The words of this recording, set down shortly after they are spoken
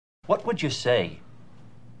What would you say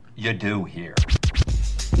you do here?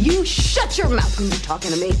 You shut your mouth when you're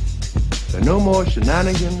talking to me. There are no more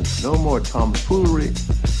shenanigans, no more tomfoolery,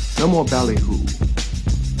 no more ballyhoo.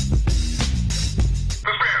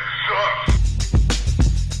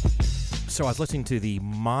 So I was listening to the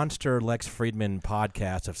Monster Lex Friedman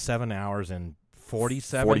podcast of 7 hours and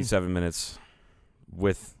 47 minutes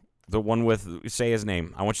with the one with, say his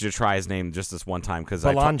name. I want you to try his name just this one time. Because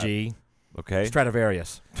Balanji. Okay.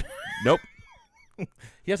 Stradivarius. Nope.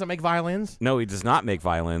 He doesn't make violins? No, he does not make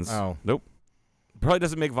violins. Oh. Nope. Probably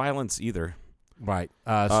doesn't make violence either. Right.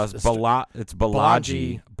 It's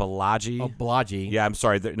Balaji. Balaji. Oh, Balaji. Yeah, I'm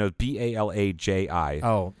sorry. Balaji.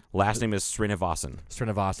 Oh. Last name is Srinivasan.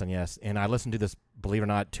 Srinivasan, yes. And I listened to this, believe it or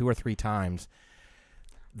not, 2 or 3 times.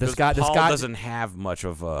 This Paul guy doesn't have much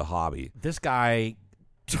of a hobby. This guy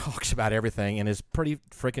talks about everything and is pretty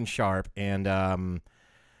freaking sharp and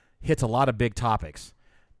hits a lot of big topics.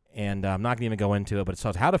 And I'm not going to even go into it, but it's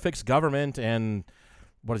how to fix government and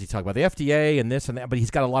what does he talk about? The FDA and this and that. But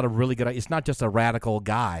he's got a lot of really good. It's not just a radical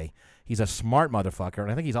guy. He's a smart motherfucker,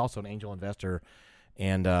 and I think he's also an angel investor,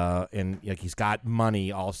 and like he's got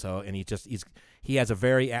money also, and he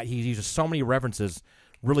uses so many references,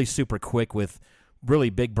 really super quick with really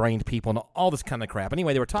big brained people and all this kind of crap.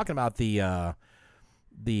 Anyway, they were talking about the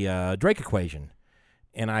Drake equation,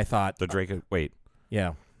 and I thought the Drake. Wait,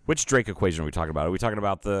 yeah. Which Drake equation are we talking about? Are we talking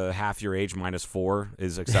about the half your age minus 4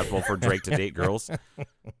 is acceptable for Drake to date girls?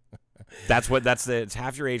 It's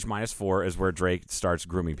half your age minus 4 is where Drake starts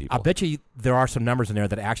grooming people. I bet you there are some numbers in there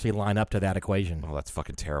that actually line up to that equation. Oh, that's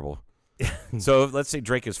fucking terrible. So let's say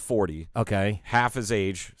Drake is 40. Okay. Half his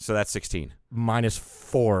age, so that's 16. Minus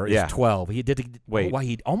 4 is 12. He wait. Well,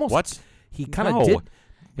 he almost. What? He kind of did.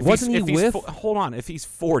 Wasn't he with? Hold on. If he's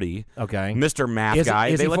 40, okay, Mr. Math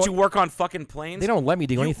Guy, they let you work on fucking planes. They don't let me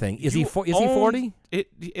do anything. Is he 40?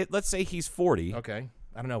 Let's say he's 40. Okay,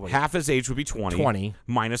 I don't know. Half his age would be 20. 20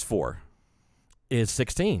 minus 4 is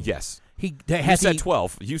 16. Yes. You said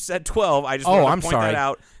 12. You said 12. I just wanted to point that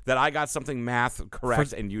out that I got something math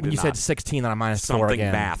correct and you did not. You said 16, then I minus 4 something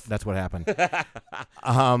again. math. That's what happened.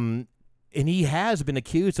 And he has been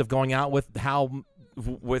accused of going out with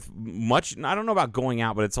much. I don't know about going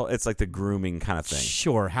out, but it's like the grooming kind of thing.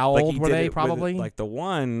 Sure. How old were they? Probably. Like the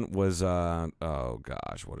one was oh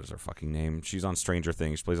gosh, what is her fucking name? She's on Stranger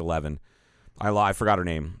Things. She plays 11. I forgot her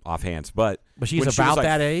name offhand, but she's about like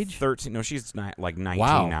that age. 13. No, she's like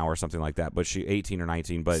 19 now or something like that. But she 18 or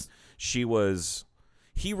 19. But she was.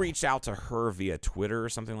 He reached out to her via Twitter or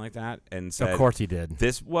something like that, and said, "Of course he did."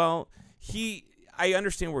 I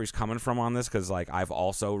understand where he's coming from on this because, like, I've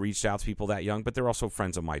also reached out to people that young, but they're also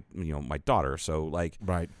friends of my daughter. So, like,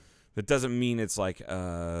 right. That doesn't mean it's like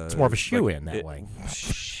it's more of a shoe-in that way.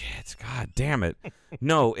 Shit, god damn it!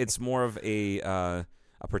 No, it's more of a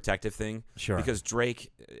protective thing. Sure. Because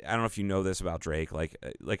Drake, I don't know if you know this about Drake. Like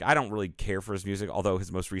I don't really care for his music, although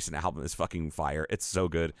his most recent album is fucking fire. It's so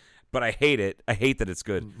good. But I hate it. I hate that it's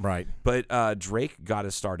good. Right. But Drake got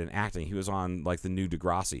his start in acting. He was on like the new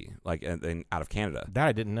Degrassi, like out of Canada. That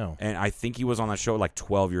I didn't know. And I think he was on that show at like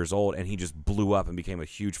 12 years old, and he just blew up and became a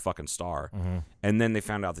huge fucking star. Mm-hmm. And then they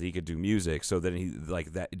found out that he could do music, so then he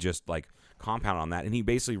like that just like compounded on that, and he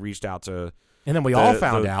basically reached out to. And then we all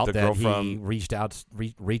found out the that girl he reached out.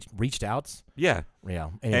 Yeah. Yeah.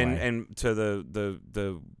 Anyway. And to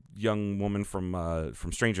the young woman from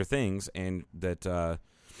Stranger Things, and that.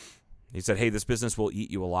 He said, "Hey, this business will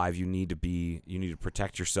eat you alive. You need to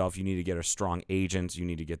protect yourself. You need to get a strong agent. You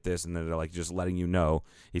need to get this." And then they're like just letting you know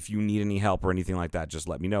if you need any help or anything like that, just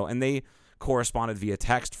let me know. And they corresponded via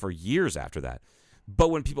text for years after that. But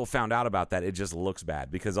when people found out about that, it just looks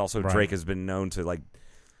bad because also Drake has been known to like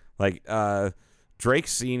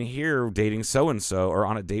Drake's seen here dating so and so or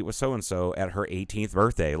on a date with so and so at her 18th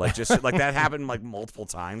birthday. Like just like that happened like multiple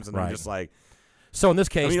times, and I'm just like. So in this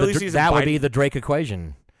case, that would be the Drake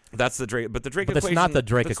equation. That's the Drake, but the Drake equation. That's not the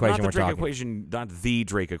Drake equation we're talking. Not the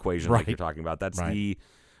Drake equation like you're talking about. That's the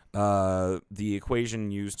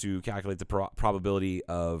equation used to calculate the probability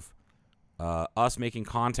of us making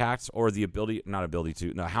contacts or the ability,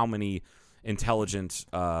 how many intelligent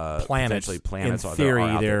planets in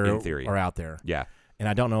theory are out there. Yeah. And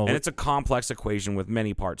I don't know. And it's a complex equation with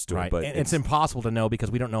many parts to it. But it's impossible to know because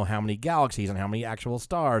we don't know how many galaxies and how many actual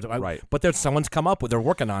stars. Right. But someone's come up with. They're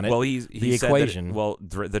working on it. Well, he the said equation.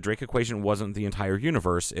 The Drake equation wasn't the entire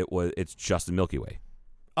universe. It's just the Milky Way.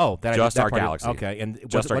 Oh, just our galaxy. Okay, and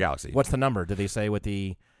just our galaxy. What's the number? Did they say with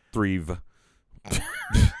the 3?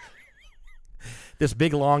 This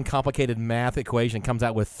big, long, complicated math equation comes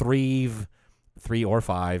out with 3 or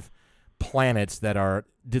 5 planets that are.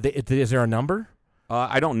 Is there a number?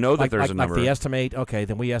 I don't know that there's a number. Like they estimate, okay,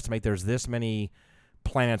 then we estimate there's this many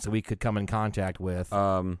planets that we could come in contact with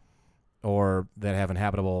or that have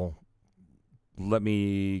inhabitable. Let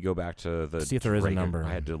me go back to the See if there is a Drake. number.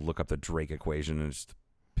 I had to look up the Drake equation and just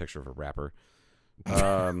a picture of a rapper.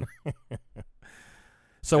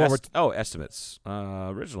 So what we're estimates.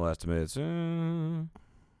 Original estimates.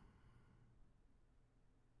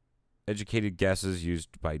 Educated guesses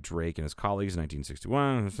used by Drake and his colleagues in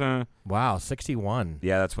 1961. wow, 61.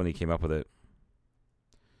 Yeah, that's when he came up with it.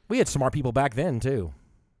 We had smart people back then too.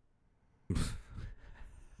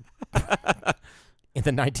 In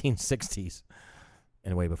the 1960s.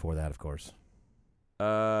 And way before that, of course.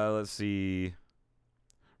 Let's see.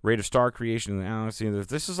 Rate of star creation. Let's see.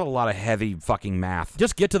 This is a lot of heavy fucking math.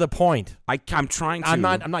 Just get to the point. I'm trying to. I'm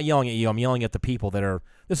not yelling at you. I'm yelling at the people that are.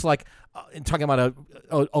 This is like talking about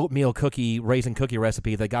a oatmeal raisin cookie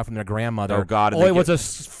recipe they got from their grandmother. Oh God! It was a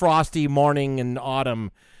frosty morning in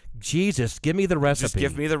autumn. Jesus, give me the recipe. Just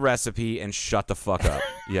give me the recipe and shut the fuck up.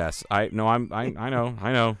 Yes, I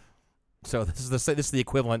know. So this is the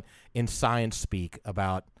equivalent in science speak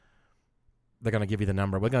about. They're going to give you the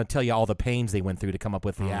number. We're going to tell you all the pains they went through to come up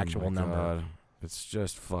with the actual number. God. It's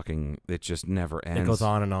just fucking. It just never ends. It goes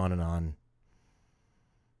on and on and on.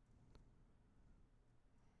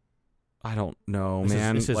 I don't know, This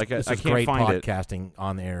man. is I great can't find it. podcasting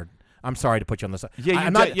on the air. I'm sorry to put you on the spot. Yeah, I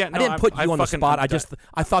didn't put you on the spot.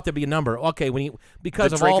 I thought there'd be a number. Okay,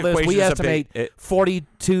 because of all this, we estimate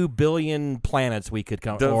 42 billion planets we could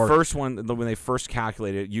come. The first one, when they first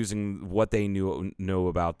calculated using what they know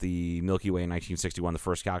about the Milky Way in 1961, the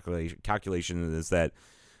first calculation is that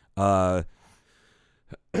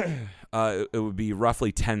it would be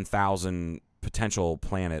roughly 10,000 potential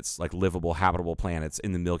planets, like livable, habitable planets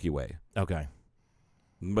in the Milky Way. Okay.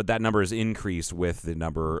 But that number is increased with the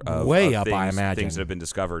number of way up, things, I imagine. things that have been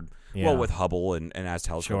discovered. Yeah. Well, with Hubble and as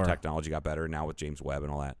telescope Sure. technology got better, now with James Webb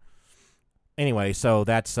and all that. Anyway, so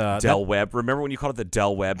that's Del Webb. Remember when you called it the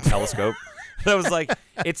Del Webb telescope? I was like,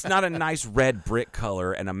 it's not a nice red brick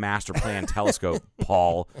color and a master plan telescope,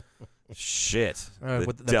 Paul. Shit.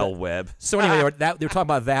 The Del Webb. So anyway, they were talking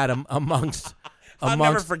about that amongst I'll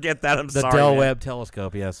never forget that. I'm the sorry. Del man. Webb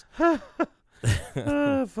telescope. Yes.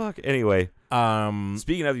 Fuck. Anyway,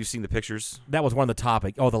 speaking of, you've seen the pictures. That was one of the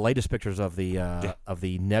topic. Oh, the latest pictures of the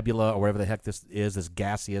nebula or whatever the heck this is, this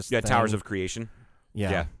gaseous. Yeah, thing. Towers of Creation.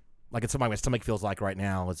 Yeah. Like it's something my stomach feels like right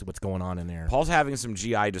now. Is what's going on in there. Paul's having some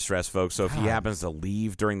GI distress, folks. So if he happens to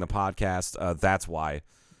leave during the podcast, that's why.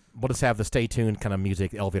 We'll just have the stay tuned kind of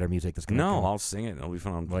music, elevator music. That's gonna come. I'll sing it. It'll be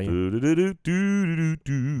fun.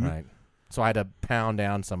 Right. So I had to pound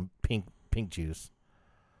down some pink juice.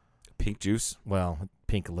 Pink juice? Well,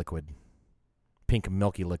 pink liquid. Pink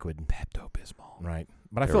milky liquid. Pepto-Bismol. Right.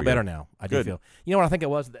 But I There feel we better go. now. I Good. do feel. You know what I think it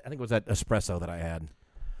was? I think it was that espresso that I had.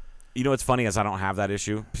 You know what's funny is I don't have that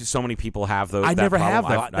issue. So many people have those. I never have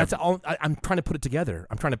problem. though. That's all. I'm trying to put it together.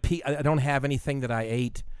 I'm trying to. I don't have anything that I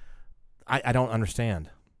ate. I don't understand.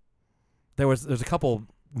 There's a couple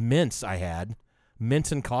mints I had.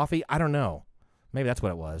 Mints and coffee. I don't know. Maybe that's what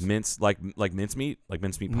it was. Mince, like mincemeat, like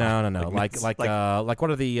mincemeat. No. Like mince, Like what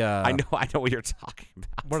are the? I know what you're talking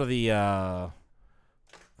about. What are the?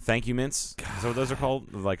 Thank you mints. Is that what those are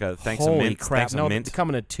called? Like a thanks Holy a mint. crap! Thanks No, a they mint. come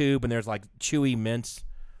in a tube, and there's like chewy mints.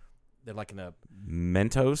 They're like in a.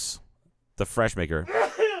 Mentos, the fresh maker.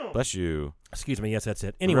 Bless you. Excuse me. Yes, that's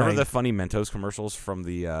it. Anyway, Remember the funny Mentos commercials from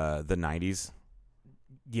the 90s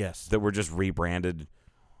yes, that were just rebranded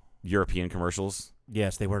European commercials?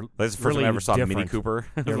 yes, they were. That's the first really time I ever saw different. Mini Cooper.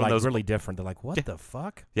 They're One like of those- really different. They're like, what the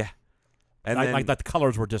fuck? Yeah. And like then the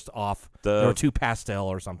colors were just off. They were too pastel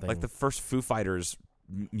or something. like the first Foo Fighters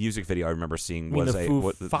music video I remember seeing You mean was the a Foo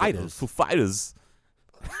what- Fighters? Foo Fighters.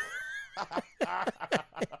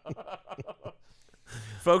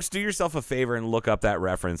 Folks, do yourself a favor and look up that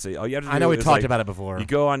reference. All you have to do I know we is, talked like, about it before. You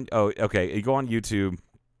go on. Oh, okay. You go on YouTube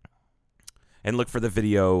and look for the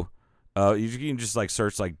video. You can just like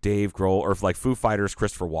search like Dave Grohl or like Foo Fighters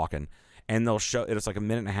Christopher Walken, and they'll show it's like a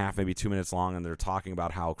minute and a half, maybe 2 minutes long, and they're talking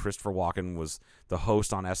about how Christopher Walken was the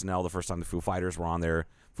host on SNL the first time the Foo Fighters were on there.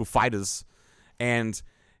 Foo Fighters, and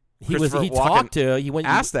He Christopher Walken talked to. He went.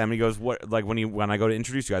 asked them. He goes, "What? Like when I go to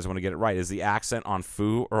introduce you guys, I want to get it right. Is the accent on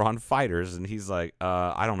Foo or on Fighters?" And he's like,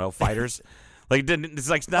 "I don't know, Fighters." Like it's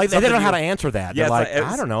like not They something don't know how you- to answer that. Yeah, They're it's like,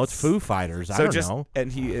 like- I don't know. It's Foo Fighters. I So don't just know.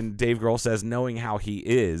 and Dave Grohl says, knowing how he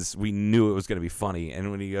is, we knew it was going to be funny.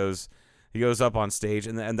 And when he goes up on stage,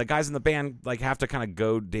 and the guys in the band like have to kind of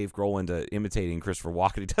goad Dave Grohl into imitating Christopher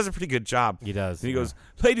Walken. He does a pretty good job. He does. And he yeah. goes,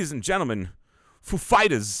 "Ladies and gentlemen, Foo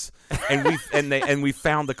Fighters, and we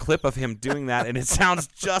found the clip of him doing that, and it sounds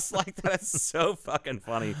just like that. It's so fucking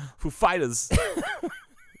funny. Foo Fighters.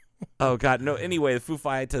 Oh God, no. Anyway, the Foo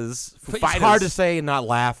Fighters. It's hard to say and not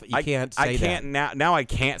laugh. You can't say I can't that. now. I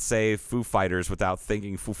can't say Foo Fighters without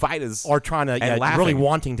thinking Foo Fighters Or trying to laughing. really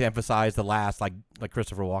wanting to emphasize the last, like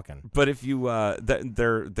Christopher Walken. But if you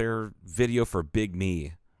their video for Big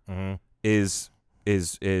Me is a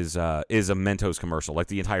Mentos commercial, like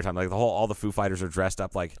the entire time, like all the Foo Fighters are dressed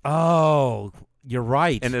up like. Oh, you're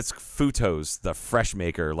right. And it's Futos, the fresh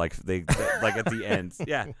maker, like they like at the end.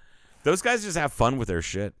 Yeah. Those guys just have fun with their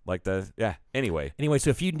shit. Anyway, so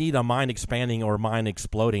if you need a mind expanding or mind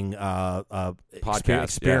exploding podcast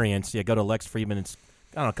experience, go to Lex Friedman. It's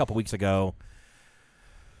a couple weeks ago.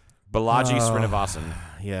 Balaji Srinivasan.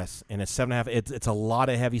 Yes, and it's 7.5. It's a lot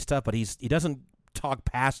of heavy stuff, but he doesn't talk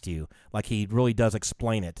past you like he really does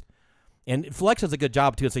explain it. And Flex does a good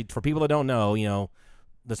job too. It's like, for people that don't know,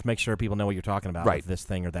 let's make sure people know what you're talking about, right? With this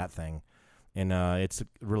thing or that thing, and it's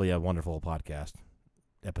really a wonderful podcast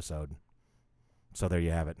episode. So there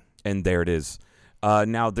you have it. And there it is.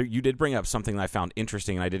 Now, you did bring up something that I found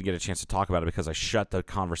interesting, and I didn't get a chance to talk about it because I shut the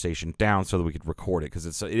conversation down so that we could record it,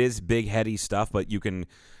 because it is big, heady stuff, but you can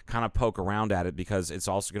kind of poke around at it because it's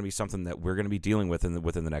also going to be something that we're going to be dealing with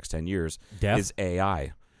within the next 10 years. Death? Is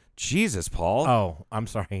AI. Jesus, Paul. Oh, I'm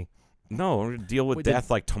sorry. No, we're going to deal with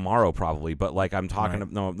death like tomorrow probably, but like I'm talking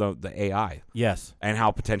the AI. Yes. And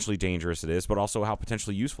how potentially dangerous it is, but also how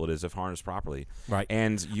potentially useful it is if harnessed properly. Right.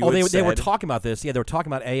 And they were talking about this. Yeah, they were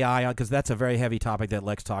talking about AI because that's a very heavy topic that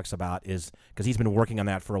Lex talks about, is because he's been working on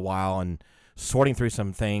that for a while and sorting through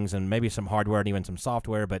some things and maybe some hardware and even some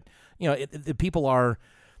software. But, people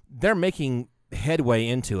they're making headway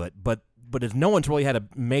into it, but no one's really had a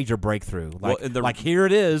major breakthrough. Like here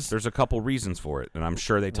it is. There's a couple reasons for it, and I'm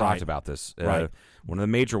sure they talked Right. about this. Right. One of the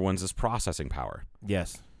major ones is processing power.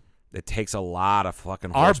 Yes. It takes a lot of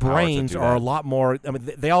fucking Our horsepower brains to do are that. a lot more. I mean,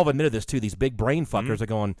 they all have admitted this too. These big brain fuckers are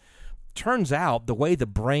going. Turns out the way the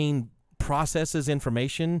brain processes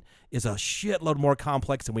information is a shitload more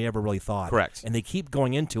complex than we ever really thought. Correct. And they keep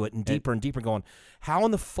going into it and deeper and deeper, going, how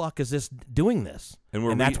in the fuck is this doing this?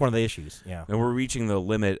 And that's one of the issues. Yeah. And we're reaching the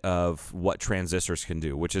limit of what transistors can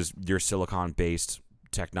do, which is your silicon-based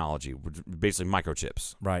technology, basically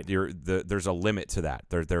microchips. Right. There's a limit to that.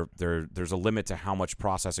 There's a limit to how much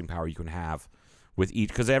processing power you can have with each,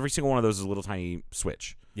 because every single one of those is a little tiny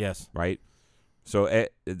switch. Yes. Right. So,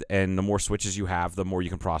 and the more switches you have, the more you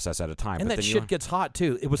can process at a time. And but that shit gets hot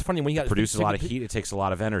too. It was funny when you got produces a lot of heat. It takes a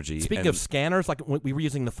lot of energy. Speaking of scanners, like we were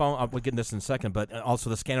using the phone. I'll get into this in a second, but also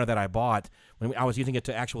the scanner that I bought, when I was using it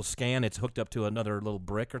to actual scan, it's hooked up to another little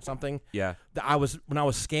brick or something. Yeah. When I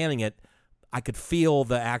was scanning it, I could feel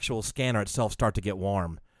the actual scanner itself start to get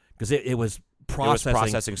warm because it was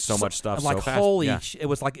processing so much stuff. I'm like, so fast. holy! Yeah. It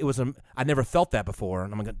was I never felt that before,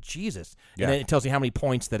 and I'm like, Jesus! Yeah. And then it tells you how many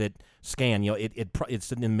points that it scanned.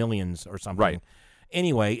 It's in the millions or something. Right.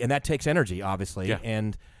 Anyway, and that takes energy, obviously, Yeah.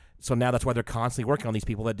 and so now that's why they're constantly working on these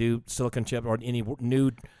people that do silicon chip or any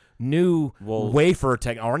new wafer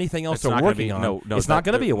tech or anything else they're working on. No, it's not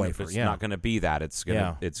going to be a wafer. It's yeah. not going to be that. It's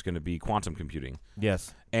going to be quantum computing.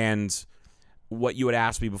 Yes. And what you had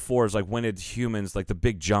asked me before is like, when did humans, like the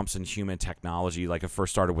big jumps in human technology, like it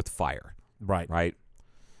first started with fire. Right.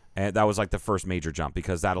 And that was like the first major jump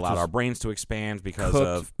because that allowed our brains to expand because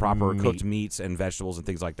of proper cooked meats and vegetables and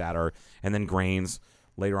things like that. And then grains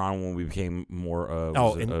later on when we became more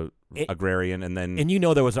agrarian. And then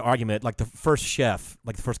there was an argument, like the first chef,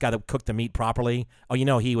 like the first guy that cooked the meat properly.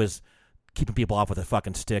 he was keeping people off with a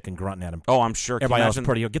fucking stick and grunting at him. Oh, I'm sure. Everybody else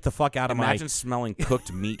pretty. Get the fuck out of my. Imagine smelling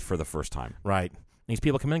cooked meat for the first time. Right. These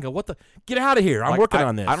people come in and go, "What the? Get out of here! I'm working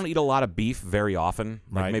on this." I don't eat a lot of beef very often,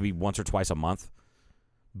 like maybe once or twice a month.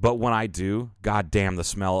 But when I do, goddamn, the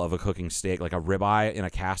smell of a cooking steak, like a ribeye in a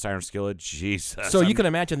cast iron skillet, Jesus. So you can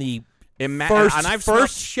imagine the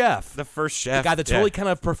first chef, the guy that's really kind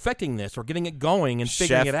of perfecting this or getting it going and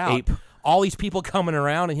figuring it out. Ape. All these people coming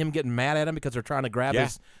around and him getting mad at him because they're trying to grab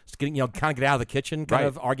his, kind of get out of the kitchen kind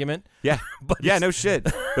of argument. Yeah, no shit.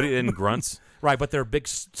 But it didn't grunts. Right, but they're big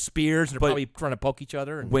spears and they're probably trying to poke each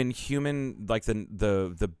other. When human, like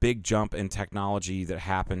the big jump in technology that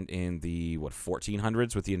happened in the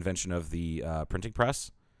 1400s with the invention of the printing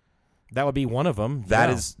press, that would be one of them.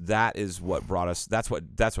 That is what brought us. That's what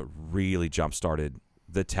really jump started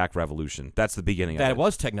the tech revolution. That's the beginning of it. That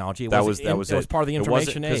was technology. It was part of the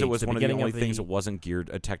information age. Because it was one of the only of things that wasn't geared,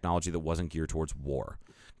 a technology that wasn't geared towards war.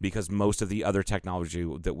 Because most of the other technology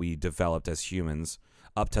that we developed as humans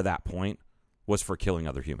up to that point was for killing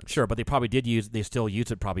other humans. Sure, but they still use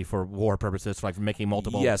it probably for war purposes, like making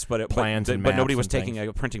multiple plans and but nobody was and taking things.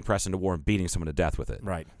 a printing press into war and beating someone to death with it.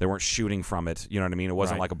 Right. They weren't shooting from it. You know what I mean? It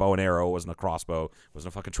wasn't Right. like a bow and arrow. It wasn't a crossbow. It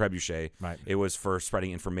wasn't a fucking trebuchet. Right. It was for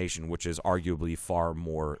spreading information, which is arguably far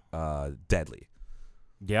more deadly.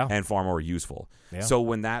 Yeah. And far more useful. Yeah.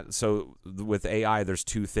 So with AI, there's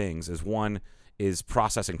two things. One is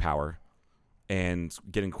processing power and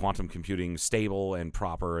getting quantum computing stable and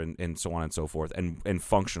proper and so on and so forth and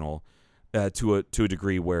functional to a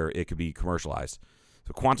degree where it could be commercialized.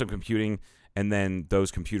 So quantum computing and then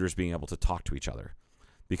those computers being able to talk to each other.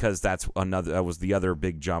 Because that was the other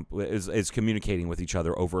big jump is communicating with each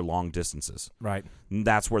other over long distances. Right. And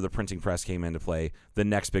that's where the printing press came into play. The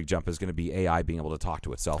next big jump is going to be AI being able to talk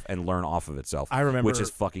to itself and learn off of itself. I remember, which is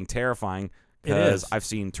fucking terrifying It because is. I've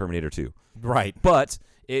seen Terminator 2. Right. But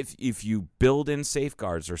if you build in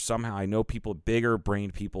safeguards or somehow, I know people, bigger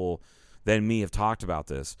brained people than me have talked about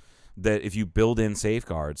this, that if you build in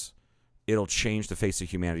safeguards, it'll change the face of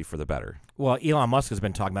humanity for the better. Well, Elon Musk has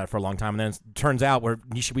been talking about it for a long time, and then it turns out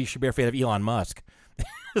we should be afraid of Elon Musk.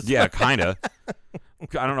 Yeah, kind of.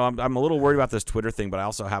 I don't know. I'm a little worried about this Twitter thing, but I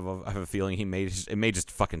also have a feeling it may just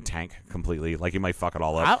fucking tank completely. Like he might fuck it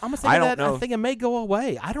all up. I'm I don't that. know. I think it may go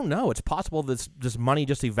away. I don't know. It's possible this money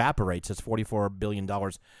just evaporates. It's $44 billion.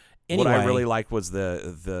 Anyway, What I really liked was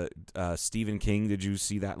the Stephen King. Did you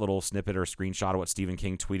see that little snippet or screenshot of what Stephen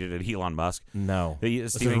King tweeted at Elon Musk? No.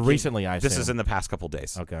 This is recently, I This assume. is in the past couple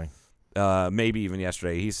days. Okay. Maybe even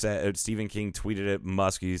yesterday. He said Stephen King tweeted at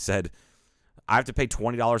Musk. He said, "I have to pay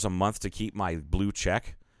 $20 a month to keep my blue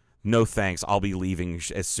check. No thanks. I'll be leaving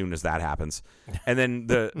as soon as that happens." And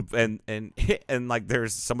then and like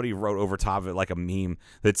there's somebody wrote over top of it like a meme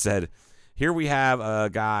that said, "Here we have a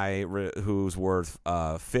guy who's worth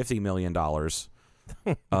 $50 million.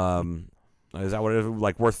 Is that what it is?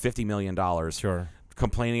 Like worth $50 million? Sure.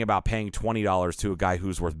 Complaining about paying $20 to a guy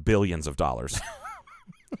who's worth billions of dollars."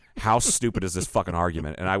 How stupid is this fucking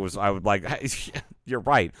argument? And I would like, you're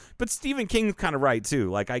right, but Stephen King's kind of right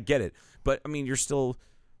too. Like I get it, but I mean, you're still,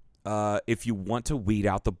 if you want to weed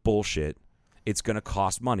out the bullshit, it's going to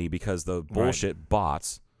cost money because the bullshit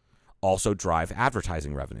bots also drive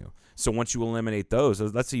advertising revenue. So once you eliminate those,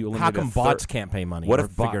 let's say you eliminate. How come bots can't pay money? What or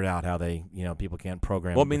if figured out how they, people can't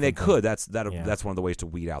program? Well, I mean, they different could. things. That's one of the ways to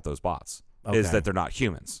weed out those bots Okay. is that they're not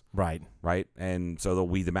humans, right. and so they'll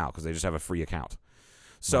weed them out because they just have a free account.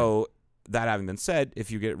 So that having been said,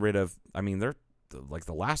 if you get rid of, I mean, they're like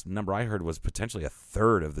the last number I heard was potentially a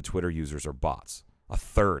third of the Twitter users are bots. A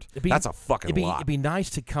third. That's a fucking lot. It'd be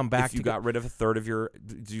nice to come back. If you got rid of a third of your,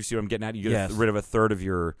 do you see what I'm getting at? You get Yes. rid of a third of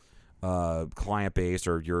your client base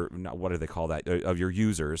or your, what do they call that? Of your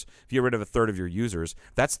users. If you get rid of a third of your users,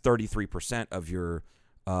 that's 33% of your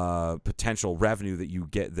potential revenue that you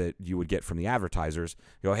would get from the advertisers.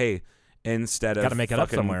 You go, hey. Instead of Gotta make it up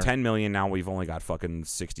fucking somewhere. 10 million, now we've only got fucking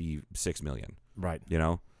 66 million. Right. You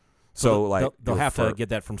know? So like they'll have to get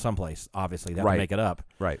that from someplace, obviously. That would Right. make it up.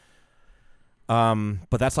 right.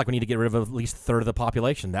 But that's like we need to get rid of at least a third of the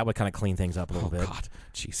population. That would kind of clean things up a little bit. God,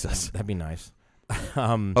 Jesus. That'd be nice.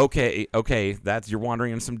 Okay, that's you're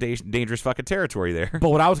wandering in some dangerous fucking territory there. But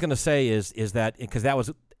what I was going to say is that because that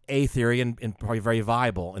was a theory and probably very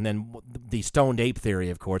viable, and then the stoned ape theory,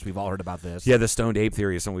 of course, we've all heard about this. Yeah, the stoned ape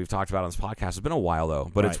theory is something we've talked about on this podcast. It's been a while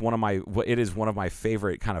though, but Right. it is one of my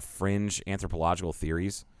favorite kind of fringe anthropological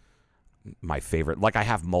theories. My favorite, like I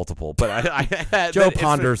have multiple, but Joe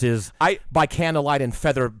ponders is by candlelight and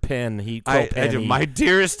feather pen. My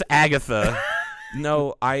dearest Agatha.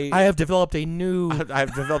 No, I have developed a new.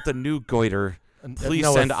 I've developed a new goiter. Please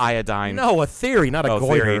no, send a- iodine. No, a theory, not a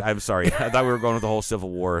goiter. Theory. I'm sorry. I thought we were going with the whole Civil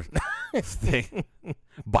War thing.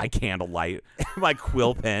 By candlelight. My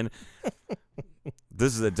quill pen.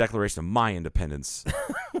 This is a declaration of my independence.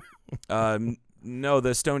 No,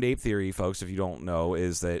 the stoned ape theory, folks, if you don't know,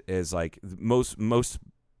 is like most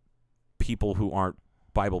people who aren't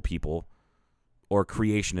Bible people or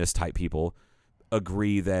creationist type people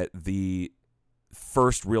agree that the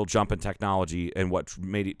first real jump in technology and what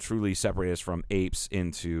made it truly separate us from apes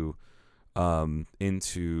into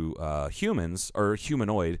humans or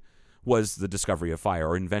humanoid was the discovery of fire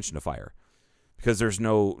or invention of fire, because there's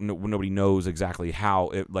nobody knows exactly how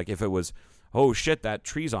if it was, oh shit, that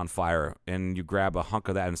tree's on fire, and you grab a hunk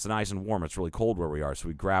of that and it's nice and warm, it's really cold where we are, so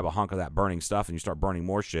we grab a hunk of that burning stuff and you start burning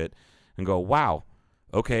more shit and go, wow,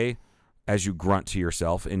 okay, as you grunt to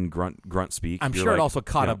yourself in grunt speak. I'm you're sure it like, also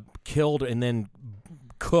killed and then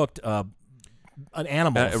cooked an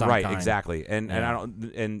animal of some right, kind. exactly. And Yeah. I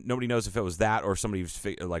don't, and nobody knows if it was that or somebody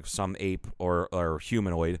like some ape or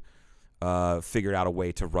humanoid figured out a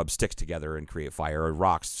way to rub sticks together and create fire, or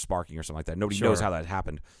rocks sparking or something like that. Nobody Sure. knows how that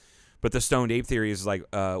happened. But the stoned ape theory is like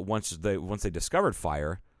once they discovered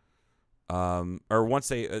fire,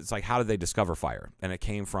 it's like, how did they discover fire? And it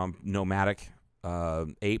came from nomadic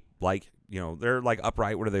ape, like, they're like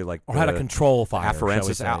upright. What are they like? Or how to control fire.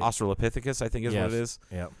 Afarensis Australopithecus, I think is what it is.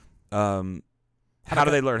 Yep. How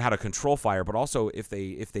do they learn how to control fire? But also, if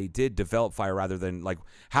they did develop fire, rather than like,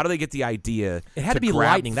 how do they get the idea? It had to be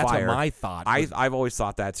grab lightning. That's fire? what my thought was. I've always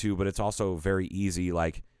thought that too, but it's also very easy.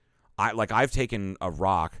 I've taken a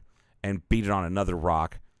rock and beat it on another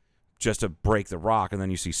rock just to break the rock, and then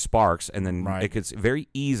you see sparks, and then it's very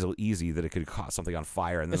easy that it could cause something on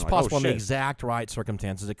fire. And then it's like, possible in the shit. exact right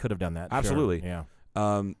circumstances it could have done that. Absolutely. Sure.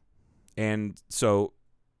 Yeah. And so,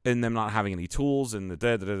 in them not having any tools and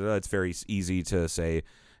it's very easy to say,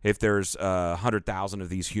 if there's 100,000 of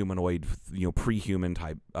these humanoid, pre-human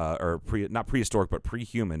type, not prehistoric but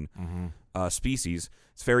pre-human species,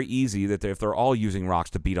 it's very easy that if they're all using rocks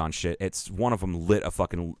to beat on shit, it's one of them lit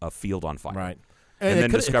a field on fire. Right. And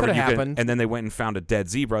then discovered happened. and then they went and found a dead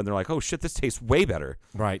zebra, and they're like, "Oh shit, this tastes way better."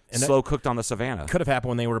 Right. And slow cooked on the savannah. Could have happened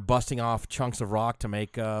when they were busting off chunks of rock to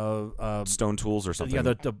make stone tools or something. Yeah,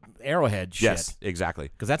 the arrowhead shit. Yes,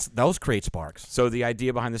 exactly. Because those create sparks. So the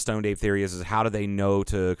idea behind the stoned ape theory is how do they know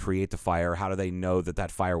to create the fire? How do they know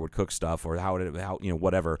that fire would cook stuff, or how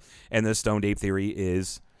whatever? And the stoned ape theory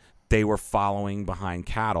is they were following behind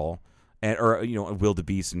cattle or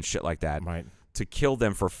wildebeest and shit like that, right, to kill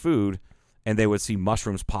them for food. And they would see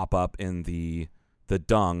mushrooms pop up in the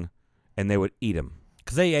dung, and they would eat them.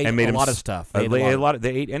 Because they ate a lot of stuff. They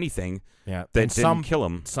ate anything that didn't kill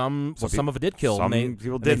them. Some of it did kill them. Some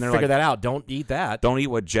people did. They figured that out. Don't eat that. Don't eat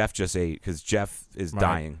what Jeff just ate, because Jeff is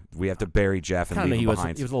dying. We have to bury Jeff and leave him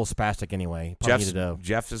behind. He was a little spastic anyway.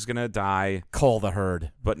 Jeff is going to die. Cull the herd.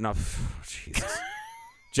 But no, Jesus.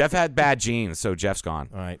 Jeff had bad genes, so Jeff's gone.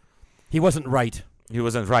 All right. He wasn't right. He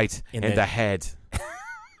wasn't right in the head.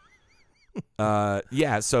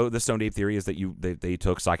 So the stoned ape theory is that they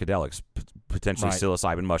took psychedelics, potentially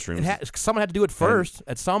psilocybin mushrooms. Someone had to do it first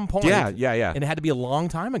at some point. Yeah. And it had to be a long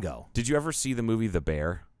time ago. Did you ever see the movie The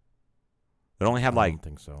Bear? It only had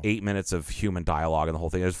 8 minutes of human dialogue in the whole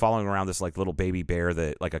thing. It was following around this like little baby bear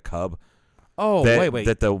like a cub. Oh, wait.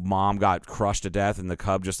 That the mom got crushed to death, and the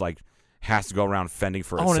cub just like has to go around fending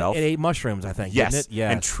for itself. And it ate mushrooms, I think. Yes. Didn't it?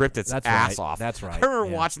 Yes. And tripped its ass off. That's right. I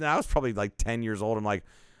remember watching that. I was probably like 10 years old. I'm like,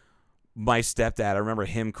 my stepdad, I remember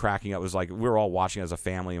him cracking up. It was like we were all watching as a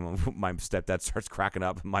family, and my stepdad starts cracking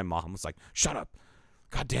up, and my mom was like, "Shut up,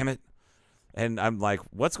 God damn it!" And I'm like,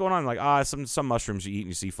 "What's going on?" I'm like, some mushrooms you eat and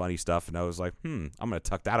you see funny stuff. And I was like, I'm gonna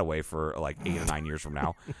tuck that away for like 8 or 9 years from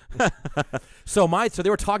now. So they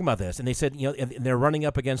were talking about this, and they said, and they're running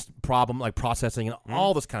up against problem like processing and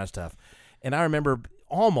all this kind of stuff. And I remember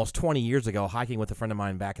almost 20 years ago hiking with a friend of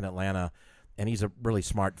mine back in Atlanta, and he's a really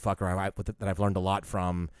smart fucker that I've learned a lot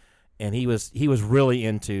from. And he was really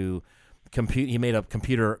into compute. He made a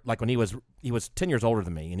computer like when he was 10 years older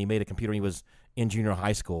than me, and he made a computer when he was in junior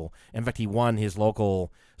high school. In fact, he won his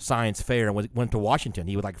local science fair and went to Washington.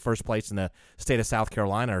 He was like first place in the state of South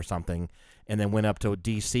Carolina or something, and then went up to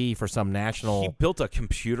D.C. for some national. He built a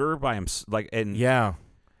computer by him, yeah.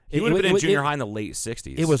 He would have been in junior high in the late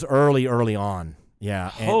 60s. It was early on. Yeah.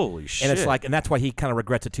 Holy shit. And it's like, and that's why he kind of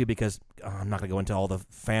regrets it too, because I'm not going to go into all the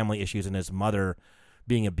family issues and his mother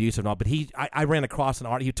being abusive and all, but I ran across an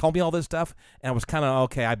article. He told me all this stuff, and I was kind of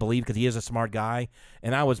okay. I believe, because he is a smart guy.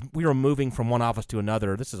 And we were moving from one office to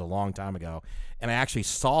another. This is a long time ago, and I actually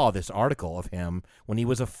saw this article of him when he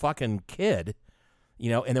was a fucking kid,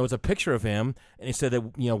 and there was a picture of him, and he said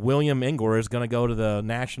that William Ingor is going to go to the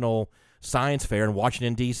National Science Fair in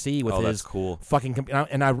Washington D.C. with his cool fucking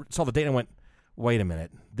and I saw the date and went, wait a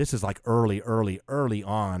minute, this is like early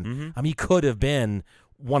on. Mm-hmm. I mean, he could have been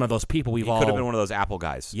one of those people He could have been one of those Apple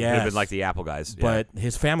guys. Yes. Could have been like the Apple guys. But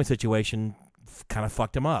his family situation kind of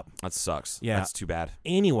fucked him up. That sucks. Yeah. That's too bad.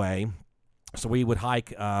 Anyway, so we would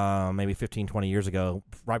hike maybe 15, 20 years ago,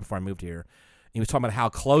 right before I moved here. He was talking about how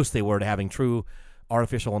close they were to having true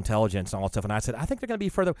artificial intelligence and all that stuff. And I said, I think they're going to be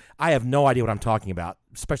further. I have no idea what I'm talking about,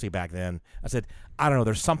 especially back then. I said, I don't know.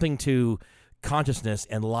 There's something to consciousness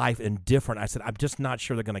and life and different. I said, I'm just not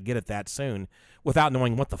sure they're going to get it that soon without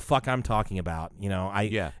knowing what the fuck I'm talking about.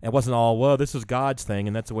 It wasn't all, well, this is God's thing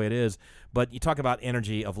and that's the way it is. But you talk about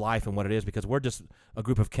energy of life and what it is, because we're just a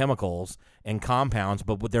group of chemicals and compounds,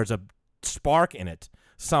 but there's a spark in it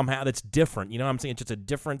somehow that's different. You know what I'm saying? It's just a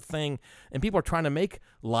different thing. And people are trying to make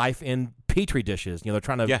life in petri dishes. They're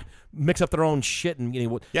trying to mix up their own shit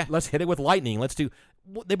and let's hit it with lightning.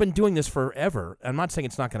 they've been doing this forever. I'm not saying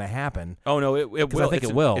it's not going to happen. Oh no, it will. I think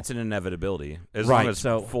it will. It's an inevitability as Right, long as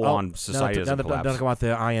so full-on society doesn't collapse. Don't talk about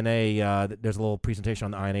the INA. There's a little presentation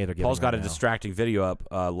on the INA they're giving. Paul's got right a now. distracting video up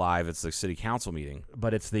live. It's the city council meeting.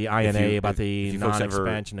 But it's the INA about the if you folks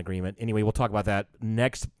non-expansion agreement. Anyway, we'll talk about that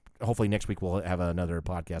next. Hopefully next week we'll have another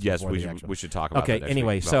podcast. Yes, before the actual- we should talk about Okay. that next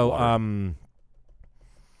Anyway, week, about so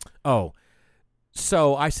water.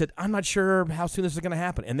 So I said, I'm not sure how soon this is going to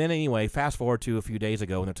happen. And then anyway, fast forward to a few days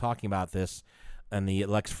ago when they're talking about this in the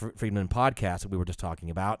Lex Friedman podcast that we were just talking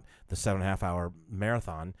about, the 7.5 hour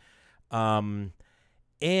marathon.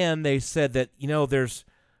 And they said that, there's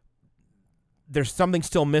something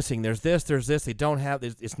still missing. There's this. They don't have,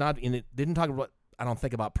 it's not in it. Didn't talk about, I don't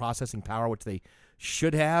think about processing power, which they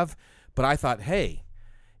should have. But I thought, hey,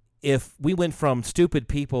 if we went from stupid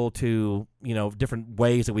people to, different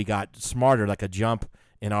ways that we got smarter, like a jump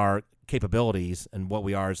in our capabilities and what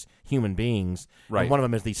we are as human beings, right. And one of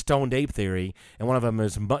them is the stoned ape theory, and one of them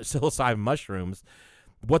is psilocybin mushrooms,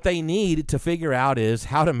 what they need to figure out is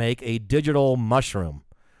how to make a digital mushroom.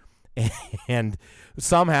 And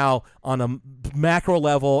somehow on a macro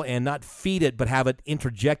level and not feed it, but have it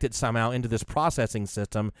interject it somehow into this processing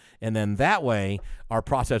system. And then that way our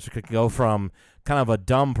processor could go from kind of a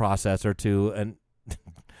dumb processor to an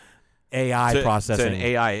AI processing. To an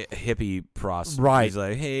AI hippie process. Right. He's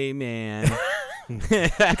like, hey, man.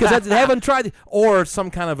 Because they haven't tried, or some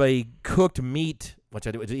kind of a cooked meat, which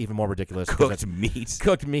I do is even more ridiculous. Cooked meat.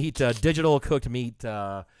 Cooked meat, digital cooked meat,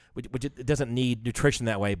 which it doesn't need nutrition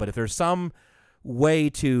that way. But if there's some way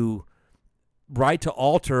to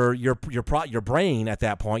alter your brain at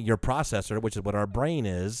that point, your processor, which is what our brain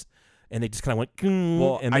is, and they just kind of went,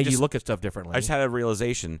 and made you look at stuff differently. I just had a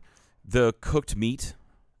realization: the cooked meat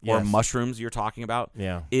or mushrooms you're talking about,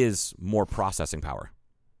 is more processing power.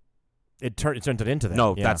 It turned it into that.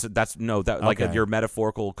 No, like your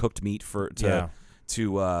metaphorical cooked meat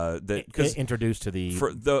introduced to the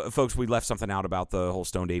for the folks. We left something out about the whole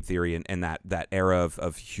stoned ape theory and that era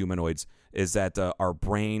of humanoids is that our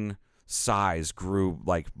brain size grew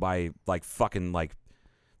by 3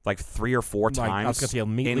 or 4 times I was gonna say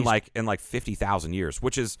in 50,000 years,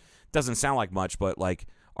 which doesn't sound like much, but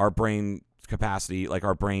our brain capacity,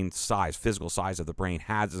 our brain size, physical size of the brain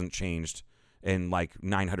hasn't changed in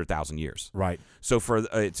 900,000 years. Right. So for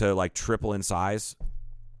it to triple in size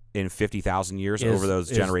in 50,000 years over those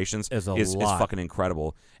generations is fucking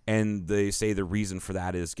incredible. And they say the reason for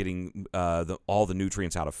that is getting all the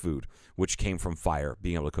nutrients out of food, which came from fire,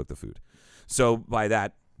 being able to cook the food. So by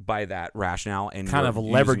that rationale and kind of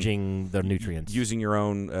leveraging the nutrients, using your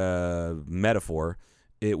own metaphor,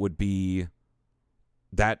 it would be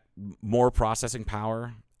that more processing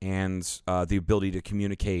power and the ability to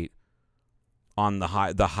communicate on the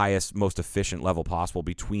highest, most efficient level possible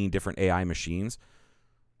between different AI machines.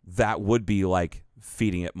 That would be like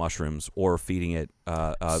feeding it mushrooms or feeding it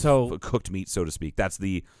cooked meat, so to speak. That's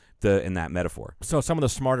the in that metaphor. So some of the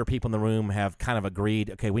smarter people in the room have kind of agreed,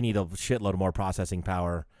 okay, we need a shitload of more processing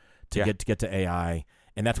power to get to AI,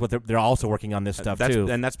 and that's what they're also working on this stuff too.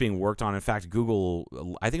 And that's being worked on. In fact,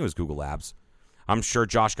 Google, I think it was Google Labs. I'm sure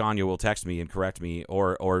Josh Gagne will text me and correct me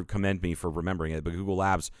or commend me for remembering it, but Google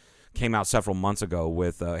Labs came out several months ago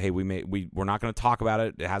with, hey, we're not going to talk about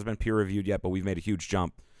it. It hasn't been peer reviewed yet, but we've made a huge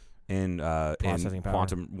jump in processing power.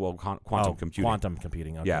 Quantum computing. Quantum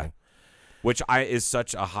computing. Okay. Yeah, which is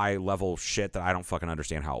such a high level shit that I don't fucking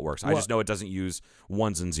understand how it works. I just know it doesn't use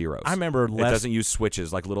ones and zeros. I remember it doesn't use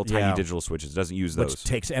switches, like little tiny digital switches. It doesn't use those. Which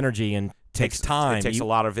takes energy and takes time. It takes a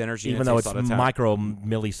lot of energy, even though it's micro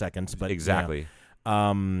milliseconds. But exactly.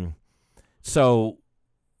 Yeah. So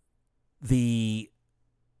the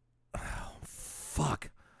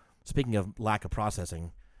fuck. Speaking of lack of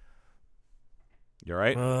processing. You all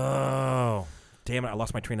right? Oh, damn it! I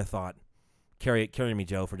lost my train of thought. Carry me,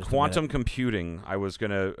 Joe, for just quantum a minute. Computing. I was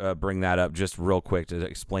gonna bring that up just real quick to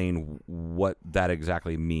explain what that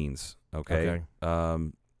exactly means. Okay.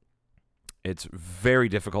 It's very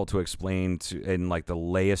difficult to explain in the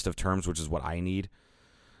layest of terms, which is what I need.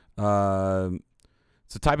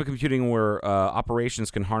 It's a type of computing where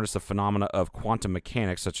operations can harness the phenomena of quantum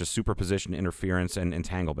mechanics, such as superposition, interference, and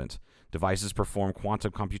entanglement. Devices perform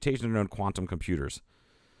quantum computation are known quantum computers.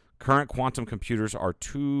 Current quantum computers are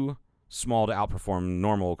too small to outperform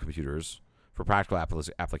normal computers for practical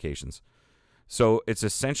applications. So it's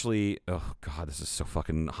essentially, oh god, this is so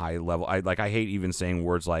fucking high level. I hate even saying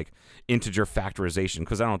words like integer factorization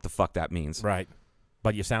because I don't know what the fuck that means. Right.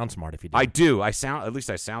 But you sound smart if you do. I do. At least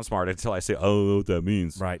I sound smart until I say, oh, I don't know what that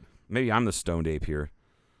means. Right. Maybe I'm the stoned ape here.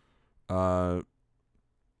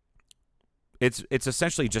 It's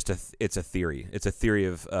essentially just it's a theory. It's a theory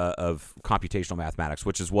of computational mathematics,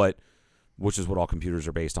 which is what all computers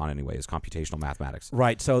are based on anyway, is computational mathematics.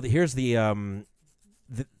 Right. So here's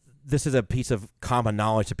this is a piece of common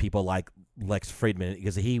knowledge to people like Lex Friedman,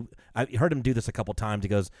 because I heard him do this a couple times. He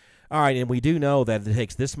goes, all right, and we do know that it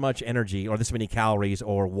takes this much energy or this many calories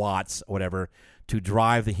or watts or whatever to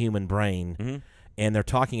drive the human brain. Mm-hmm. And they're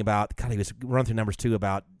talking about, God, he was running through numbers too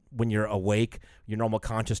about when you're awake, your normal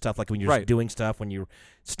conscious stuff, like when you're Right. doing stuff, when you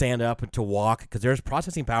stand up to walk, because there's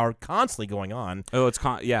processing power constantly going on. Oh, it's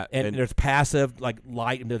And there's passive, like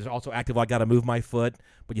light, and there's also active, like, got to move my foot.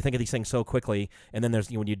 But you think of these things so quickly, and then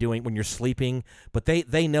there's when you're sleeping. But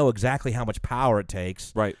they know exactly how much power it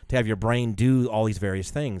takes Right. to have your brain do all these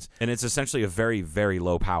various things. and it's essentially a very, very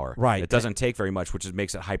low power. Right. It doesn't take very much, which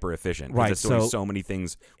makes it hyper efficient. Right, It's doing so- so many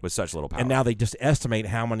things with such little power. And now they just estimate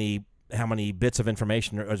how many bits of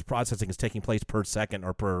information or processing is taking place per second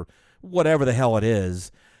or per whatever the hell it is,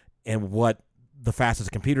 and what the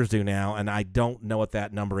fastest computers do now. And I don't know what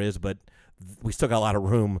that number is, but we still got a lot of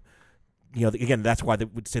room. Again, that's why they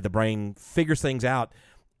would say the brain figures things out,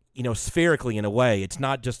 spherically in a way. It's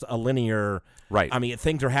not just a linear. Right. I mean,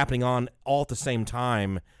 things are happening on all at the same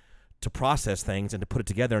time to process things and to put it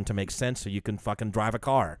together and to make sense so you can fucking drive a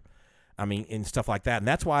car. I mean, and stuff like that. And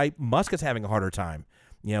that's why Musk is having a harder time.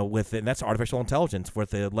 And that's artificial intelligence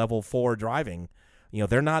with the level 4 driving.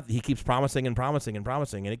 They're not. He keeps promising and promising and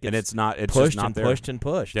promising, and it gets it's not. It's pushed just not and there. pushed and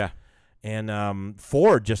pushed. Yeah. And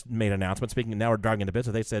Ford just made an announcement. Speaking, now we're driving into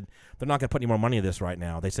business. They said they're not going to put any more money into this right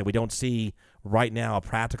now. They said we don't see right now a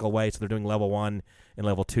practical way. So they're doing level 1 and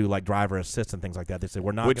level 2, like driver assist and things like that. They said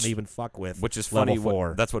we're not going to even fuck with. Which is level funny.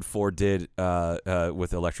 4. That's what Ford did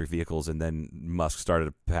with electric vehicles, and then Musk started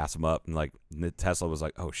to pass them up, and like Tesla was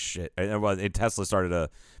like, "Oh shit!" And Tesla started to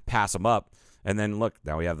pass them up, and then look,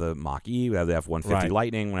 now we have the Mach-E, we have the F-150 Right.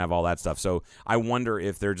 Lightning, we have all that stuff. So I wonder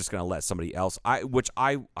if they're just going to let somebody else. I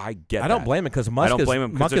get. I don't blame him because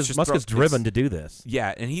Musk is driven to do this.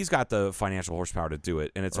 Yeah, and he's got the financial horsepower to do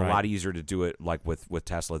it, and it's Right. a lot easier to do it like with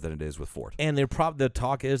Tesla than it is with Ford. And the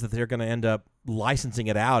talk is that they're going to end up licensing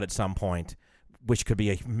it out at some point, which could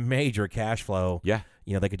be a major cash flow. Yeah.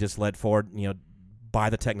 They could just let Ford, buy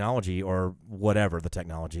the technology or whatever the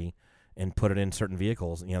technology and put it in certain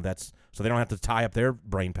vehicles. That's so they don't have to tie up their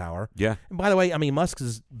brain power. Yeah. And by the way, I mean,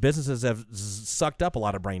 Musk's businesses have sucked up a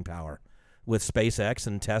lot of brain power with SpaceX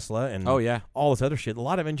and Tesla and Oh, yeah. all this other shit. A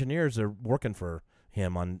lot of engineers are working for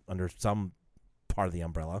him under some part of the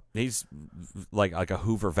umbrella. He's like a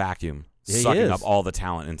Hoover vacuum, Yeah, he sucking is. up all the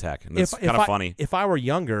talent in tech. And it's kind of funny. If I were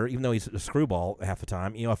younger, even though he's a screwball half the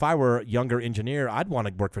time, if I were a younger engineer, I'd want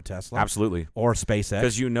to work for Tesla. Absolutely. Or SpaceX.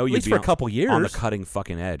 Because at you'd least be for a couple years. on the cutting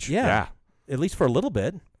fucking edge. Yeah. At least for a little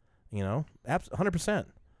bit. 100%.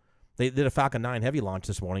 They did a Falcon 9 Heavy launch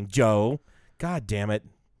this morning. Joe, God damn it.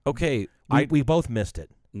 Okay. We both missed it.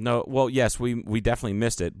 No, well, yes, we definitely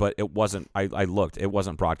missed it, but it wasn't. I looked. It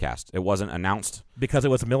wasn't broadcast. It wasn't announced. Because it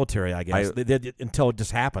was military, I guess. They did until it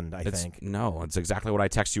just happened, I think. No, it's exactly what I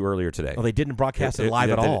texted you earlier today. Oh, they didn't broadcast it live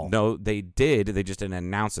at all. No, they did. They just didn't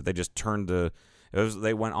announce it. They just turned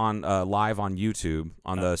they went on live on YouTube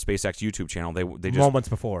on the SpaceX YouTube channel. They just moments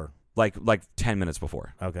before. like 10 minutes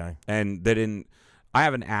before. Okay. And they didn't. I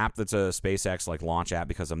have an app that's a SpaceX like launch app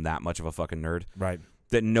because I'm that much of a fucking nerd. Right.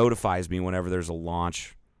 That notifies me whenever there's a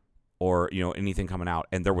launch or anything coming out,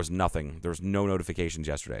 and there was nothing. There was no notifications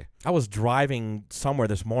yesterday. I was driving somewhere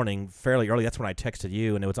this morning fairly early. That's when I texted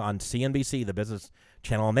you, and it was on CNBC, the business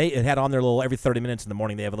channel, and it had on their little every 30 minutes in the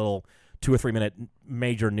morning. They have a little 2 or 3 minute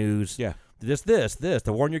major news. Yeah, this, the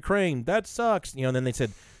war in Ukraine that sucks. And then they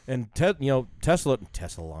said, and Tesla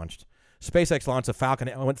launched, SpaceX launched a Falcon.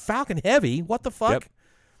 I went Falcon Heavy. What the fuck? Yep.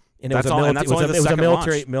 And it That's was all- and that's only the second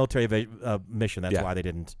launch. military mission. That's why they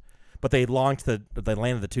didn't. But they launched they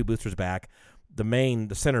landed the 2 boosters back. The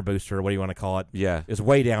center booster, what do you want to call it? Yeah. Is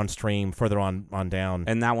way downstream, further on down.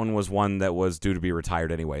 And that one was one that was due to be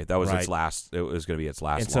retired anyway. That was Right. its last. It was going to be its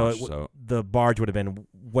last and so, launch. the barge would have been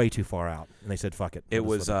way too far out, and they said, "Fuck it." It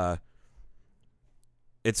was.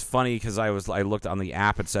 It's funny because I looked on the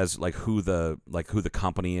app. It says who the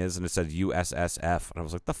company is, and it said USSF, and I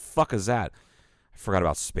was like, "The fuck is that?" I forgot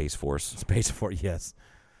about Space Force. Space Force, yes.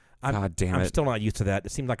 God damn I'm it! still not used to that.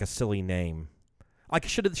 It seemed like a silly name. Like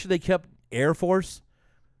should they kept Air Force?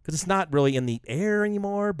 Because it's not really in the air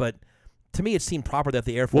anymore. But to me, it seemed proper that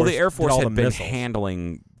the Air Force. Well, the Air Force did all had the been missiles,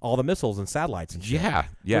 handling all the missiles and satellites and shit.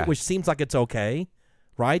 Yeah. Which seems like it's okay,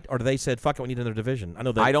 right? Or they said, "Fuck it, we need another division." I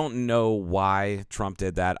know that. I don't know why Trump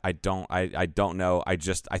did that. I don't know. I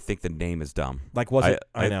think the name is dumb. Like, was it?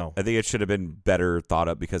 I know. I think it should have been better thought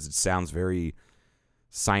up because it sounds very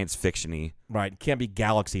science fiction-y. Right. Can't be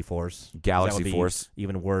Galaxy Force. Galaxy That would be Force.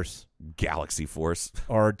 even worse. Galaxy Force.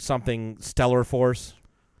 Or something Stellar Force.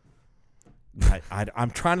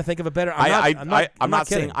 I'm trying to think of a better. I'm not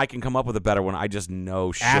saying kidding. I can come up with a better one. I just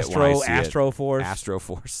know shit Astro, when I see Astro it. Force. Astro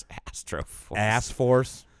Force. Astro Force. Ass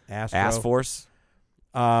Force. Ass Force.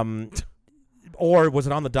 Or was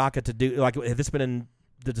it on the docket to do, like, had this been in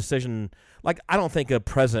the decision? Like, I don't think a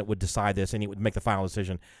president would decide this and he would make the final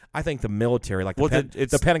decision. I think the military, like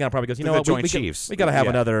the Pentagon probably goes, you know what, Joint Chiefs. We got to have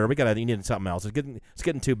another, you need something else. It's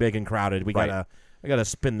getting too big and crowded. We got to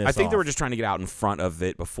spin this I think off. they were just trying to get out in front of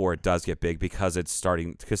it before it does get big because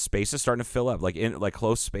space is starting to fill up. Like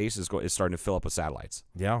close space is starting to fill up with satellites.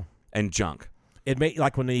 Yeah. And junk. It may,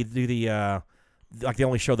 like when they do the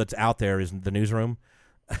only show that's out there is The Newsroom.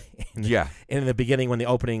 Yeah. And in the beginning, when the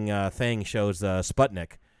opening thing shows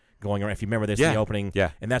Sputnik going around, if you remember this, the opening.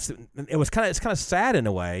 Yeah. And it's kind of sad in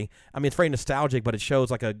a way. I mean, it's very nostalgic, but it shows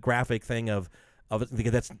like a graphic thing of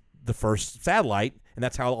because that's the first satellite, and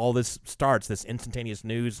that's how all this starts. This instantaneous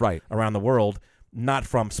news around the world, not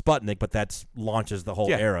from Sputnik, but that launches the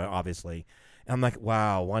whole era, obviously. And I'm like,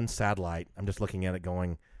 wow, one satellite. I'm just looking at it,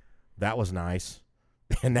 going, that was nice.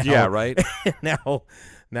 And now,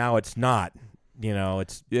 now it's not. You know,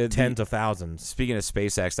 it's tens of thousands. Speaking of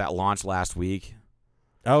SpaceX, that launched last week.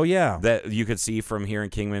 Oh, yeah. That you could see from here in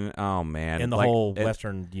Kingman. Oh, man. In the whole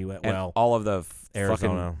western U.S. Well, all of the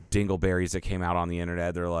Arizona. fucking dingleberries that came out on the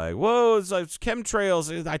internet, they're like, whoa, it's like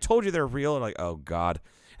chemtrails. I told you they're real. And like, oh, God.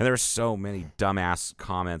 And there were so many dumbass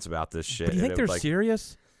comments about this shit. But do you think they're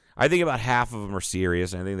serious? I think about half of them are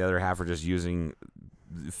serious, and I think the other half are just using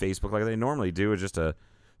Facebook like they normally do, just to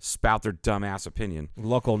spout their dumbass opinion.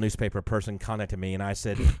 Local newspaper person contacted me, and I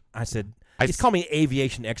said, he's called me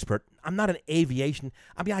aviation expert. I'm not an aviation.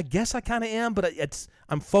 I mean, I guess I kind of am, but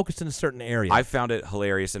I'm focused in a certain area. I found it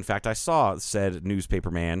hilarious. In fact, I saw said newspaper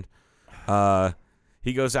man.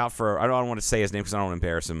 He goes out for, I don't want to say his name because I don't want to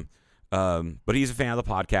embarrass him. But he's a fan of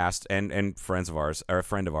the podcast and friends of ours, or a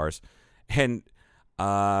friend of ours. And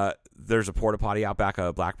there's a porta potty out back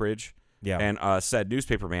of Blackbridge. Yeah. And said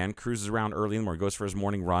newspaper man cruises around early in the morning, goes for his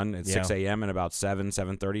morning run at 6 a.m. and about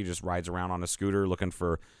 7:30 just rides around on a scooter looking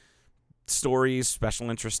for stories,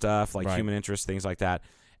 special interest stuff, like human interest, things like that.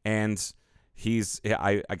 And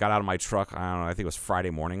I got out of my truck, I don't know, I think it was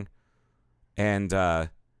Friday morning. And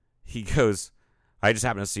he goes, I just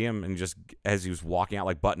happened to see him, and just as he was walking out,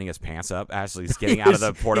 like buttoning his pants up, actually he's getting out of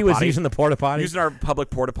the porta potty. He was using the porta potty? Using our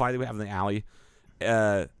public porta potty that we have in the alley.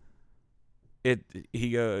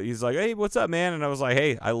 He's like, hey, what's up, man? And I was like,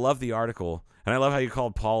 hey, I love the article, and I love how you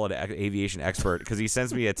called Paul an aviation expert, because he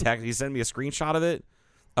sends me a text. He sent me a screenshot of it,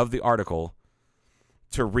 of the article,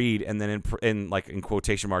 to read, and then in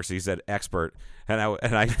quotation marks he said expert, and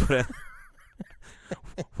I put it.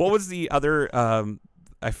 What was the other?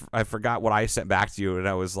 I forgot what I sent back to you, and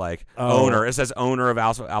I was like, owner. It says owner of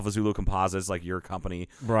Alpha Zulu Composites, like your company,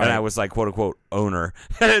 right? And I was like, quote unquote, owner.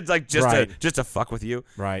 It's like just to fuck with you,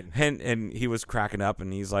 right? And he was cracking up,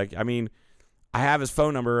 and he's like, I mean, I have his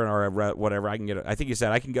phone number or whatever. I think he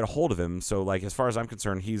said I can get a hold of him. So like, as far as I'm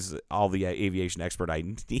concerned, he's all the aviation expert I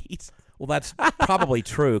need. Well, that's probably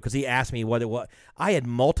true, because he asked me what it was. I had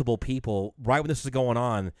multiple people right when this was going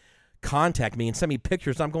on contact me and send me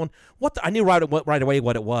pictures. I'm going, what? I knew right away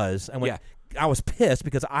what it was. And I was pissed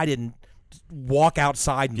because I didn't walk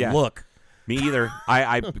outside and look. Me either.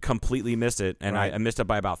 I completely missed it, and I missed it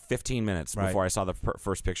by about 15 minutes before I saw the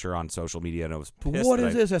first picture on social media, and I was pissed. What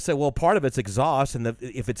is this? I said, well, part of it's exhaust, and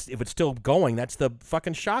if it's still going, that's the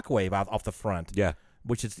fucking shockwave off the front. Yeah.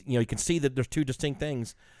 Which is, you can see that there's two distinct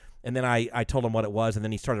things. And then I told him what it was, and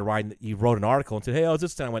then he started writing. He wrote an article and said, hey, how's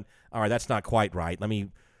this? And I went, all right, that's not quite right. Let me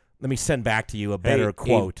send back to you a better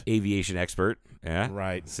quote. Aviation expert. Yeah.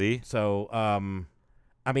 Right. See? So,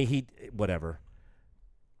 I mean, whatever.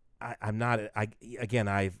 I'm not,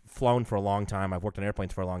 I've flown for a long time. I've worked on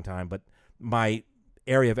airplanes for a long time, but my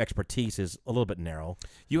area of expertise is a little bit narrow.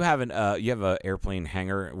 You have an airplane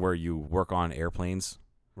hangar where you work on airplanes.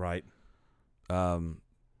 Right.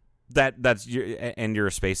 That's you're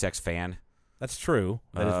a SpaceX fan. That's true.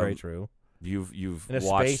 That is very true. You've and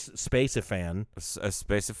watched space fan. A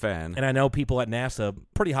space fan. And I know people at NASA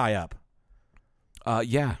pretty high up.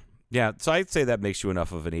 Yeah. So I'd say that makes you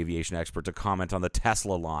enough of an aviation expert to comment on the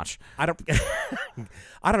Tesla launch. I don't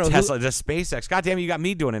know. Tesla, the SpaceX. God damn it, you got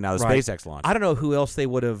me doing it now. The SpaceX launch. I don't know who else they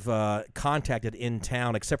would have contacted in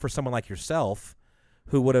town except for someone like yourself,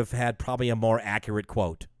 who would have had probably a more accurate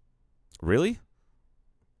quote. Really?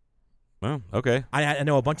 Well, okay. I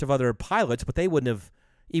know a bunch of other pilots, but they wouldn't have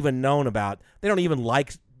even known about. They don't even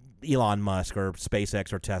like Elon Musk or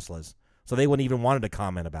SpaceX or Teslas. so they wouldn't even wanted to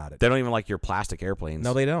comment about it. They don't even like your plastic airplanes.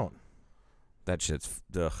 No, they don't. That shit's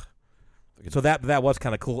ugh. So that was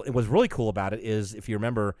kind of cool. It was really cool about it is, if you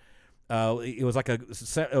remember, it was like a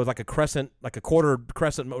crescent, like a quarter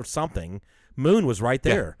crescent or something. Moon was right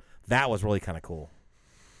there. Yeah. That was really kind of cool.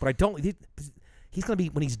 But I don't. He's going to be,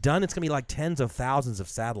 when he's done, it's going to be like tens of thousands of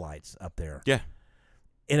satellites up there. Yeah.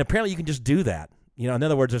 And apparently you can just do that. You know, in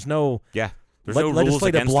other words, there's no no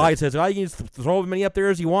legislative rules law against that says, you can just throw as many up there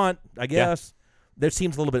as you want, I guess. Yeah. That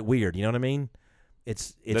seems a little bit weird. You know what I mean?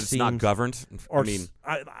 It's not governed. Or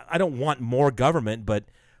I don't want more government, but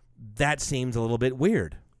that seems a little bit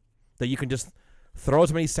weird that you can just throw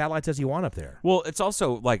as many satellites as you want up there. Well, it's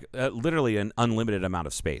also like literally an unlimited amount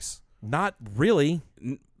of space. Not really.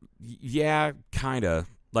 Yeah, kind of.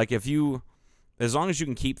 Like as long as you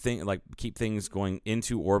can keep things going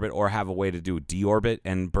into orbit or have a way to do deorbit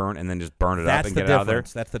and burn and then just burn it up and get it out of there.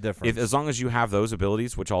 That's the difference. As long as you have those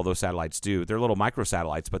abilities, which all those satellites do, they're little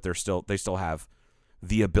microsatellites, but they still have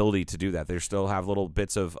the ability to do that. They still have little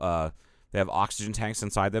bits of they have oxygen tanks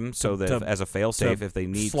inside them, so that as a fail-safe, if they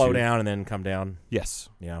need to slow down and then come down. Yes.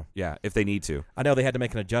 Yeah. If they need to. I know they had to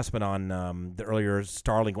make an adjustment on the earlier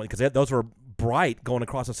Starlink one because those were bright going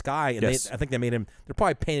across the sky, and yes. I think they made him. They're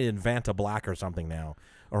probably painted in Vanta black or something now,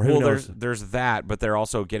 or who knows? There's that, but they're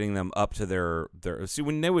also getting them up to their. See,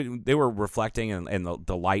 when they were reflecting and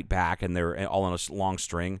the light back, and they're all on a long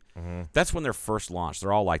string. Mm-hmm. That's when they're first launched.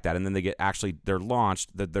 They're all like that, and then they're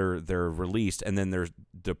launched, that they're released, and then there's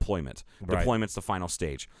deployment. Right. Deployment's the final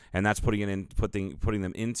stage, and that's putting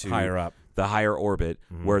them into higher up, the higher orbit,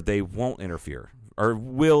 mm-hmm. where they won't interfere or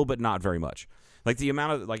will, but not very much. Like the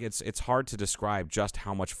amount of it's hard to describe just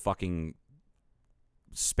how much fucking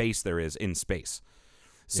space there is in space.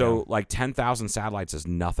 So 10,000 satellites is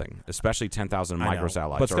nothing, especially 10,000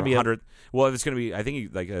 microsatellites. But it's going to be 100. Well, it's going to be. I think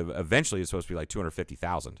eventually it's supposed to be like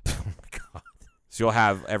 250,000. Oh my god! So you'll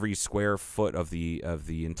have every square foot of the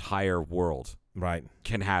entire world. Right.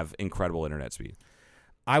 Can have incredible internet speed.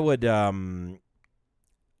 I would love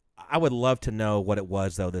to know what it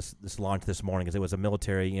was though. This launch this morning, because it was a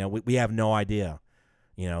military. You know, we have no idea.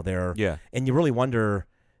 You know, and you really wonder.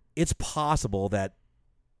 It's possible that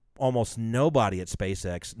almost nobody at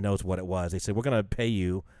SpaceX knows what it was. They said, we're going to pay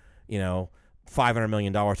you, $500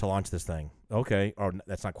 million to launch this thing. Okay, or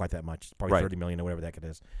that's not quite that much. It's probably $30 million or whatever that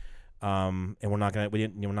is. And we're not going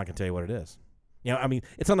to tell you what it is. I mean,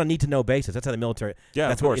 it's on a need to know basis. That's how the military. Yeah,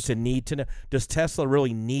 that's of course. It's a need to know. Does Tesla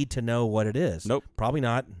really need to know what it is? Nope, probably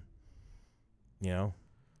not.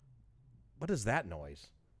 What is that noise?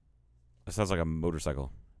 It sounds like a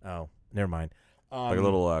motorcycle. Oh, never mind. Like a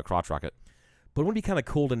little crotch rocket. But wouldn't it be kind of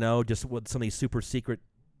cool to know just what some of these super secret?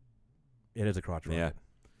 It is a crotch rocket.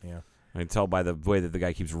 Yeah. I can tell by the way that the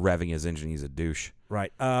guy keeps revving his engine, he's a douche.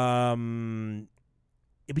 Right. It'd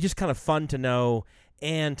be just kind of fun to know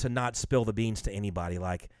and to not spill the beans to anybody.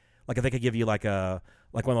 Like if they could give you like one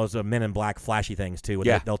of those Men in Black flashy things too.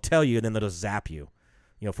 Yeah. They'll tell you and then they'll just zap you.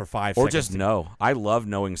 For 5 or seconds. Or just know. I love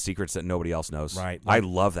knowing secrets that nobody else knows. Right. I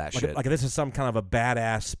love that shit. Like this is some kind of a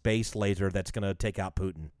badass space laser that's going to take out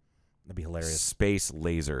Putin. That'd be hilarious. Space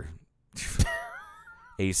laser.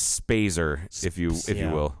 A spazer, if you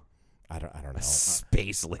will. I don't know. A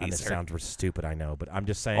space laser. It sounds stupid, I know, but I'm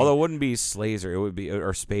just saying. Although it wouldn't be Slazer, it would be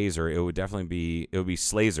or Spazer. It would definitely be. It would be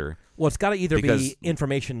Slazer. Well, it's got to either be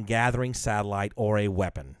information gathering satellite or a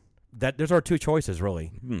weapon. There's our two choices,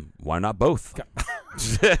 really. Why not both?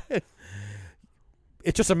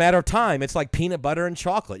 It's just a matter of time. It's like peanut butter and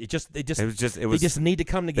chocolate. They just need to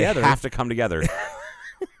come together. They have to come together.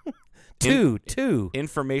 Two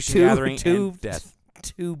information gathering and death.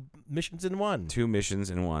 2 missions in one. 2 missions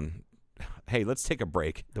in one. Hey, let's take a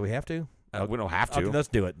break. Do we have to? We don't have to. Okay, let's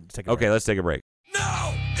do it. Let's take a break.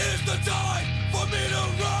 Now is the time for me to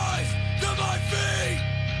rise to my feet.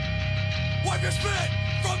 Wipe your spit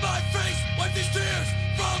from my face. Wipe these tears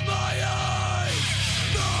from my eyes.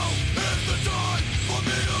 Now is the time for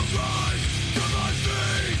me to rise to my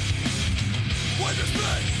feet. Wipe your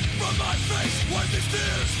spit from my face. Wipe these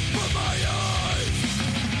tears from my eyes.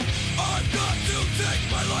 I've got to take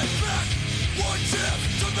my life back. One chance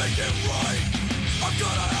to make it right. I've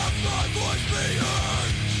gotta have my voice be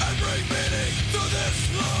heard and bring meaning to this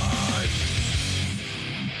life.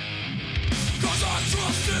 'Cause I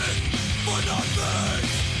trusted for nothing.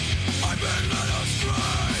 I've been led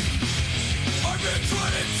astray. I've been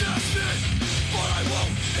tried and tested, but I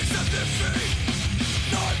won't accept defeat.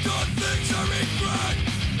 Now I've done things I regret,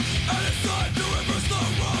 and it's time to reverse the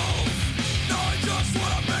roles. Now I just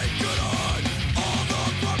wanna make good on all the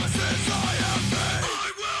promises I have made. I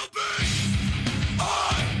will be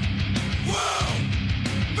heard.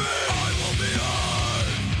 I will be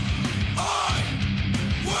heard. I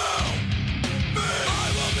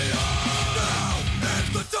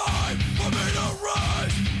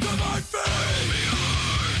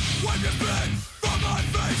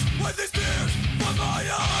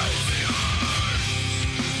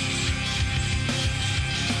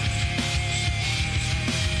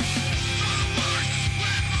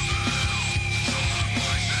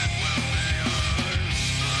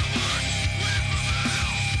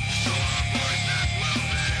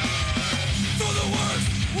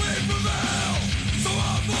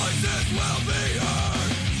voices will be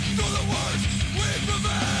heard. Through the words we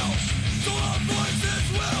prevail, so our voices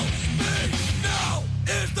will be. Now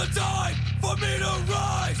is the time for me to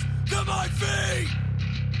rise to my feet.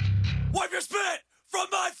 Wipe your spit from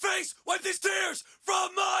my face, wipe these tears from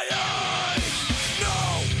my eyes.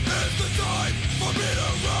 Now is the time for me to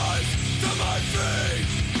rise to my feet.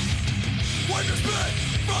 Wipe your spit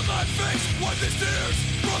from my face, wipe these tears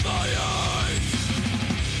from my eyes.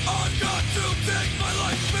 I've got to take my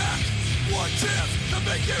life back, one chance to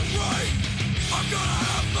make it right. I'm gonna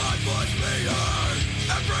have my voice be heard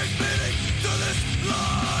and bring meaning to this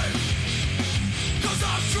life. Cause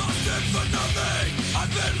I've trusted for nothing,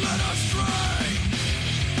 I've been led astray.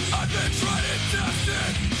 I've been tried and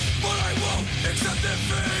tested, but I won't accept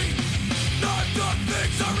defeat. Now I've done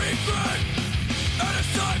things I regret, and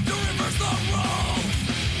it's time to reverse the roles.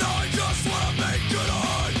 Now I just wanna make good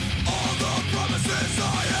on all the promises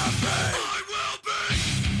I have made. I will be.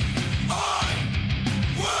 I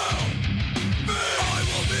will be. I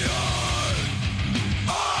will be heard.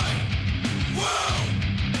 I will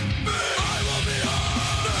be. I will be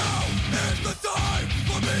heard. Now is the time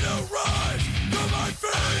for me to rise to my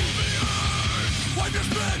feet. Wipe your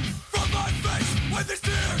spit from my face, wipe these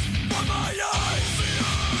tears from my eyes.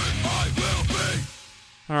 I will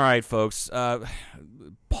be. All right, folks.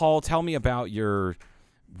 Paul, tell me about your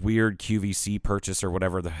weird QVC purchase or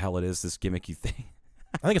whatever the hell it is, this gimmicky thing.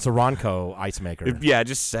 I think it's a Ronco ice maker. Yeah,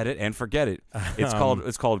 just set it and forget it. It's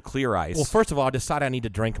called Clear Ice. Well, first of all, I decided I need to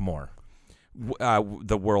drink more.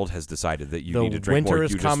 The world has decided that you The need to drink more.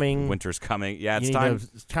 winter is coming. Winter's coming. Yeah, it's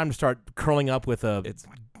It's time to start curling up with a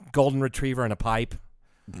golden retriever and a pipe.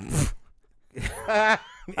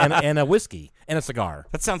 and a whiskey and a cigar.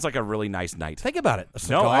 That sounds like a really nice night. Think about it: a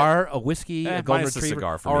cigar, a whiskey, a golden minus the retriever,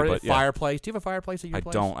 cigar for or me, a but yeah. fireplace. Do you have a fireplace at your I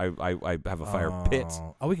place? don't. I have a fire pit.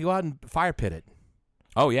 Oh, we could go out and fire pit it.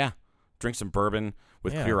 Oh yeah, drink some bourbon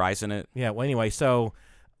with Yeah. clear ice in it. Yeah. Well, anyway, so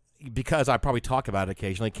because I probably talk about it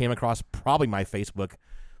occasionally, came across probably my Facebook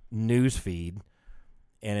news feed,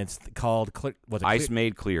 and it's called Ice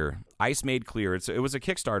Made Clear. Ice Made Clear. It was a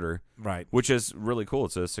Kickstarter, Right. which is really cool.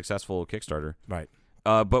 It's a successful Kickstarter. Right.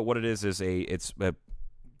 But what it is it's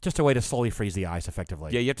Just a way to slowly freeze the ice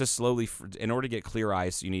effectively. yeah, you have to slowly in order to get clear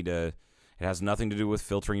ice, you need to. It has nothing to do with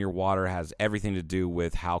filtering your water. It has everything to do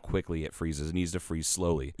with how quickly it freezes. It needs to freeze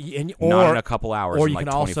slowly, not in a couple hours. Or in you like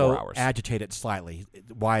can 24 also hours. agitate it slightly.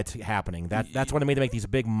 Why it's happening. That's what it made to make these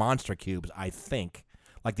big monster cubes. I think,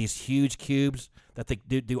 like these huge cubes that they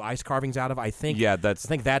do ice carvings out of. I think. Yeah, I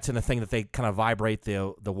think that's in the thing that they kind of vibrate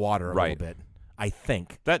the water a Right. little bit. I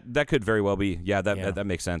think. That could very well be. Yeah, that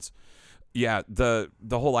makes sense. Yeah, the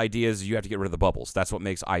whole idea is you have to get rid of the bubbles. That's what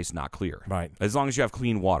makes ice not clear. Right. As long as you have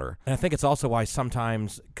clean water. And I think it's also why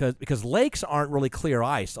sometimes because lakes aren't really clear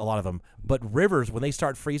ice, a lot of them, but rivers when they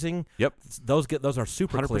start freezing, Yep. those are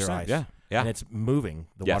super 100%, clear ice. yeah, yeah. And it's moving.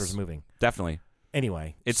 The Yes. water's moving. Definitely.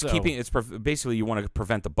 Anyway, It's basically you want to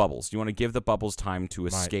prevent the bubbles. You want to give the bubbles time to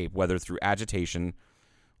escape, whether through agitation,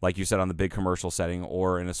 like you said on the big commercial setting,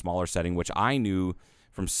 or in a smaller setting, which I knew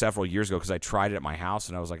from several years ago because I tried it at my house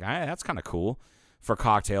and I was like, that's kind of cool for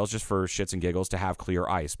cocktails, just for shits and giggles to have clear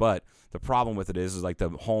ice. But the problem with it is like the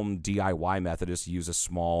home DIY method is to use a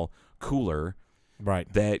small cooler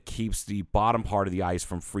right. that keeps the bottom part of the ice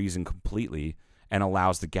from freezing completely and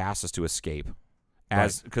allows the gases to escape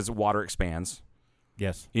because water expands.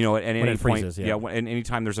 Yes. You know, at any it point, freezes, yeah. and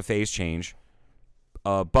anytime there's a phase change,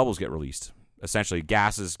 bubbles get released. Essentially,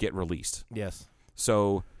 gases get released. Yes.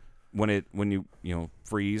 So when you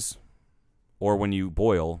freeze or when you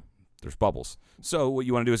boil, there's bubbles. So what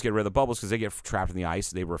you want to do is get rid of the bubbles because they get trapped in the ice.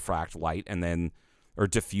 They refract light or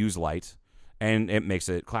diffuse light, and it makes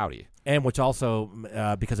it cloudy. And which also,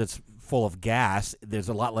 because it's full of gas, there's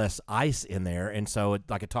a lot less ice in there, and so it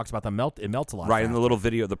talks about it melts a lot. Right, faster. in the little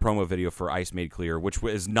video, the promo video for Ice Made Clear, which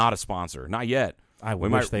is not a sponsor, not yet. I we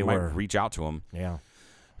wish might were. reach out to them. Yeah.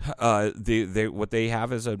 What they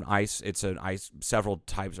have is an ice. It's an ice, several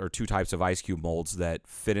types or two types of ice cube molds that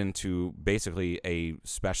fit into basically a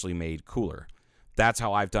specially made cooler. That's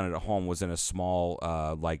how I've done it at home. Was in a small,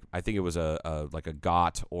 I think it was a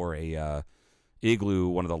GOT or a Igloo,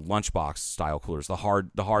 one of the lunchbox style coolers. The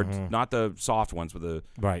hard, not the soft ones, but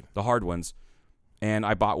the hard ones. And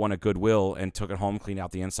I bought one at Goodwill and took it home, cleaned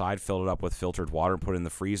out the inside, filled it up with filtered water, and put it in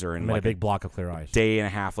the freezer. And made a big block of clear ice. Day and a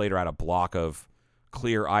half later, I had a block of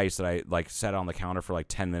clear ice that I set on the counter for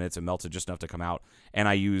 10 minutes and melted just enough to come out. And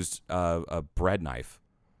I used a bread knife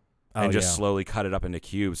and just slowly cut it up into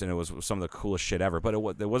cubes. And it was some of the coolest shit ever.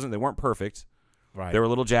 But they weren't perfect. Right. They were a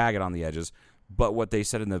little jagged on the edges. But what they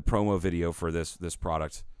said in the promo video for this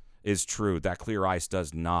product is true. That clear ice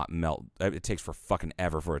does not melt. It takes for fucking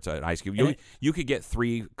ever for it to an ice cube. You could get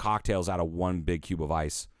 3 cocktails out of one big cube of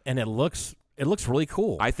ice. And it looks really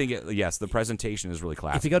cool. I think yes, the presentation is really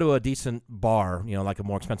classy. If you go to a decent bar, like a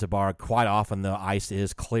more expensive bar, quite often the ice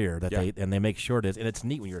is clear they make sure it is. And it's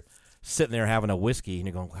neat when you're sitting there having a whiskey and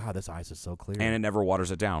you're going, wow, this ice is so clear. And it never waters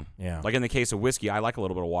it down. Yeah. Like in the case of whiskey, I like a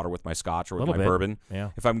little bit of water with my scotch or with my bourbon. Yeah.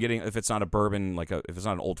 If it's not a bourbon, if it's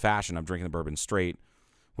not an old fashioned, I'm drinking the bourbon straight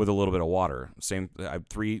with a little bit of water. Same, I have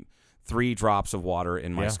three drops of water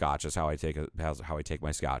in my scotch is how I take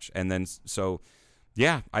my scotch. And then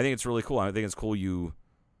yeah, I think it's really cool. I think it's cool you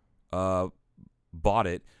bought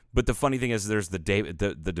it. But the funny thing is, there's the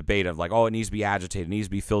debate of like, oh, it needs to be agitated, it needs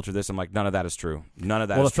to be filtered. This, I'm like, none of that is true. None of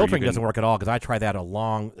that. Well, is the true. filtering doesn't work at all because I tried that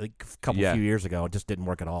few years ago. It just didn't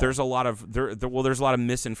work at all. There's a lot of there's a lot of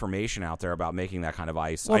misinformation out there about making that kind of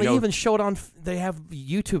ice. Well, they even show it they have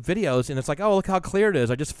YouTube videos, and it's like, oh, look how clear it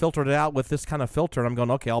is. I just filtered it out with this kind of filter, and I'm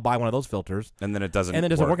going, okay, I'll buy one of those filters. And then it doesn't.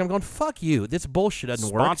 work. I'm going, fuck you. This bullshit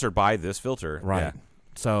doesn't work. Sponsored by this filter, right? Yeah.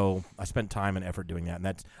 So I spent time and effort doing that,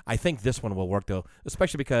 and I think this one will work though,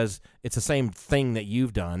 especially because it's the same thing that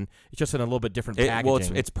you've done. It's just in a little bit different packaging. Well,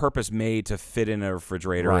 it's purpose made to fit in a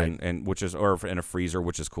refrigerator, right. and in a freezer,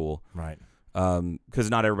 which is cool, right? Because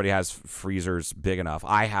not everybody has freezers big enough.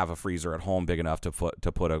 I have a freezer at home big enough to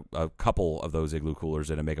put a couple of those Igloo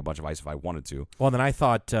coolers in and make a bunch of ice if I wanted to. Well, then I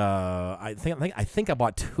thought I think I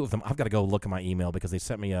bought 2 of them. I've got to go look at my email because they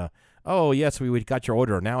sent me oh yes, we got your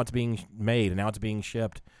order. Now it's being made and now it's being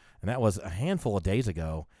shipped, and that was a handful of days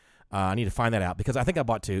ago. I need to find that out because I think I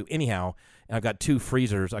bought 2 anyhow. And I've got 2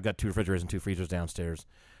 freezers. I've got 2 refrigerators and 2 freezers downstairs.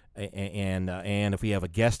 And if we have a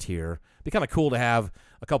guest here, it'd be kind of cool to have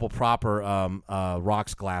a couple proper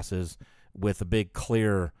rocks glasses with a big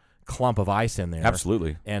clear clump of ice in there.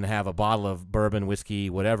 Absolutely. And have a bottle of bourbon, whiskey,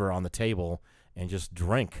 whatever on the table and just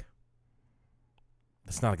drink.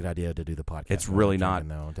 It's not a good idea to do the podcast. It's really not.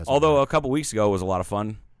 Although a couple weeks ago was a lot of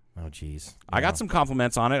fun. Oh, geez. I got some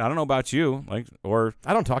compliments on it. I don't know about you. I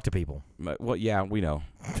don't talk to people. Well, yeah, we know.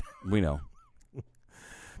 We know.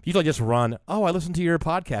 Usually I just run, oh, I listened to your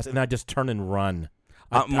podcast, and I just turn and run.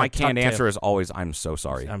 My canned answer is always, I'm so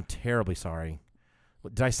sorry. I'm terribly sorry.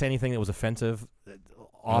 Did I say anything that was offensive?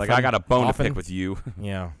 Often, I got a bone to pick with you.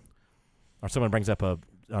 Yeah. Or someone brings up a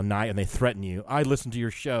night and they threaten you. I listened to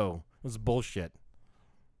your show. It was bullshit.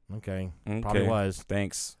 Okay. Probably was.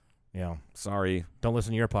 Thanks. Yeah. Sorry. Don't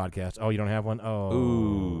listen to your podcast. Oh, you don't have one? Oh.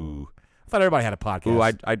 Ooh. I thought everybody had a podcast. Ooh,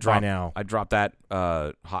 I dropped now. I dropped that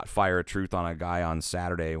hot fire of truth on a guy on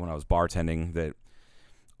Saturday when I was bartending that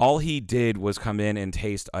all he did was come in and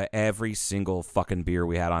taste every single fucking beer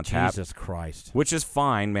we had on tap. Jesus Christ. Which is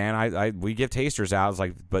fine, man. We give tasters out. It's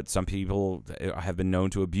like, but some people have been known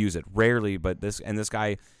to abuse it. Rarely, but this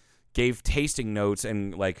guy gave tasting notes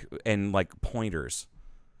and pointers.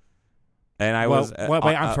 And wait,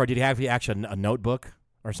 I'm sorry. Did he have actually a notebook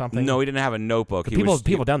or something? No, he didn't have a notebook. People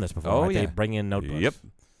have done this before. Oh, right? yeah. They bring in notebooks. Yep.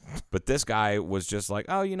 But this guy was just like,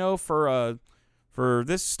 oh, for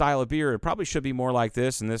this style of beer, it probably should be more like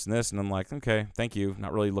this and this and this. And I'm like, okay, thank you.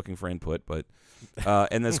 Not really looking for input, but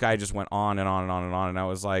and this guy just went on and on and on and on. And I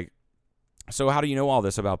was like, so how do you know all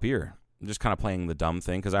this about beer? I'm just kind of playing the dumb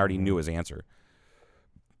thing because I already knew his answer.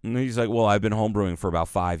 And he's like, well, I've been homebrewing for about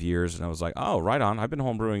 5 years. And I was like, oh, right on. I've been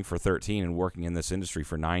homebrewing for 13 and working in this industry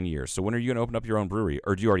for 9 years. So when are you going to open up your own brewery?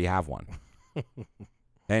 Or do you already have one?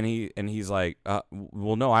 and he's like,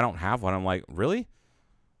 well, no, I don't have one. I'm like, really?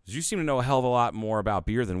 You seem to know a hell of a lot more about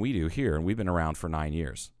beer than we do here. And we've been around for 9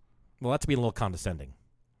 years. Well, that's being a little condescending.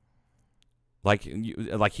 Like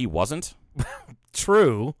he wasn't?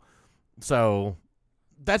 True. So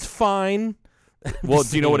that's fine. Well,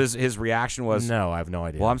 do you know what his reaction was? No, I have no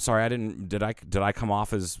idea. Well, I'm sorry, I didn't. Did I come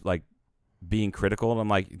off as like being critical? And I'm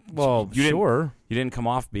like, well, you didn't come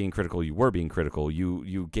off being critical. You were being critical.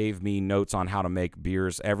 You gave me notes on how to make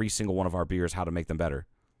beers. Every single one of our beers, how to make them better.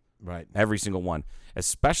 Right. Every single one,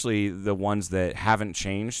 especially the ones that haven't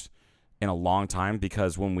changed in a long time.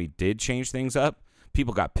 Because when we did change things up,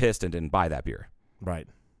 people got pissed and didn't buy that beer. Right.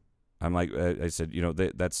 I'm like, I said,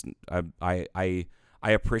 that's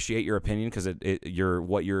I appreciate your opinion because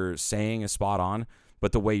what you're saying is spot on,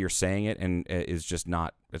 but the way you're saying it and is just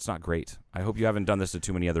not. It's not great. I hope you haven't done this to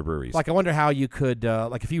too many other breweries. Like, I wonder how you could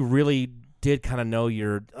if you really did kind of know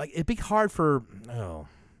it'd be hard for. Oh,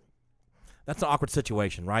 that's an awkward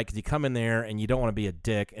situation, right? Because you come in there and you don't want to be a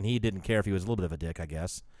dick, and he didn't care if he was a little bit of a dick, I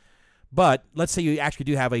guess. But let's say you actually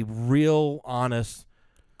do have a real honest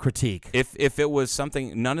critique. If it was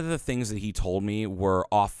something, none of the things that he told me were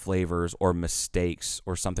off flavors or mistakes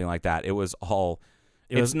or something like that. It was all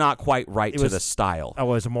It's not quite right to was- the style. Oh, it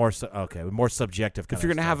was more more subjective. If you're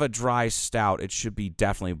going to have a dry stout, it should be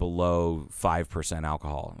definitely below 5%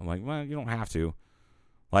 alcohol. I'm like, well, you don't have to.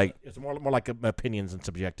 Like, it's more like opinions and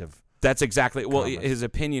subjective. that's exactly. Well, comments. his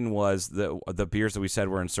opinion was the beers that we said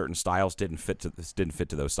were in certain styles didn't fit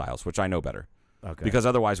to those styles, which I know better. Okay. Because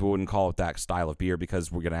otherwise we wouldn't call it that style of beer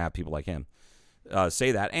because we're going to have people like him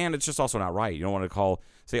say that. And it's just also not right. You don't want to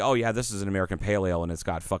say, oh, yeah, this is an American Pale Ale and it's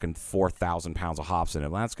got fucking 4,000 pounds of hops in it.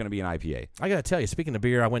 Well, that's going to be an IPA. I got to tell you, speaking of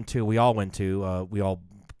beer, we all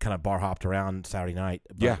kind of bar hopped around Saturday night.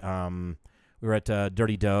 But, we were at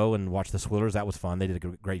Dirty Dough and watched the Swillers. That was fun. They did a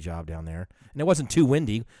great job down there. And it wasn't too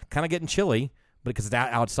windy, kind of getting chilly, but because it's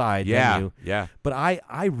outside. Yeah, venue. yeah. But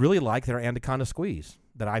I really like their Anaconda Squeeze,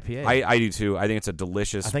 that IPA. I do too. I think it's a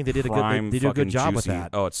delicious. I think they did a good- prime, they did a good fucking job with juicy-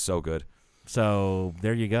 that. Oh, it's so good. So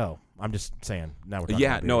there you go. I'm just saying. Now we're talking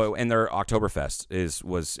Yeah, about no, beers. and their Oktoberfest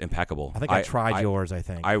was impeccable. I think I tried yours. I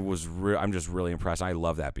think I'm just really impressed. I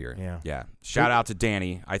love that beer. Yeah. Shout out to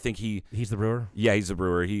Danny. I think he's the brewer. Yeah, he's the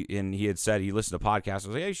brewer. He had said he listened to podcasts. I was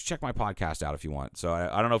like, hey, you should check my podcast out if you want. So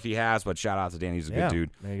I don't know if he has, but shout out to Danny. He's a good dude.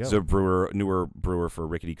 There you go. He's a newer brewer for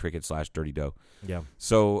Rickety Cricket / Dirty Dough. Yeah.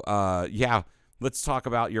 So let's talk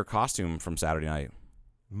about your costume from Saturday night.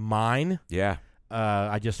 Mine. Yeah.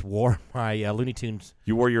 I just wore my Looney Tunes.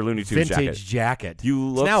 You wore your Looney Tunes vintage jacket. It's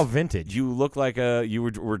now vintage. You look like you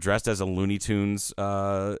were dressed as a Looney Tunes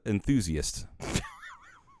enthusiast.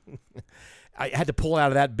 I had to pull it out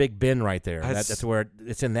of that big bin right there. That's- That's where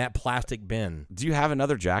it's in that plastic bin. Do you have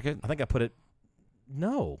another jacket? I think I put it.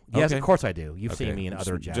 No. Yes, Okay. of course I do. You've Okay. seen me in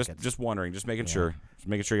other jackets. Just wondering, just making Yeah. sure,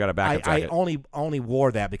 you got a backup I jacket. only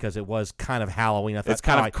wore that because it was kind of Halloween. I thought, It's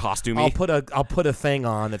kind oh, of costumey. I'll put a thing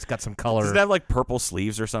on that's got some color. Does it have like purple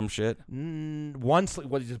sleeves or some shit? One sleeve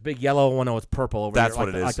was just big yellow one. It's purple over That's there,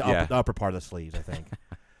 what like it the, is, Like the yeah. upper part of the sleeves, I think.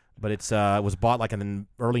 But it was bought like in the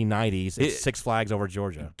early '90s. It's Six Flags over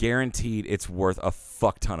Georgia. Guaranteed, it's worth a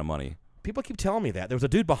fuck ton of money. People keep telling me that. There was a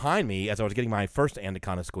dude behind me as I was getting my first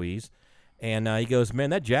Anaconda Squeeze, and he goes,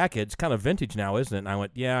 "Man, that jacket's kind of vintage now, isn't it?" And I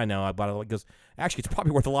went, "Yeah, I know. I bought it." He goes, "Actually, it's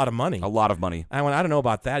probably worth a lot of money." A lot of money. I went, "I don't know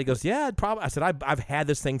about that." He goes, "Yeah, it probably." I said, "I've had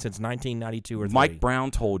this thing since 1992 or 3. Mike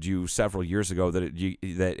Brown told you several years ago that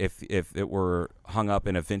that if it were hung up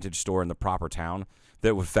in a vintage store in the proper town, that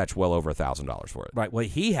it would fetch well over $1,000 for it. Right. Well,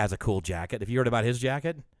 he has a cool jacket. Have you heard about his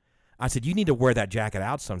jacket? I said, "You need to wear that jacket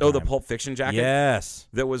out sometime." Oh, the Pulp Fiction jacket. Yes.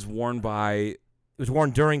 That was worn by. It was worn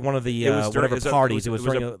during one of the It was during- whatever it's a- parties. it It was- was it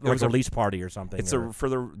was during a- a it was a- release party or something. It's or- for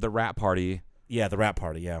the rap party. yeah, the rap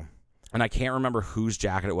party. Yeah. And I can't remember whose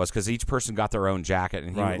jacket it was because each person got their own jacket,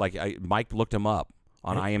 and he Right. Mike looked him up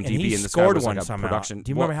on IMDb, and he and this guy scored was one like a somehow. production. Do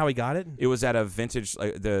you well, remember how he got it? It was at a vintage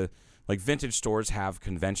vintage stores have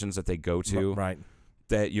conventions that they go to Right.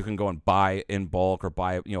 that you can go and buy in bulk or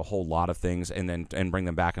buy a whole lot of things and bring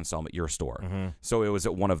them back and sell them at your store. So it was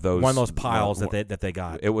at one of those piles that they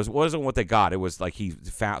got. It wasn't what they got. It was like he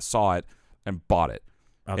saw it and bought it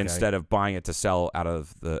Okay. instead of buying it to sell out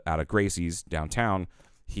of Gracie's downtown.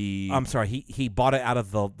 I'm sorry. He bought it out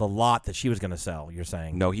of the lot that she was going to sell. You're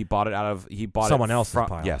saying? No, he bought it Someone it else's from,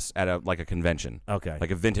 pile. Yes, at a convention. Okay.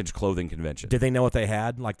 Like a vintage clothing convention. Did they know what they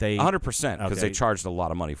had? Like they 100% because Okay. they charged a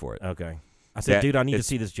lot of money for it. Okay. I said, Yeah, dude, I need to it's-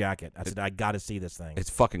 see this jacket. I said, I got to see this thing. It's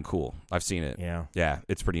fucking cool. I've seen it. Yeah. Yeah,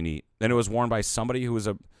 it's pretty neat. And it was worn by somebody who was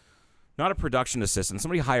not a production assistant,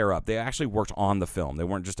 somebody higher up. They actually worked on the film. They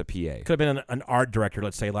weren't just a PA. Could have been an art director,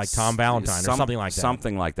 let's say, like Tom Valentine or something like that.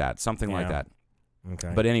 Something like that. Something like Yeah. that.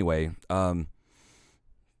 Okay. But anyway, then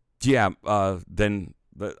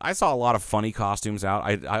I saw a lot of funny costumes out.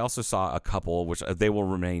 I also saw a couple, which they will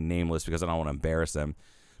remain nameless because I don't want to embarrass them.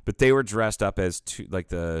 But they were dressed up as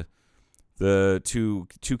the two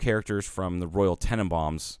characters from the Royal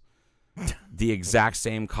Tenenbaums, the exact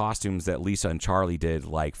same costumes that Lisa and Charlie did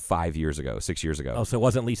like 6 years ago. Oh, so it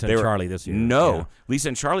wasn't Lisa They and were- Charlie this year? No, Yeah. Lisa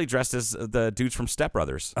and Charlie dressed as the dudes from Step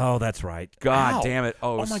Brothers. Oh, that's right. God Ow. damn it!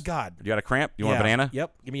 Oh my God. You got a cramp? You want a Yeah. banana?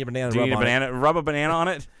 Yep. Give me a banana. Do you rub need a on it. banana? Rub a banana on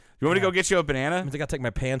it. You want me to Yeah. go get you a banana? I think I got to take my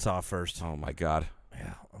pants off first. Oh my God.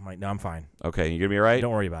 Yeah. I'm like, no, I'm fine. Okay, you gonna be all right?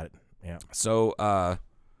 Don't worry about it. Yeah. So,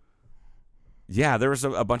 yeah, there was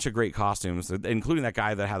a bunch of great costumes, including that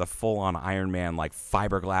guy that had a full-on Iron Man like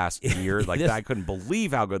fiberglass gear. Like I couldn't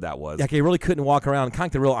believe how good that was. Like you really couldn't walk around, kind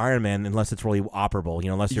of the real Iron Man, unless it's really operable.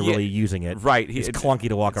 Unless you're Yeah, really using it. Right. It's clunky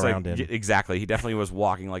to walk it's around like, in. Exactly. He definitely was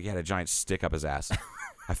walking like he had a giant stick up his ass.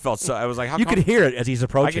 I felt so. I was like, how You come? could hear it as he's I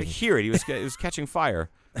approaching. could hear it. He was catching fire.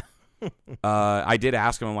 I did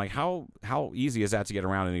ask him. I'm like, how easy is that to get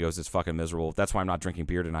around? And he goes, it's fucking miserable. That's why I'm not drinking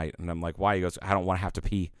beer tonight. And I'm like, why? He goes, I don't want to have to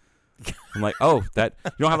pee. I'm like, oh, that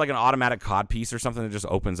you don't have like an automatic cod piece or something that just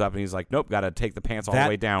opens up, and he's like, nope, got to take the pants all the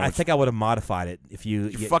way down. I think I would have modified it if you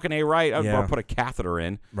fucking A right. I'd Yeah. put a catheter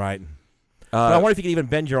in. Right. But I wonder if you could even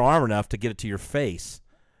bend your arm enough to get it to your face,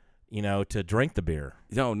 to drink the beer.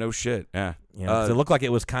 No shit. Yeah. 'Cause it looked like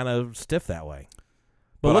it was kind of stiff that way.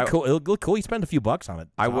 But it looked cool. You spent a few bucks on it.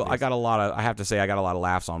 I got a lot of. I have to say, I got a lot of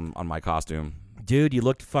laughs on my costume. Dude, you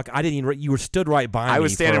looked I didn't even. You were stood right by me. I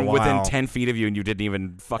was standing for a within while. 10 feet of you, and you didn't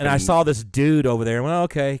even fucking. And I saw this dude over there. And went,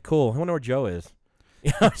 okay, cool. I wonder where Joe is.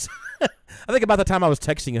 I think about the time I was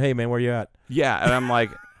texting you, hey man, where you at? Yeah, and I'm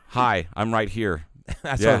like, hi, I'm right here.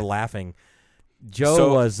 I started laughing.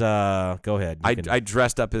 Joe was. Go ahead. I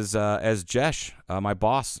dressed up as Jesh, my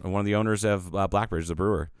boss, one of the owners of Blackbridge, the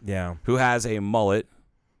brewer. Yeah. Who has a mullet.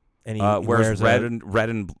 And he wears red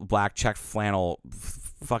and black checked flannel,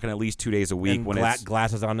 fucking at least 2 days a week. And when it's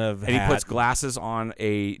glasses on the hat. And he puts glasses on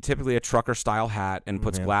typically a trucker style hat, and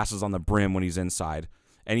puts glasses on the brim when he's inside.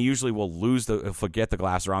 And he usually will forget the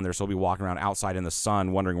glasses are on there, so he'll be walking around outside in the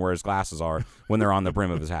sun, wondering where his glasses are when they're on the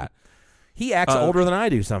brim of his hat. He acts older than I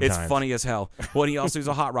do sometimes. It's funny as hell. Well, he also is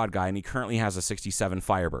a hot rod guy, and he currently has a '67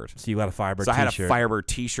 Firebird. So you got a Firebird So I had a t-shirt. Firebird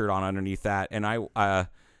T-shirt on underneath that, and I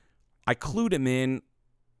clued him in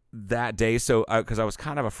that day, so because I was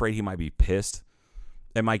kind of afraid he might be pissed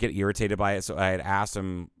and might get irritated by it. So I had asked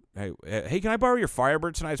him, "Hey, can I borrow your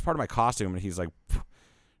Firebird tonight? It's part of my costume." And he's like,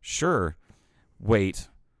 "Sure." Wait,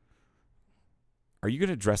 are you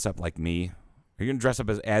gonna dress up like me? Are you gonna dress up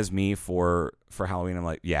as me for Halloween? I'm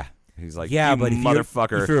like, yeah. He's like, yeah, you but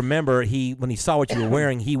motherfucker. If you remember, when he saw what you were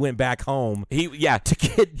wearing, he went back home. To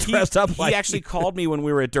get dressed up. He actually called me when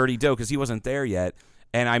we were at Dirty Dough because he wasn't there yet.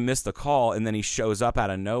 And I missed the call, and then he shows up out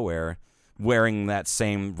of nowhere wearing that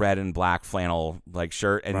same red and black flannel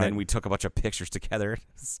shirt, and then we took a bunch of pictures together.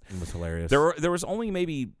 It was hilarious. There was only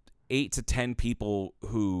maybe 8 to 10 people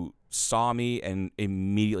who saw me and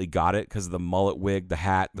immediately got it because of the mullet wig, the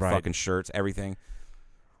hat, the fucking shirts, everything.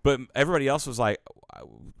 But everybody else was like,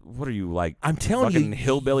 "What are you like? I'm telling fucking you,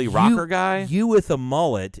 hillbilly rocker guy." You with a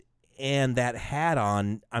mullet and that hat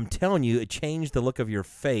on. I'm telling you, it changed the look of your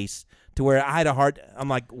face. To where I had a heart, I'm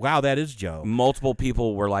like, wow, that is Joe. Multiple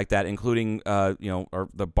people were like that, including or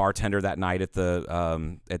the bartender that night at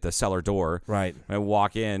the cellar door. Right. I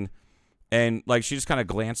walk in, and she just kind of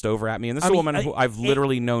glanced over at me. And this is a woman who I've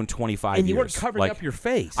literally known 25 years. And you weren't covering up your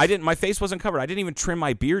face. I didn't. My face wasn't covered. I didn't even trim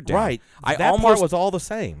my beard down. Right. That part was all the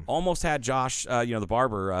same. Almost had Josh, the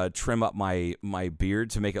barber, trim up my beard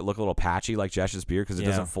to make it look a little patchy like Josh's beard because it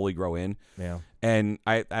doesn't fully grow in. Yeah. And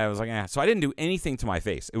I was like, so I didn't do anything to my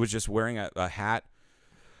face. It was just wearing a hat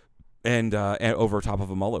and over top of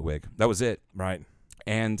a mullet wig. That was it. Right.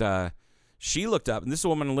 And she looked up, and this is a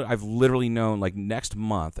woman I've literally known next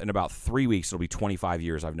month. In about 3 weeks, it'll be 25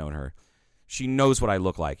 years I've known her. She knows what I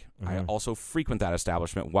look like. I also frequent that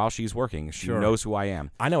establishment while she's working. She knows who I am.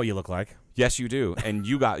 I know what you look like. Yes, you do. And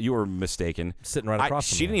you were mistaken. Sitting right across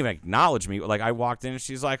from She me. didn't even acknowledge me. I walked in, and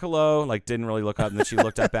she's like, hello. Didn't really look up, and then she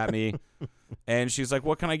looked up at me. And she's like,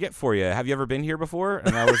 what can I get for you? Have you ever been here before?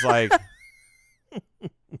 And I was like,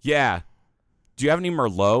 yeah. Do you have any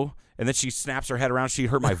Merlot? And then she snaps her head around. She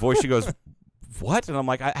heard my voice. She goes, what? And I'm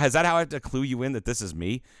like, is that how I have to clue you in that this is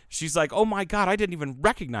me? She's like, oh my God, I didn't even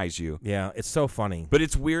recognize you. Yeah, it's so funny. But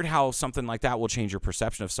it's weird how something like that will change your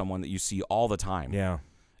perception of someone that you see all the time. Yeah.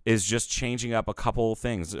 Is just changing up a couple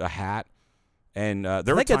things, a hat. And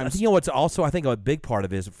there were times... what's also, I think, a big part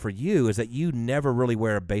of it is for you is that you never really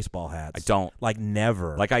wear baseball hats. I don't.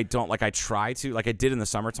 Never. I don't. I try to. I did in the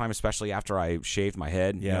summertime, especially after I shaved my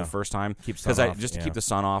head the first time. Because to keep the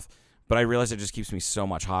sun off. But I realized it just keeps me so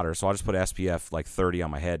much hotter, so I'll just put SPF 30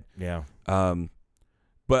 on my head. Yeah.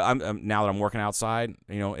 But I'm now that I'm working outside,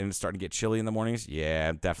 and it's starting to get chilly in the mornings. Yeah,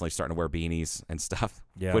 I'm definitely starting to wear beanies and stuff.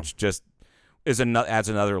 Yeah. Which just adds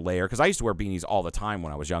another layer because I used to wear beanies all the time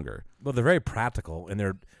when I was younger. Well, they're very practical and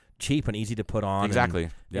they're cheap and easy to put on. Exactly.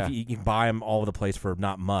 Yeah. You can buy them all over the place for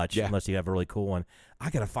not much unless you have a really cool one.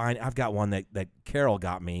 I've got one that Carol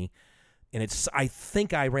got me. And I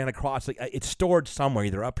think I ran across it. It's stored somewhere,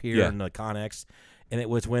 either up here in the Connex, and it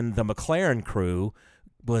was when the McLaren crew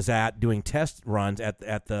was doing test runs at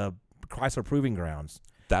the Chrysler Proving Grounds.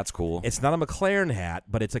 That's cool. It's not a McLaren hat,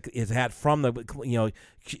 but it's a hat from the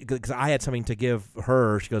because I had something to give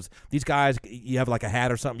her. She goes, "These guys, you have a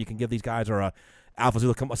hat or something you can give these guys or a Alpha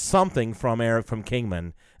Zulu something from Eric from Kingman."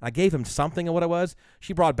 And I gave him something of what it was.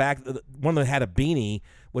 She brought back one that had a beanie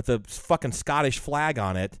with a fucking Scottish flag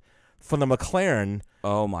on it. From the McLaren,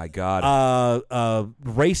 oh my God,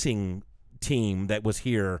 racing team that was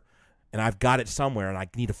here and I've got it somewhere, and I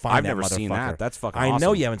need to find I've that never motherfucker. seen that. That's fucking I know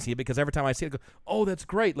awesome. you haven't seen it because every time I see it, I go, oh, that's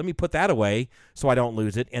great. Let me put that away so I don't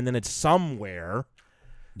lose it, and then it's somewhere.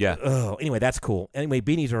 Yeah. Oh, anyway, that's cool. Anyway,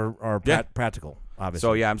 beanies are practical, obviously.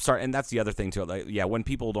 So yeah, I'm sorry, and that's the other thing too. Like, yeah, when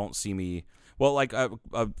people don't see me, well, like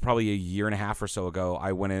probably a year and a half or so ago,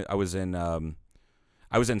 I was in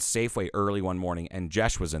Safeway early one morning, and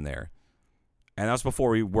Jesh was in there, and that was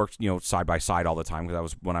before we worked, side by side all the time because that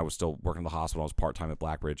was when I was still working at the hospital. I was part time at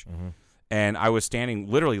Blackbridge, and I was standing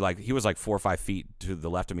literally like he was like 4 or 5 feet to the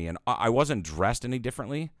left of me, and I wasn't dressed any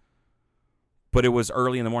differently. But it was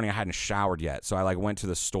early in the morning. I hadn't showered yet. So I like went to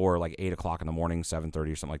the store like 8 o'clock in the morning,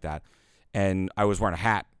 7:30 or something like that. And I was wearing a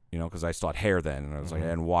hat, because I still had hair then. And I was like, I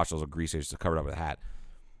hadn't washed. I was greasy. I just covered up with a hat.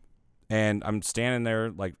 And I'm standing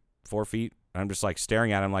there like 4 feet. And I'm just like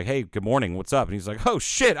staring at him like, hey, good morning. What's up? And he's like, oh,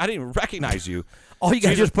 shit. I didn't even recognize you. Oh, you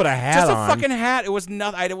guys just put a hat just on. Just a fucking hat. It was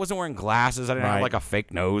nothing. I wasn't wearing glasses. I didn't have Right. like a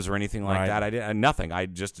fake nose or anything like Right. that. I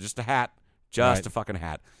didn't just a hat. Just a fucking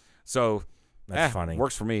hat. So That's funny.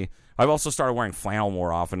 Works for me. I've also started wearing flannel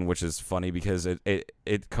more often, which is funny because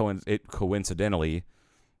it coincidentally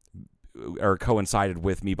or coincided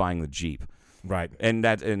with me buying the Jeep. Right. And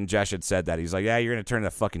Jesh had said that. He's like, yeah, you're going to turn into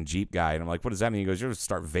a fucking Jeep guy. And I'm like, what does that mean? He goes, you're going to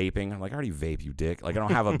start vaping. I'm like, I already vape, you dick. Like, I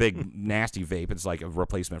don't have a big, nasty vape. It's like a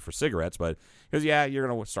replacement for cigarettes. But he goes, yeah, you're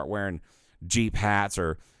going to start wearing Jeep hats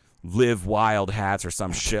or Live Wild hats or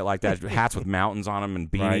some shit like that. Hats with mountains on them and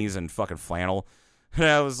beanies and fucking flannel. And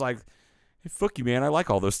I was like, hey, fuck you, man. I like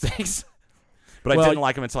all those things. But I didn't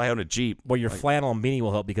like them until I owned a Jeep. Well, your flannel and beanie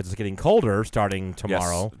will help because it's getting colder starting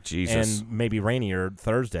tomorrow. Yes, Jesus. And maybe rainier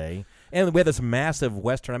Thursday. And we had this massive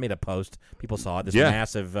western, I made a post, people saw it, this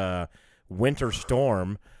massive winter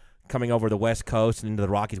storm coming over the West Coast and into the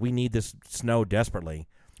Rockies. We need this snow desperately.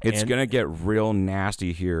 It's going to get real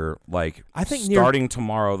nasty here. Like, I think starting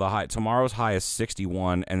tomorrow, tomorrow's high is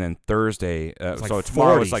 61, and then Thursday, like so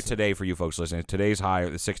tomorrow 40s. is like today for you folks listening. Today's high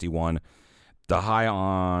is 61. The high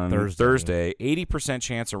on Thursday 80%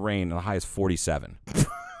 chance of rain, and the high is 47.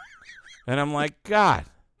 And I'm like, God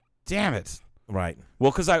damn it. Right.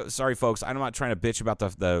 Well, sorry, folks, I'm not trying to bitch about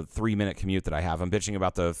the 3-minute commute that I have. I'm bitching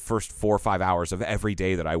about the first 4 or 5 hours of every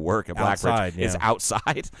day that I work at Blackbridge is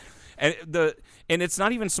outside. And it's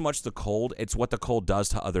not even so much the cold, it's what the cold does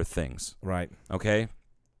to other things. Right. Okay?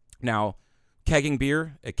 Now, kegging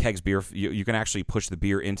beer, it kegs beer. You can actually push the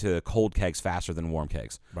beer into cold kegs faster than warm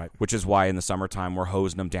kegs. Right. Which is why in the summertime we're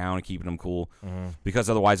hosing them down and keeping them cool. Because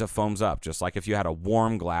otherwise it foams up. Just like if you had a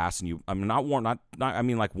warm glass and I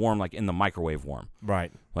mean like warm like in the microwave warm.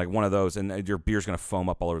 Right. Like one of those, and your beer's going to foam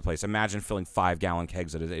up all over the place. Imagine filling 5-gallon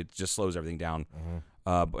kegs. It just slows everything down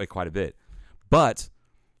by quite a bit. But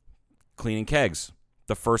cleaning kegs,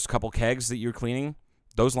 the first couple kegs that you're cleaning,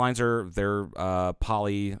 those lines they're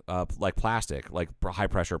poly like plastic, like high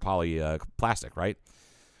pressure poly plastic, right?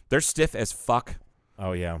 They're stiff as fuck.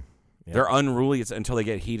 Oh yeah. They're unruly until they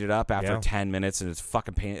get heated up after 10 minutes, and it's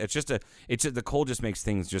fucking pain. It's just the cold just makes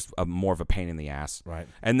things just more of a pain in the ass. Right.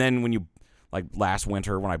 And then when you like last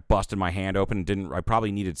winter when I busted my hand open, I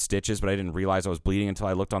probably needed stitches, but I didn't realize I was bleeding until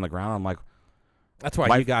I looked on the ground. I'm like, that's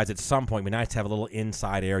why you guys at some point it'd be nice to have a little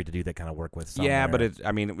inside area to do that kind of work with. Somewhere. yeah, but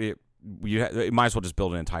you might as well just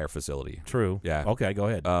build an entire facility. True. Yeah. Okay, go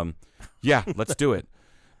ahead. Yeah, let's do it.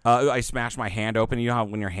 I smashed my hand open. You know how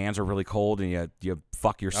when your hands are really cold and you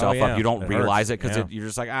fuck yourself up, you don't realize it because you're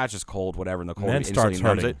just like, it's just cold, whatever, and the cold and then instantly starts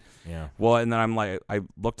numbs hurting. it. Yeah. Well, and then I'm like, I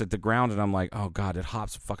looked at the ground and I'm like, oh God, did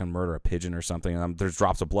Hops fucking murder a pigeon or something? And there's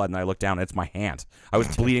drops of blood, and I look down, and it's my hand. I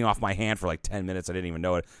was bleeding off my hand for like 10 minutes. I didn't even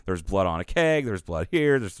know it. There's blood on a keg. There's blood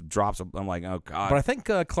here. There's drops of. I'm like, oh God. But I think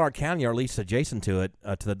Clark County, or at least adjacent to it,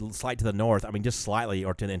 to the slight to the north. I mean, just slightly,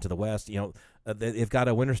 or into the west. They've got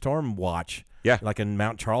a winter storm watch. Yeah. Like in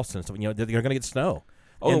Mount Charleston. So they're going to get snow.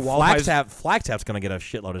 Oh, and Flagstaff's going to get a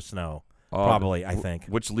shitload of snow. Probably, I think.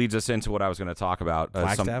 Which leads us into what I was going to talk about.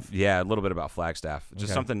 Flagstaff? A little bit about Flagstaff.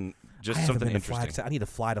 Just Okay. something interesting. I need to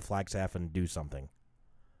fly to Flagstaff and do something.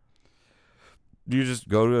 You just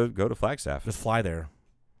go to Flagstaff. Just fly there.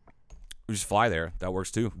 You just fly there. That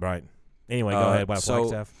works too. Right. Anyway, go ahead. About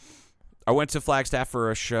Flagstaff. I went to Flagstaff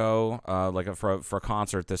for a show, for a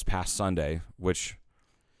concert this past Sunday, which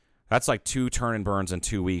that's like 2 turn and burns in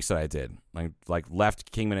 2 weeks that I did. Like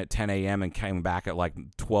left Kingman at 10 a.m. and came back at like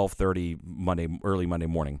 12:30 early Monday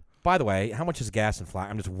morning. By the way, how much is gas in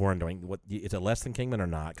Flagstaff? I'm just wondering, is it less than Kingman or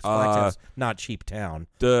not? Because Flagstaff's not a cheap town.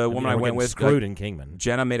 The woman I went with, screwed in Kingman.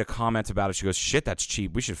 Jenna made a comment about it. She goes, "Shit, that's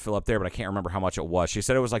cheap. We should fill up there." But I can't remember how much it was. She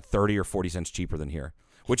said it was like 30 or 40 cents cheaper than here.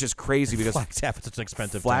 which is crazy because Flagstaff is such an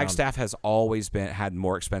expensive Flagstaff has always had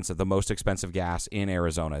the most expensive gas in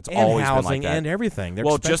Arizona. It's town. always And been like housing that. and everything. They're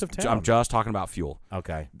Well, expensive town. I'm just talking about fuel.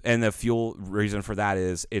 Okay. And the fuel reason for that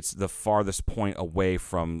is it's the farthest point away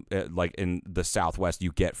from, like in the Southwest,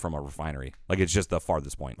 you get from a refinery. Like it's just the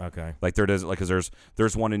farthest point. Okay. Like there does, like, because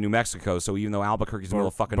there's one in New Mexico. So even though Albuquerque's in the middle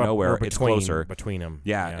of fucking But- nowhere, or it's closer. between them.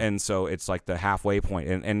 Yeah, and so it's like the halfway point,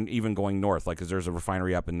 and even going north, like because there's a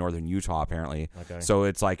refinery up in northern Utah apparently. Okay. So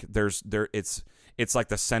it's like it's like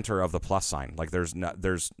the center of the plus sign. Like there's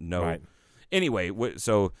no Right. Anyway.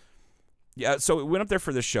 So yeah, so we went up there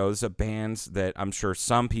for this show. There's a band that I'm sure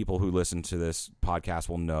some people who listen to this podcast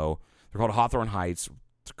will know. They're called Hawthorne Heights.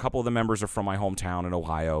 A couple of the members are from my hometown in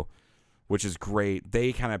Ohio, which is great.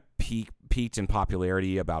 They kind of peaked in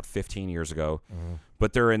popularity about 15 years ago,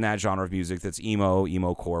 but they're in that genre of music that's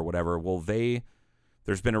emo core, whatever. Well,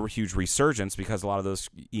 there's been a huge resurgence because a lot of those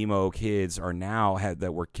emo kids are now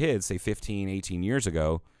that were kids, say 15, 18 years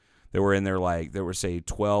ago. They were in there like, they were say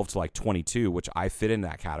 12 to like 22, which I fit in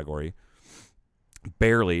that category.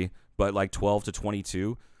 Barely, but like 12 to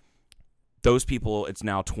 22. Those people, it's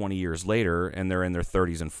now 20 years later, and they're in their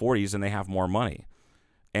 30s and 40s, and they have more money.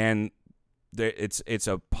 And it's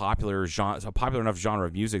a popular genre, it's a popular enough genre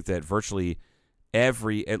of music that virtually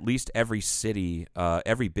at least every city,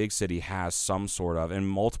 every big city has some sort of, in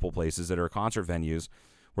multiple places that are concert venues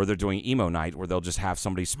where they're doing emo night, where they'll just have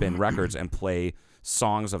somebody spin records and play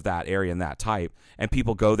songs of that area and that type. And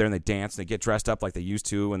people go there and they dance and they get dressed up like they used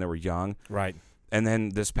to when they were young. Right. And then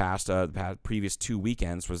this previous 2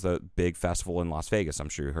 weekends was the big festival in Las Vegas. I'm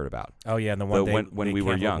sure you heard about. Oh yeah, and the one day when they we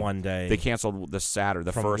were canceled young, one day they canceled the Saturday,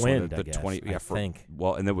 the from first wind, one, I the guess, 20. Yeah, I think.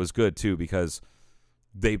 Well, and it was good too because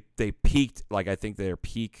they peaked, like I think their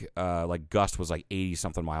peak like gust was like 80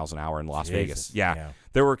 something miles an hour in Las Jesus, Vegas. Yeah,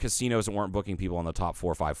 there were casinos that weren't booking people on the top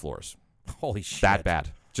 4 or 5 floors. Holy shit. That bad,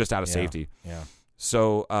 just out of safety. Yeah.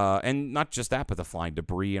 So and not just that, but the flying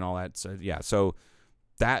debris and all that. So, yeah, so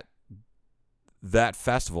that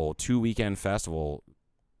festival, 2-weekend festival,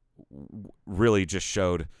 really just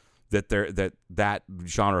showed that that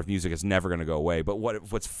genre of music is never going to go away. But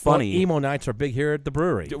what's funny? Well, emo nights are big here at the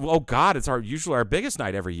brewery. Oh God, it's usually our biggest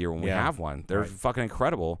night every year when we have one. They're fucking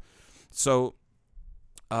incredible. So,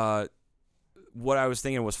 what I was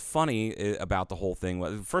thinking was funny about the whole thing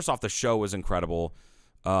was, first off, the show was incredible.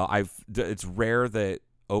 It's rare that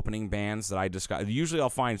opening bands that I discuss. Usually, I'll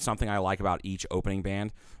find something I like about each opening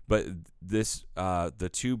band, but the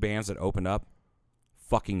 2 bands that opened up,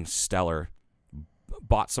 fucking stellar.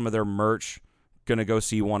 Bought some of their merch. Gonna go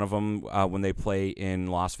see one of them when they play in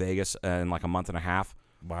Las Vegas in like a month and a half.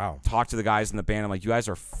 Wow. Talk to the guys in the band. I'm like, you guys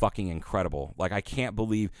are fucking incredible. Like, I can't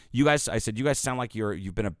believe you guys. I said, you guys sound like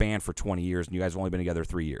you've been a band for 20 years and you guys have only been together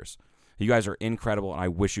 3 years. You guys are incredible, and I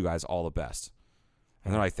wish you guys all the best.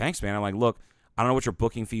 And they're like, thanks, man. I'm like, look, I don't know what your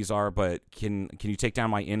booking fees are, but can you take down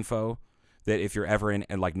my info? That if you're ever in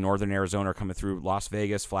like northern Arizona or coming through Las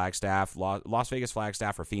Vegas, Flagstaff, Las Vegas,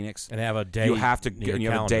 Flagstaff, or Phoenix, And have a day. you have to. your And you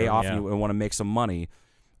have a day calendar, off, yeah. and you want to make some money.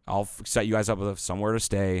 I'll set you guys up with somewhere to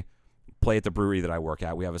stay. Play at the brewery that I work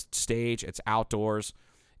at. We have a stage. It's outdoors.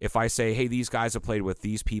 If I say, hey, these guys have played with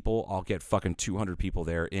these people, I'll get fucking 200 people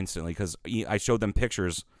there instantly because I showed them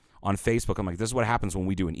pictures on Facebook. I'm like, this is what happens when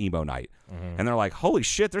we do an emo night. And they're like, holy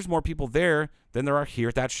shit, there's more people there than there are here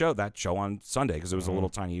at that show on Sunday because it was a little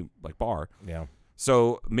tiny like bar. Yeah.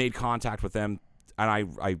 So made contact with them, and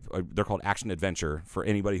I they're called Action Adventure for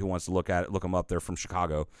anybody who wants to look them up. They're from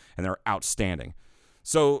Chicago, and they're outstanding.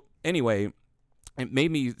 So anyway, it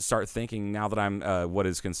made me start thinking now that I'm what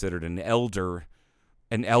is considered an elder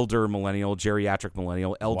millennial, geriatric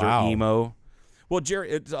millennial, elder Wow. emo. Well,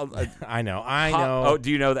 I know. Oh,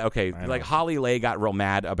 do you know that? Okay, I like know. Holly Lay got real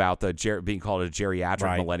mad about the being called a geriatric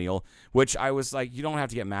Right. millennial, which I was like, you don't have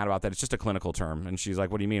to get mad about that. It's just a clinical term. And she's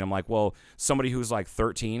like, what do you mean? I'm like, well, somebody who's like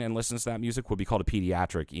 13 and listens to that music would be called a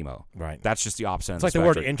pediatric emo. Right. That's just the opposite. It's like the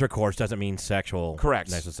word intercourse doesn't mean sexual.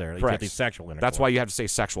 Correct. Necessarily. Correct. It's sexual intercourse. That's why you have to say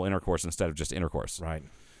sexual intercourse instead of just intercourse. Right.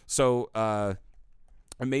 So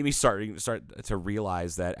it made me start to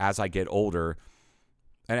realize that as I get older,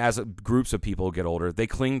 and as groups of people get older, they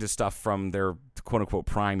cling to stuff from their quote-unquote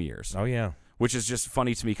prime years, Oh yeah. which is just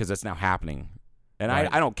funny to me because it's now happening. And Right.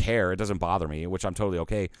 I don't care. It doesn't bother me, which I'm totally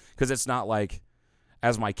okay, because it's not like,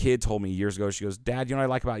 as my kid told me years ago, she goes, Dad, you know what I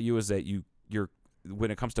like about you is that you're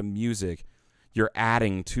when it comes to music, you're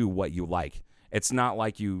adding to what you like. It's not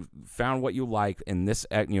like you found what you like in this,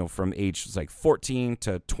 from age like 14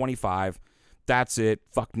 to 25. that's it.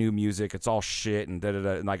 Fuck new music. It's all shit and da da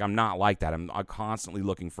da. And like I'm not like that. I'm constantly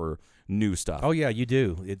looking for new stuff. Oh yeah, you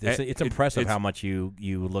do. It's impressive how much you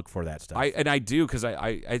look for that stuff. I do because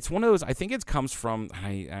it's one of those. I think it comes from.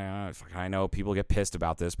 I know people get pissed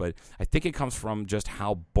about this, but I think it comes from just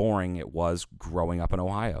how boring it was growing up in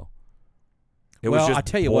Ohio. I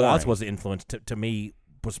tell you what else was the influence to me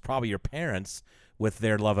was probably your parents with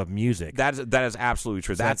their love of music. That is absolutely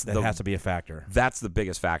true. That has to be a factor. That's the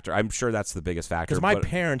biggest factor. I'm sure that's the biggest factor. Because my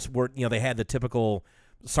parents were, they had the typical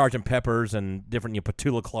Sgt. Peppers and different,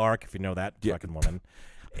 Petula Clark, if you know that fucking woman.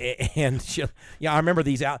 And I remember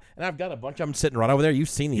these out, and I've got a bunch of them sitting right over there. You've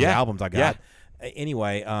seen these albums I got. Yeah.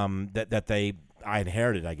 Anyway, I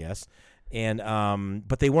inherited, I guess, and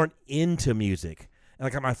but they weren't into music.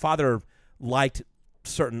 And like my father liked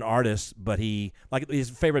certain artists, but his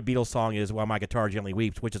favorite Beatles song is "While My Guitar Gently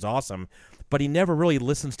Weeps," which is awesome, but he never really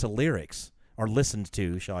listens to lyrics. Or listens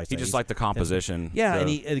to, shall I say? He just liked the composition. Yeah, and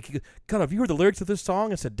he God, have you heard the lyrics of this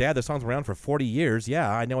song? I said, Dad, the song's been around for 40 years.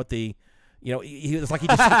 Yeah, I know what he was like.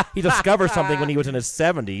 He discovered something when he was in his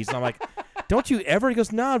 70s. And I'm like, don't you ever? He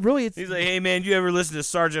goes, nah, really. He's like, hey man, you ever listen to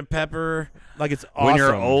Sgt. Pepper? Like it's awesome. When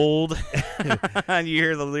you're old, and you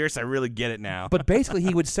hear the lyrics. I really get it now. But basically,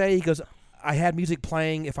 he would say, he goes, I had music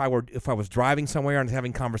playing if I was driving somewhere and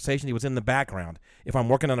having conversation. He was in the background. If I'm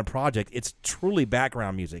working on a project, it's truly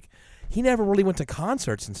background music. He never really went to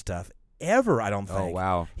concerts and stuff, ever, I don't think. Oh,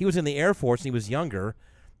 wow. He was in the Air Force, and he was younger,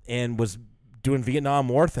 and was doing Vietnam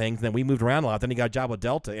War things, and then we moved around a lot. Then he got a job with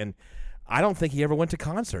Delta, and I don't think he ever went to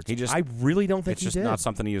concerts. I really don't think he did. It's just not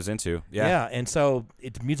something he was into. Yeah. Yeah, and so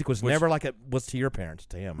music was never like it was to your parents,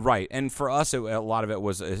 to him. Right, and for us, a lot of it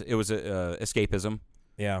was escapism.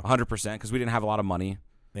 Yeah. 100%, because we didn't have a lot of money.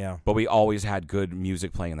 Yeah. But we always had good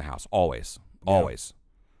music playing in the house. Always. Always.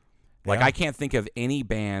 Like, I can't think of any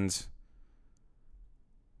band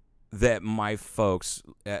that my folks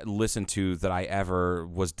listened to that I ever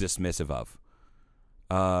was dismissive of.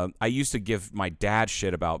 I used to give my dad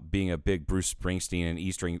shit about being a big Bruce Springsteen and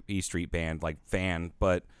E Street Band fan,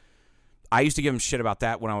 but I used to give him shit about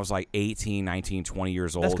that when I was like 18, 19, 20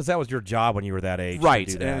 years old. That's because that was your job when you were that age. Right.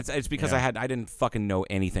 To do that. And it's because I didn't fucking know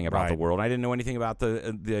anything about the world. I didn't know anything about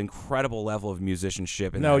the incredible level of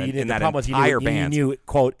musicianship in you didn't. that entire band. You knew,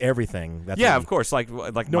 quote, everything. That's of course. Like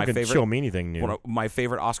no my one favorite. Could show me anything new. My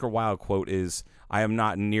favorite Oscar Wilde quote is, "I am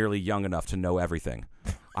not nearly young enough to know everything."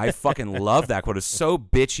 I fucking love that quote. It's so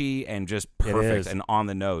bitchy and just perfect and on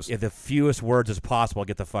the nose. Yeah, the fewest words as possible,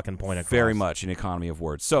 get the fucking point across. Very much an economy of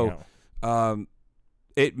words. So,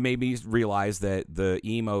 it made me realize that the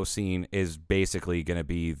emo scene is basically going to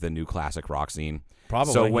be the new classic rock scene.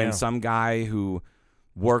 Probably. So when some guy who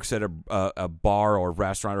works at a bar or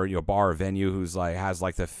restaurant or bar or venue who's like has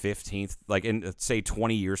like the 15th, like in say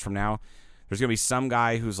 20 years from now, there's going to be some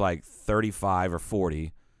guy who's like 35 or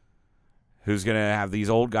 40 who's going to have these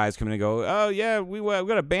old guys come in and go, oh, yeah, we've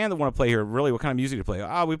got a band that want to play here. Really, what kind of music do you play?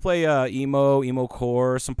 Oh, we play emo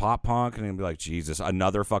core, some pop punk. And they'll be like, Jesus,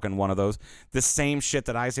 another fucking one of those. The same shit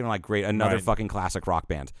that I say, I'm like, great, another fucking classic rock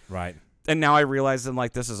band. Right. And now I realize that,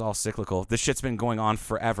 like, this is all cyclical. This shit's been going on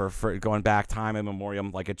forever, going back time immemorial.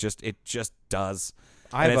 Like, it just does.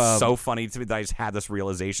 And it's so funny to me that I just had this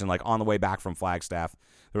realization, like, on the way back from Flagstaff.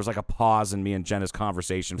 There was like a pause in me and Jenna's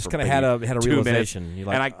conversation. Just for kind of had a 2 realization. minutes. You're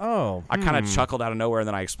like, and I kind of chuckled out of nowhere, and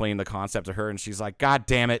then I explained the concept to her, and she's like, God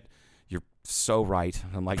damn it, you're so right.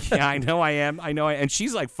 And I'm like, yeah, I know I am. And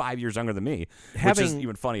she's like 5 years younger than me, which is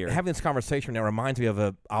even funnier. Having this conversation now reminds me of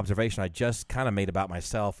an observation I just kind of made about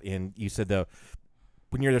myself. And you said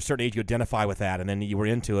when you're at a certain age, you identify with that, and then you were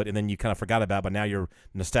into it, and then you kind of forgot about it, but now you're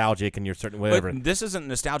nostalgic, and you're certain whatever. But this isn't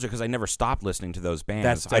nostalgia because I never stopped listening to those bands.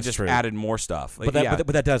 That's I just true. added more stuff. But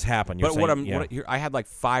that does happen. I had like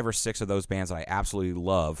 5 or 6 of those bands that I absolutely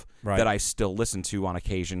love that I still listen to on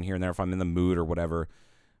occasion here and there if I'm in the mood or whatever.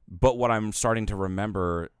 But what I'm starting to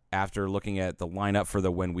remember after looking at the lineup for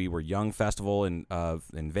the When We Were Young festival in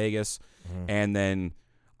Vegas, and then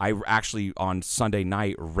I actually, on Sunday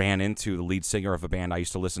night, ran into the lead singer of a band I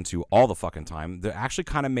used to listen to all the fucking time. That actually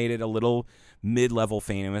kind of made it a little mid-level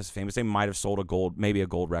famous. They might have sold maybe a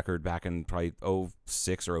gold record back in probably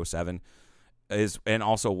 06 or 07. And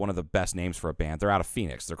also one of the best names for a band. They're out of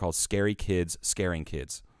Phoenix. They're called Scary Kids Scaring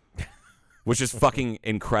Kids, which is fucking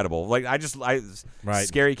incredible. Like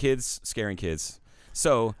Scary Kids Scaring Kids.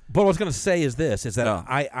 So, but what I was going to say is that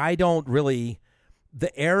I don't really.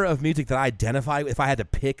 The era of music that I identify, if I had to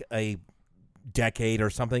pick a decade or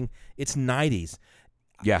something, it's 90s.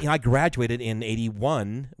 Yeah. I graduated in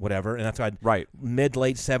 81, whatever, and that's why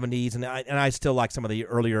mid-late 70s, and I still like some of the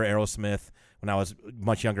earlier Aerosmith, when I was a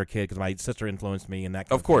much younger kid because my sister influenced me and that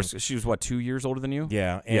kind Of course. She was, what, 2 years older than you?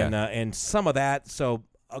 Yeah, and some of that. So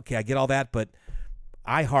okay, I get all that, but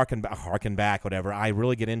I harken back, whatever. I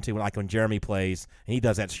really get into like when Jeremy plays, and he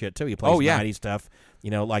does that shit too. He plays 90s stuff,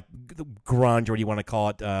 like grunge, or what do you want to call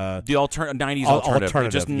it? The 90s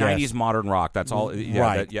alternative, just 90s yes. modern rock. That's all. Yeah,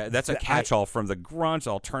 right. That's a catch-all from the grunge,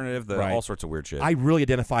 alternative, all sorts of weird shit. I really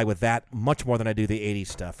identify with that much more than I do the 80s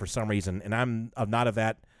stuff for some reason, and I'm not of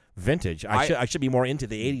that vintage. I should be more into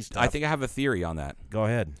the 80s stuff. I think I have a theory on that. Go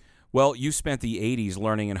ahead. Well, you spent the 80s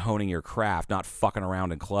learning and honing your craft, not fucking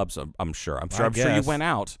around in clubs, I'm sure. I'm sure you went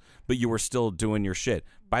out, but you were still doing your shit.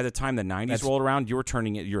 By the time the 90s rolled around, you were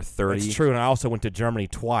turning it, you're 30. That's true, and I also went to Germany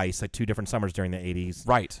twice, like 2 different summers during the 80s.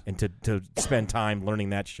 Right. And to spend time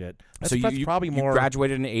learning that shit. That's you probably more... You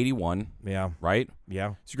graduated in 81. Yeah. Right?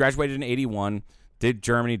 Yeah. So you graduated in 81, did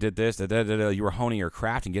Germany, did this, you were honing your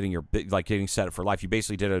craft and getting set up for life. You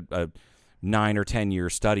basically did a 9 or 10 year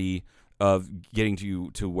study of getting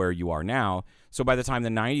to where you are now. So by the time the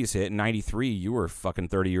 90s hit, in 93, you were fucking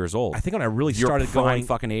 30 years old. I think when I really Your started prime going...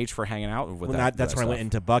 fucking age for hanging out with that's when stuff. I went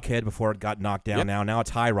into Buckhead before it got knocked down. Yep. Now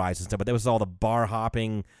it's high rise and stuff. But there was all the bar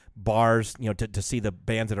hopping bars, to see the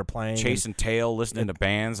bands that are playing. Chasing tail, listening to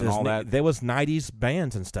bands and all that. There was 90s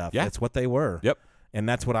bands and stuff. Yeah. That's what they were. Yep. And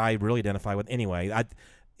that's what I really identify with. Anyway,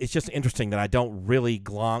 it's just interesting that I don't really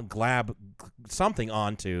grab something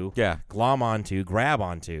onto, glom onto, grab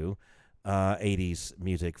onto 80s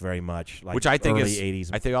music very much, like which I think early is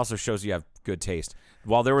 80s. I think also shows you have good taste.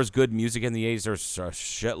 While there was good music in the 80s, there's a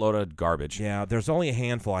shitload of garbage. Yeah, there's only a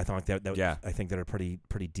handful I think that I think that are pretty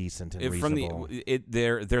decent and reasonable.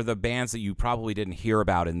 They're the bands that you probably didn't hear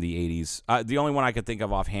about in the 80s. The only one I could think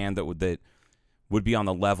of offhand that would be on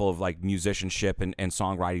the level of like musicianship and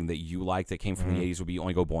songwriting that you like that came from the 80s would be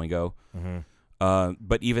Oingo Boingo. Mm-hmm.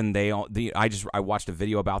 But even I watched a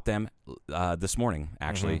video about them this morning,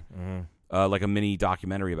 actually, like a mini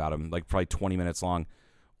documentary about them, like probably 20 minutes long.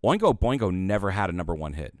 Oingo Boingo never had a number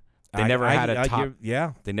 1 hit. They never had a top.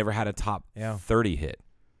 They never had a top 30 hit.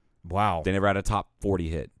 Wow. They never had a top 40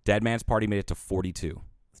 hit. Dead Man's Party made it to 42.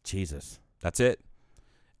 Jesus. That's it.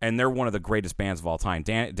 And they're one of the greatest bands of all time.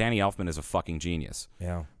 Danny Elfman is a fucking genius.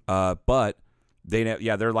 Yeah. But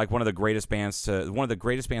they're like one of the greatest bands to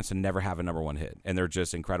never have a number 1 hit, and they're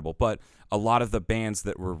just incredible. But a lot of the bands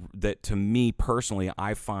that to me personally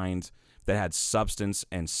I find that had substance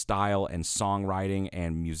and style and songwriting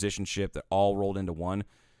and musicianship that all rolled into one,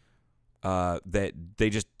 that they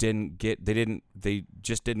just didn't get big.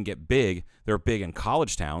 They're big in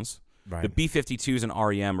college towns. Right. The B-52s and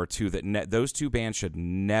REM are two that those two bands should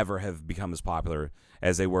never have become as popular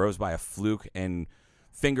as they were. It was by a fluke and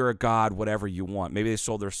finger of God, whatever you want. Maybe they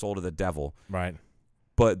sold their soul to the devil. Right.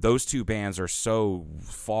 But those two bands are so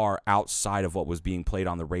far outside of what was being played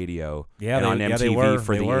on the radio and on MTV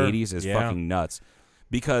for the 80s is fucking nuts.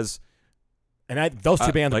 Because... And those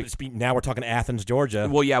two bands, now we're talking Athens, Georgia.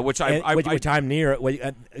 Well, yeah, which I'm near.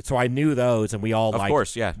 So I knew those, and we all of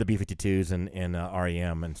course, yeah, the B-52s and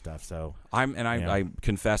REM and stuff. So I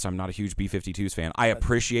confess I'm not a huge B-52s fan. I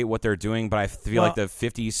appreciate what they're doing, but I feel like the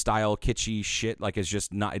 50s style kitschy shit is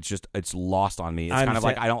just not. It's lost on me. It's kind of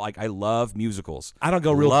like I love musicals. I don't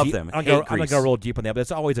go real love deep. them. I don't go real deep on that, but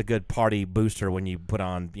it's always a good party booster when you put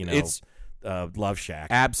on it's. Love Shack.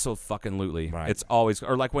 Absolutely. Right. It's always,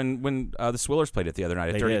 or like when the Swillers played it the other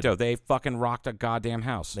night at Dirty Dough. They fucking rocked a goddamn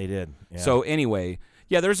house. They did. Yeah. So anyway,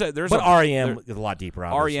 yeah, there's but REM is a lot deeper.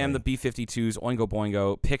 Obviously. REM, the B-52s, Oingo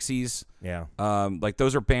Boingo, Pixies. Yeah. Like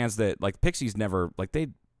those are bands that like Pixies never like they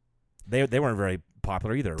weren't very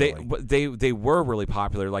popular either. They were really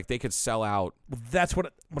popular. Like they could sell out. That's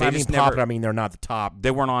what I mean. Popular. I mean they're not the top.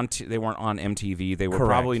 They weren't on MTV. They were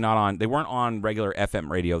probably not on. They weren't on regular FM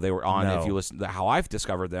radio. They were on. If you listen to how I've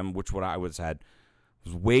discovered them, which what I was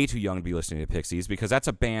way too young to be listening to Pixies because that's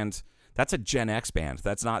a band. That's a Gen X band.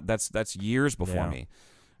 That's years before me.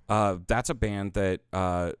 That's a band that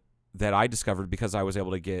I discovered because I was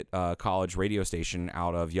able to get a college radio station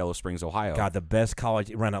out of Yellow Springs, Ohio. God, the best college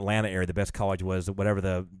around Atlanta area. The best college was whatever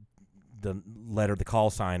the letter, the call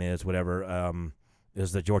sign is, whatever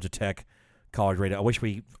is the Georgia Tech college radio. I wish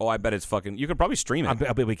we. Oh, I bet it's fucking. You could probably stream it. I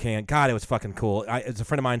bet we can. God, it was fucking cool. As a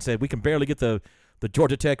friend of mine said, we can barely get the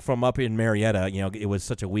Georgia Tech from up in Marietta. It was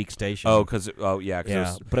such a weak station. Yeah.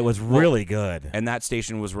 But it was really good. And that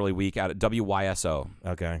station was really weak out at WYSO.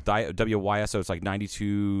 Okay. WYSO, it's like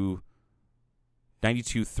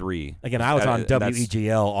 92.3. Again, I was on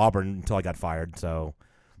WEGL Auburn until I got fired. So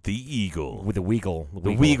the Eagle with the Weagle.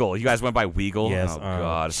 The Weagle. You guys went by Weagle. Yes. Oh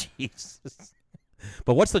God. Jesus.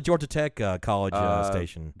 But what's the Georgia Tech college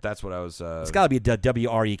station? That's what I was. It's got to be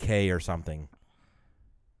WREK or something.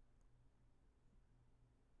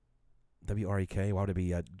 WREK. Why would it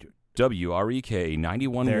be? WREK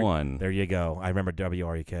 91.1. There you go. I remember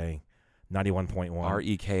WREK 91.1.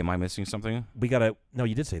 REK. Am I missing something? We gotta. No,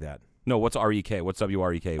 you did say that. No. What's REK? What's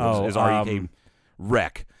WREK? Oh, is REK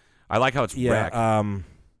rec? I like how it's rec.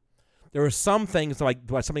 There were some things like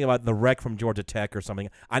something about the wreck from Georgia Tech or something.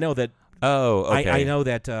 I know that. Oh, okay. I know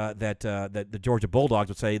that that the Georgia Bulldogs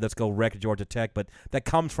would say, "Let's go wreck Georgia Tech," but that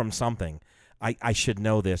comes from something. I should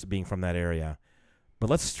know this, being from that area.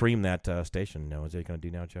 But let's stream that station. No, is it going to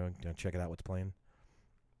do now, Joe? Check it out. What's playing?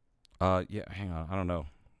 Yeah. Hang on. I don't know.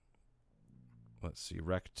 Let's see.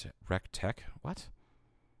 Rec Tech. What?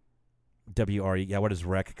 WRE. Yeah. Where does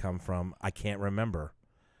rec come from? I can't remember.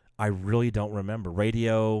 I really don't remember.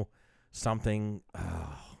 Radio. Something.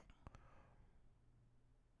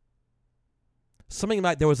 Something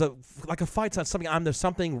like there was a fight on something. There's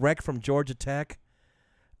something wreck from Georgia Tech.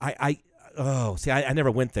 I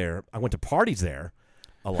never went there. I went to parties there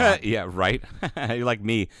a lot. Yeah, right. You're like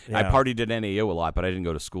me. Yeah. I partied at NAO a lot, but I didn't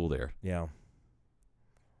go to school there. Yeah.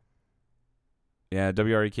 Yeah,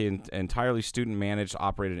 WREK, entirely student-managed,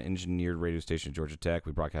 operated, and engineered radio station at Georgia Tech.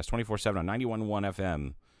 We broadcast 24/7 on 91.1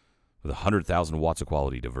 FM with 100,000 watts of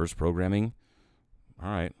quality, diverse programming. All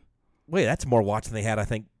right. Wait, that's more watts than they had, I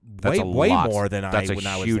think. That's way lot. more than that's when I was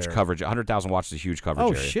there. That's a huge coverage. 100,000 watts is a huge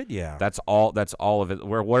coverage area. Shit, yeah. That's all of it.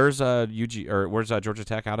 Where's where's Georgia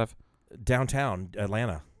Tech out of? Downtown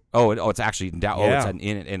Atlanta. Oh, it's actually down. Yeah. Oh, it's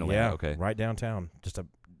in Atlanta. Yeah, okay. right downtown. Just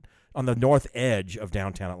on the north edge of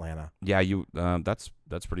downtown Atlanta. Yeah, that's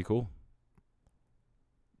pretty cool.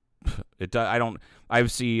 I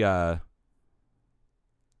see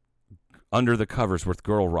Under the Covers with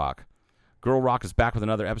Girl Rock. Girl Rock is back with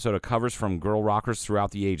another episode of covers from girl rockers throughout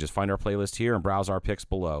the ages. Find our playlist here and browse our picks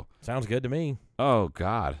below. Sounds good to me. Oh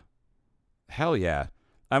God, hell yeah!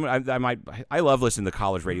 I love listening to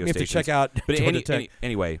college radio stations. stations. To check out but Georgia Tech.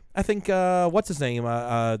 Anyway, I think what's his name?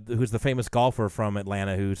 Who's the famous golfer from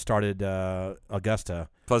Atlanta who started Augusta?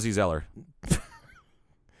 Fuzzy Zeller.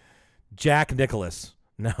 Jack Nicklaus.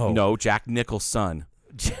 No, Jack Nicholson.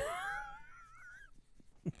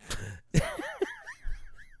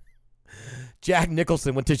 Jack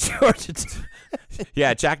Nicholson went to Georgia Tech.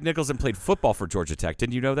 Yeah, Jack Nicholson played football for Georgia Tech.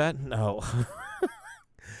 Didn't you know that? No.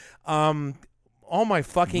 Oh my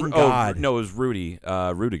fucking God. No, it was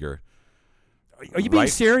Rudiger. Are you being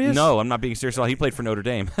serious? No, I'm not being serious at all. He played for Notre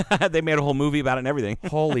Dame. They made a whole movie about it and everything.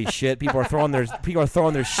 Holy shit! People are throwing their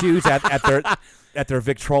shoes at their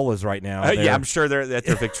Victrolas right now. Yeah, I'm sure they're at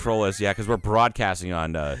their Victrolas. Yeah, because we're broadcasting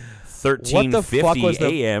on 1350 what the fuck was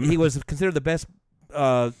a.m. He was considered the best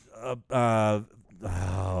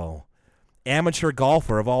amateur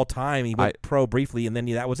golfer of all time. He went pro briefly, and then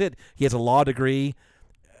that was it. He has a law degree.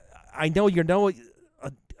 I know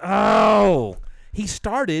he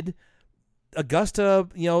started Augusta.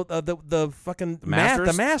 The fucking Masters?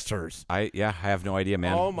 the Masters. I have no idea,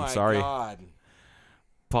 man. Oh my I'm sorry. God.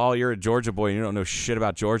 Paul, you're a Georgia boy and you don't know shit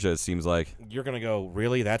about Georgia, it seems like. You're gonna go,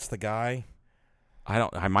 really? That's the guy?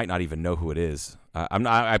 I might not even know who it is.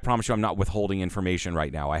 I promise you I'm not withholding information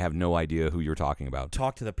right now. I have no idea who you're talking about.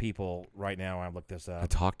 Talk to the people right now. I look this up. I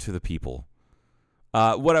talk to the people.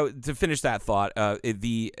 To finish that thought,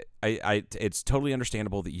 it's totally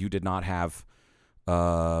understandable that you did not have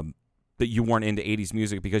that you weren't into 80s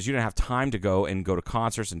music because you didn't have time to go to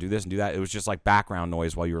concerts and do this and do that. It was just like background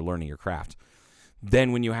noise while you were learning your craft.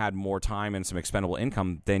 Then when you had more time and some expendable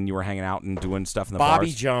income, then you were hanging out and doing stuff in the bars.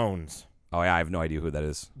 Bobby Jones. Oh yeah, I have no idea who that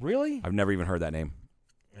is. Really? I've never even heard that name.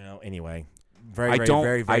 Well, anyway,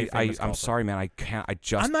 very famous I'm sorry, man. I can't. I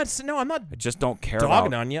just. I'm not. I just don't care.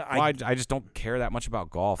 Dogging on you. I just don't care that much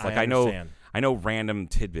about golf. Like I understand. I know random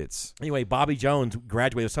tidbits. Anyway, Bobby Jones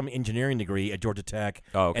graduated with some engineering degree at Georgia Tech,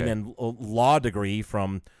 okay. And then a law degree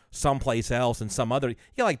from someplace else and some other. He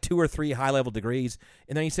got like 2 or 3 high-level degrees,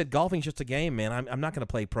 and then he said, "Golfing's just a game, man. I'm not going to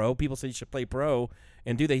play pro. People say you should play pro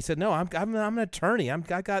and do that." He said, "No, I'm an attorney.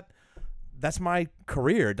 That's my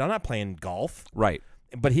career. I'm not playing golf." Right.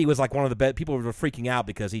 But he was like one of the best. People were freaking out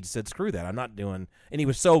because he said, "Screw that. I'm not doing." And he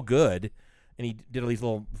was so good. And he did all these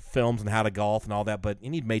little films on how to golf and all that,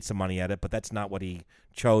 and he'd made some money at it, but that's not what he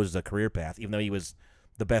chose as a career path, even though he was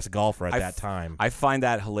the best golfer at that time. I find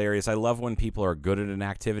that hilarious. I love when people are good at an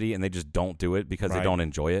activity and they just don't do it because they don't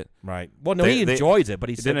enjoy it. Right. Well, no, he enjoys it, but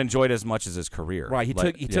he didn't enjoy it as much as his career. Right.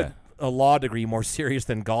 He took a law degree more serious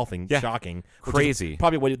than golfing. Yeah. Shocking. Crazy.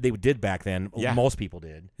 Probably what they did back then. Yeah. Most people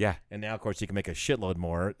did. Yeah. And now, of course, you can make a shitload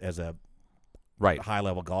more as a right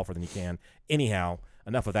high-level golfer than you can. Anyhow,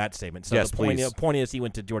 enough of that statement. So yes, the point is he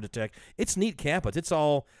went to Georgia Tech. It's neat campus. It's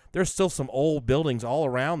all there's still some old buildings all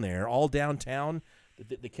around there, all downtown.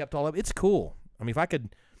 They kept all of it's cool. I mean, if I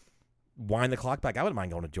could wind the clock back, I wouldn't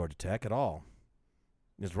mind going to Georgia Tech at all.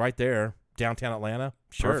 It's right there, downtown Atlanta.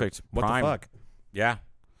 Sure. Perfect. What Prime. the fuck? Yeah.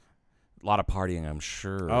 A lot of partying, I'm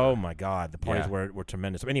sure. Oh my God, the parties Yeah. were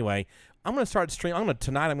tremendous. So anyway, I'm gonna start stream.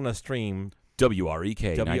 Tonight. I'm gonna stream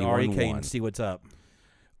WREK WREK and see what's up.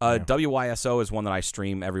 WYSO is one that I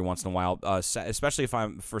stream every once in a while, especially if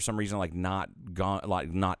I'm for some reason not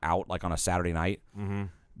out like on a Saturday night,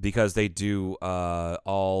 because they do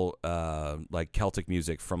all like Celtic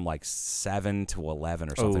music from like 7 to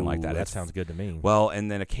 11 or something like that. That sounds good to me. Well, and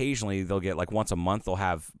then occasionally they'll get like once a month they'll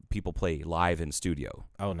have people play live in studio.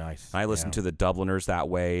 Oh, nice. And I listen to the Dubliners that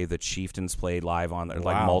way. The Chieftains played live on there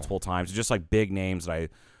like Wow. multiple times. Just like big names that I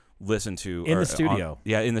listen to In the studio?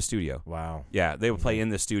 in the studio. Wow. Yeah, they would play in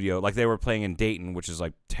the studio. Like they were playing in Dayton, which is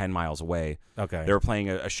like 10 miles away. Okay. They were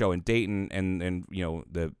playing a show in Dayton, and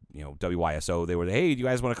WYSO. They were, hey, do you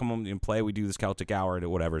guys want to come and play? We do this Celtic hour or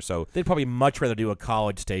whatever. So They'd probably much rather do a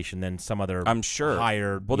college station than some other. I'm sure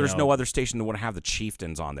hired. Well, there's no other station that would have the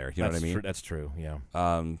Chieftains on there. You know what I mean? That's true. Yeah.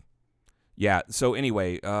 Yeah. So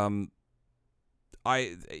anyway,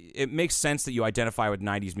 it makes sense that you identify with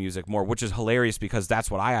 90s music more, which is hilarious because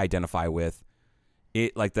that's what I identify with.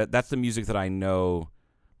 It like that's the music that I know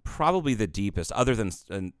probably the deepest, other than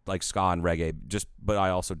like ska and reggae. But I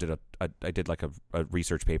also did I did like a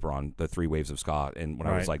research paper on the 3 waves of ska, and when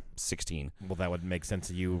I was like 16. Well, that would make sense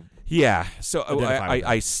to you. Yeah, so Identify with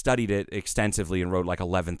I studied it extensively and wrote like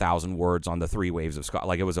 11,000 words on the 3 waves of ska.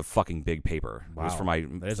 Like it was a fucking big paper. Wow. It was for my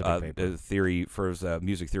That is a big paper. theory for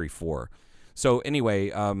music theory 4. So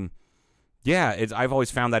anyway, yeah, I've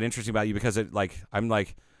always found that interesting about you because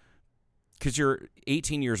because you're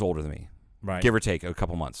 18 years older than me, Right. give or take a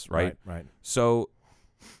couple months, right? Right. So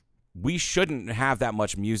we shouldn't have that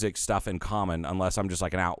much music stuff in common unless I'm just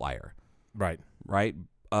like an outlier, Right. right?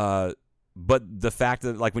 But the fact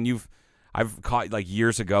that like I've caught like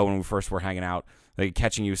years ago when we first were hanging out, like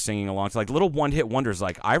catching you singing along to like little one-hit wonders.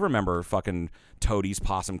 Like I remember fucking Toadie's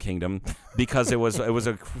Possum Kingdom because it was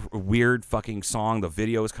a weird fucking song. The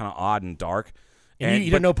video was kind of odd and dark. And you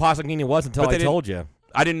didn't know Possum Kingdom was until I told you.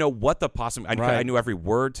 I didn't know what the possum. I knew every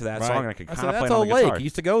word to that song, and I could kind of play that's it on the Lake. guitar. You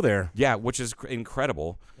used to go there. Yeah, which is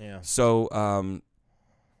incredible. Yeah. So,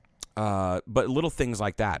 but little things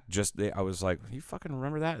like that. I was like, you fucking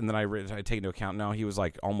remember that? And then I take into account now he was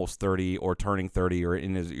like almost 30 or turning 30 or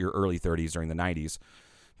in your early 30s during the 90s,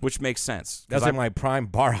 which makes sense. That's in my prime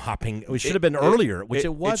bar hopping. It should have been earlier, which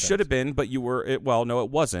it wasn't. It should have been, but you were. Well, no, it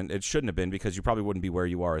wasn't. It shouldn't have been because you probably wouldn't be where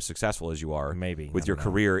you are as successful as you are. Maybe with your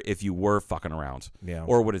career if you were fucking around. Yeah.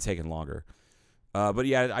 Or would have taken longer. But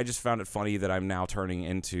yeah, I just found it funny that I'm now turning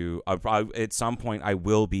into. At some point, I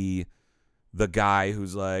will be the guy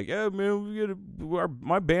who's like, "Yeah, man,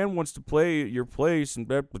 my band wants to play at your place," and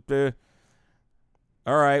blah, blah, blah.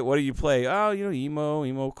 All right, what do you play? Oh,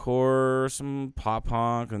 emo core, some pop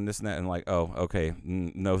punk, and this and that, and like, oh, okay,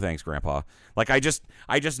 no thanks, Grandpa. Like, I just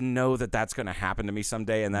know that that's gonna happen to me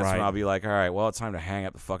someday, and that's when I'll be like, all right, well, it's time to hang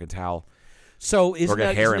up the fucking towel. So or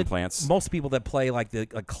get hair implants. Most people that play like the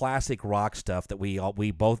classic rock stuff that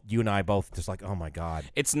you and I both just like, oh my God.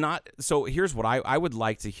 It's not. So here's what I would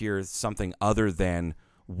like to hear something other than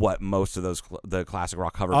what most of the classic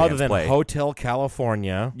rock cover bands play. Other than Hotel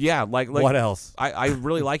California. Yeah, like what else? I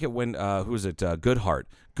really like it when who's it? Goodheart.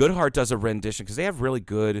 Goodheart does a rendition because they have really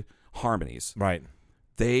good harmonies. Right.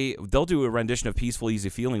 They'll do a rendition of Peaceful Easy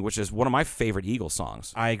Feeling, which is one of my favorite Eagles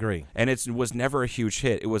songs. I agree. And it was never a huge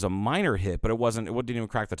hit. It was a minor hit, but it didn't even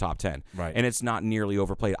crack the top 10. Right. And it's not nearly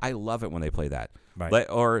overplayed. I love it when they play that. Right.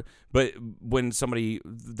 But when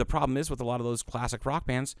the problem is with a lot of those classic rock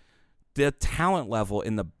bands, the talent level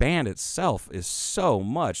in the band itself is so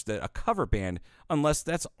much that a cover band, unless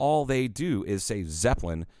that's all they do is say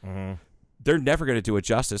Zeppelin, they're never going to do it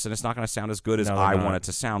justice, and it's not going to sound as good as I want it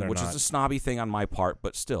to sound, which is a snobby thing on my part,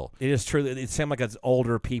 but still. It is true. It seems like it's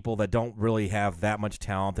older people that don't really have that much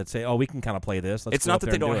talent that say, oh, we can kind of play this. It's not that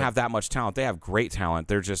they don't have that much talent. They have great talent.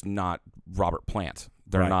 They're just not Robert Plant.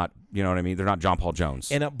 They're not, you know what I mean? They're not John Paul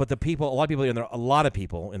Jones. And but a lot of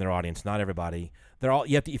people in their audience, not everybody, they're all.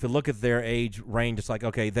 If you look at their age range, it's like,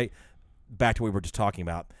 okay, back to what we were just talking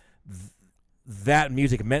about. That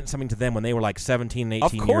music meant something to them when they were like 17,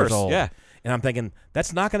 18 years old. Yeah. And I'm thinking,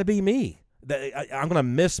 that's not going to be me. I'm going to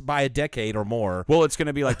miss by a decade or more. Well, it's going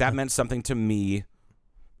to be like that meant something to me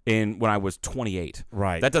when I was 28.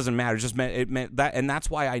 Right. That doesn't matter. It meant that, and that's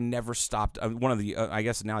why I never stopped. One of the I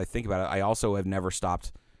guess now I think about it, I also have never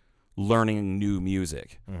stopped learning new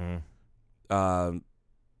music.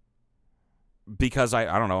 Because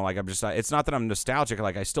I don't know, like I'm just. It's not that I'm nostalgic.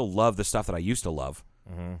 Like I still love the stuff that I used to love,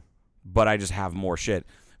 but I just have more shit.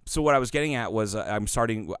 So what I was getting at was I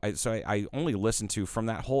only listened to from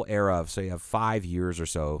that whole era of, say, 5 years or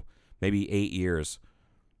so, maybe 8 years,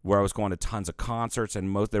 where I was going to tons of concerts,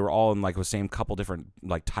 and they were all in like the same couple different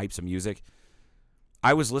like types of music.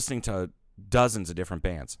 I was listening to dozens of different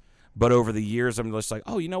bands, but over the years, I'm just like,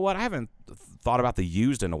 oh, you know what? I haven't thought about The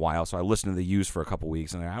Used in a while, so I listened to The Used for a couple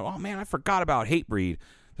weeks, and oh man, I forgot about Hatebreed,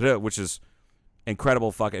 which is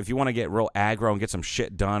incredible. Fuck, if you want to get real aggro and get some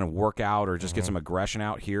shit done and work out or just get some aggression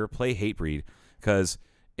out here, play Hatebreed, because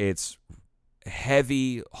it's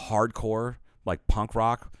heavy hardcore, like punk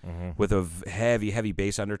rock, with a heavy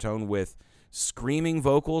bass undertone with screaming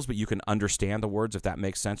vocals, but you can understand the words if that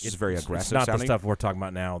makes sense. It's very aggressive. It's not sounding. the stuff we're talking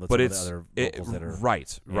about now. That's But some it's of the other vocals that are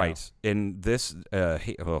right. And this,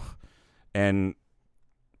 and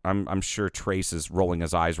I'm sure Trace is rolling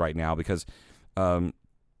his eyes right now because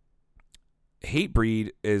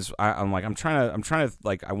Hatebreed is. I'm trying to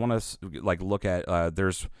like. I want to like look at.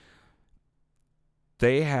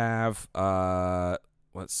 They have.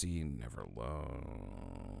 Let's see. Never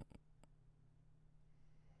Alone.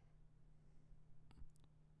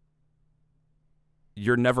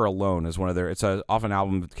 You're Never Alone is one of their. It's off an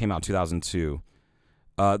album that came out in 2002.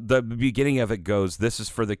 The beginning of it goes, "This is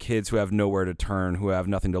for the kids who have nowhere to turn, who have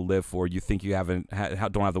nothing to live for. You think you don't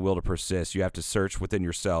have the will to persist. You have to search within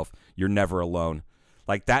yourself. You're never alone."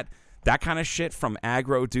 Like that kind of shit from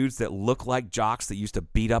aggro dudes that look like jocks that used to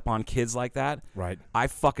beat up on kids like that. Right. I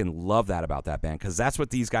fucking love that about that band because that's what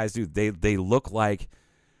these guys do. They look like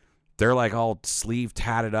they're like all sleeve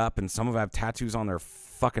tatted up, and some of them have tattoos on their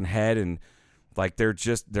fucking head, and like they're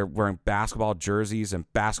wearing basketball jerseys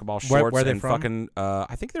and basketball shorts. Where are they and from? Fucking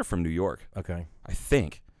I think they're from New York. Okay. I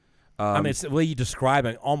think. I mean, it's, the way you describe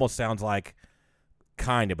it almost sounds like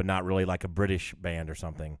kind of, but not really, like a British band or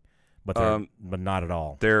something. But but not at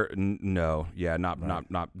all. They're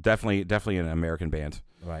not definitely an American band.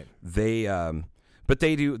 Right. They but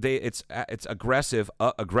they do it's aggressive,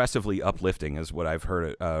 aggressively uplifting is what I've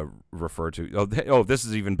heard it referred to. This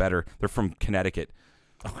is even better. They're from Connecticut.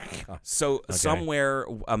 Oh my God. So somewhere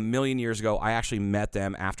a million years ago, I actually met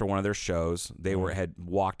them after one of their shows. They had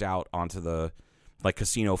walked out onto the like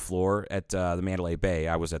casino floor at the Mandalay Bay.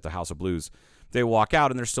 I was at the House of Blues. They walk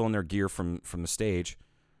out and they're still in their gear from the stage,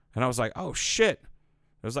 and I was like, oh shit.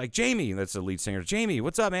 I was like, Jamie, that's the lead singer. Jamie,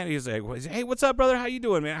 what's up, man? He's like, hey, what's up, brother? How you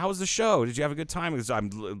doing, man? How was the show? Did you have a good time? Because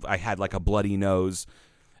I had like a bloody nose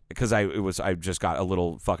because I just got a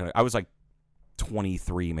little fucking. I was like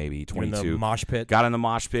 23, maybe 22. In the mosh pit. Got in the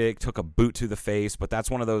mosh pit, took a boot to the face, but that's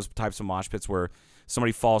one of those types of mosh pits where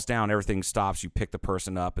somebody falls down, everything stops, you pick the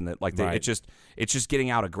person up, and it's just getting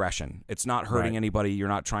out aggression. It's not hurting anybody. You're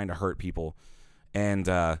not trying to hurt people, and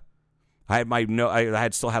I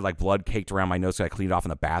had still had like blood caked around my nose, so I cleaned it off in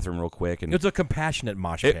the bathroom real quick. And it's a compassionate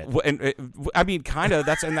mosh pit. I mean, kind of.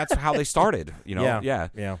 That's how they started. You know.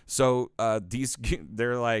 Yeah. So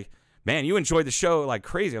they're like, man, you enjoyed the show like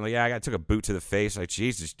crazy. I'm like, yeah, I took a boot to the face. Like,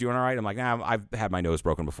 Jesus, doing all right? I'm like, nah, I've had my nose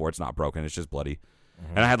broken before. It's not broken. It's just bloody.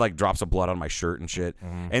 And I had like drops of blood on my shirt and shit.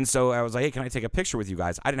 And so I was like, hey, can I take a picture with you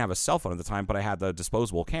guys? I didn't have a cell phone at the time, but I had the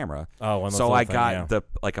disposable camera. Oh, so I got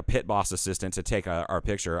a pit boss assistant to take our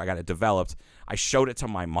picture. I got it developed. I showed it to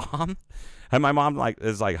my mom. And my mom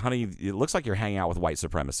is like, honey, it looks like you're hanging out with white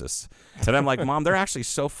supremacists. And I'm like, Mom, they're actually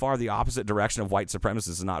so far the opposite direction of white supremacists.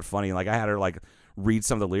 It's not funny. Like I had her like read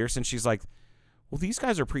some of the lyrics, and she's like, well, these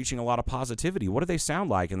guys are preaching a lot of positivity. What do they sound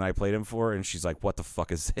like? And then I played them for her, and she's like, what the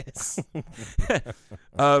fuck is this?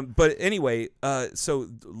 But anyway, so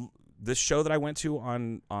this show that I went to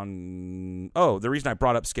the reason I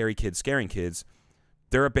brought up Scary Kids, Scaring Kids,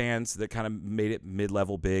 they're a band that kind of made it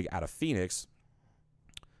mid-level big out of Phoenix.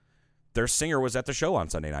 Their singer was at the show on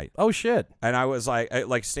Sunday night. Oh shit! And I was like, it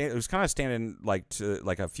was kind of standing like to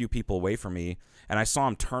like a few people away from me, and I saw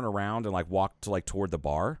him turn around and like walk to like toward the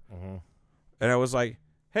bar, and I was like,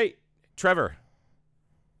 "Hey, Trevor,"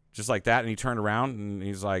 just like that, and he turned around and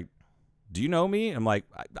he's like, "Do you know me?" I'm like,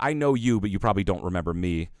 "I know you, but you probably don't remember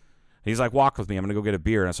me." And he's like, "Walk with me. I'm gonna go get a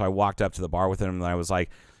beer." And so I walked up to the bar with him, and I was like,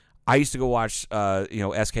 "I used to go watch,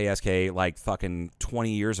 SKSK like fucking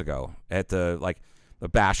 20 years ago at the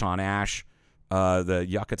Bash on Ash, the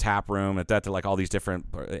Yucca Tap Room, at that, like all these different,"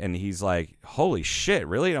 and he's like, "Holy shit,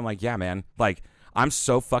 really?" And I'm like, "Yeah, man. Like, I'm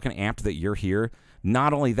so fucking amped that you're here.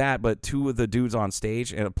 Not only that, but two of the dudes on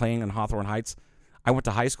stage and playing in Hawthorne Heights, I went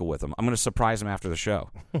to high school with them. I'm gonna surprise him after the show."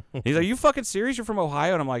 He's like, "You fucking serious? You're from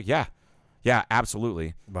Ohio?" And I'm like, Yeah,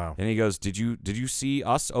 absolutely. Wow. And he goes, Did you see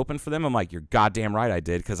us open for them? I'm like, you're goddamn right I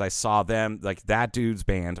did, because I saw them, like that dude's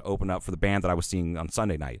band open up for the band that I was seeing on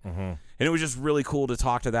Sunday night. And it was just really cool to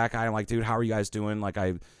talk to that guy. I'm like, dude, how are you guys doing? Like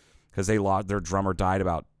because their drummer died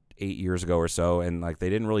about 8 years ago or so, and like they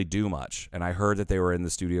didn't really do much. And I heard that they were in the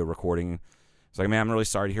studio recording. It's like, man, I'm really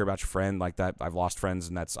sorry to hear about your friend. Like that, I've lost friends,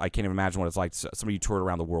 and I can't even imagine what it's like. Somebody you toured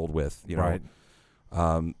around the world with, you know. Right.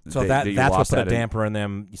 So you that's what lost put a that damper in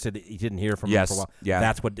them. You said that you didn't hear from them for a while. Yeah.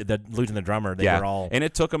 That's what losing the drummer. They were all. And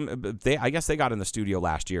it took them. I guess they got in the studio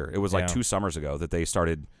last year. It was like 2 summers ago that they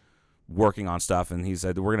started working on stuff. And he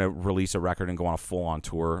said we're going to release a record and go on a full on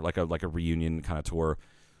tour, like a reunion kind of tour.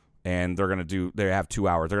 And they're going to they have 2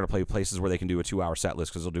 hours. They're going to play places where they can do a 2 hour set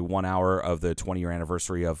list because they'll do 1 hour of the 20-year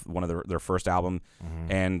anniversary of one of their first album,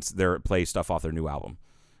 and they'll play stuff off their new album.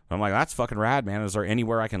 And I'm like, that's fucking rad, man. Is there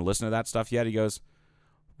anywhere I can listen to that stuff yet? He goes,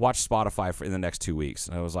 watch Spotify in the next 2 weeks.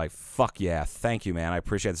 And I was like, fuck yeah, thank you, man. I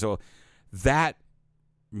appreciate it. So that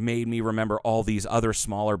made me remember all these other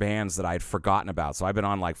smaller bands that I'd forgotten about. So I've been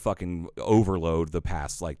on like fucking overload the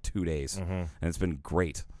past like 2 days, and it's been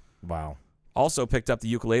great. Wow. Also picked up the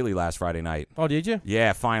ukulele last Friday night. Oh, did you?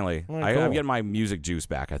 Yeah, finally. Oh, cool. I'm getting my music juice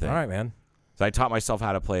back, I think. All right, man. So I taught myself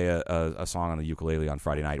how to play a song on the ukulele on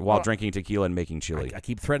Friday night while drinking tequila and making chili. I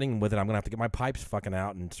keep threatening with it. I'm going to have to get my pipes fucking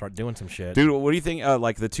out and start doing some shit. Dude, what do you think?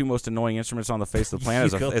 Like the 2 most annoying instruments on the face of the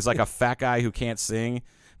planet is like a fat guy who can't sing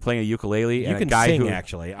playing a ukulele, and can a guy sing, who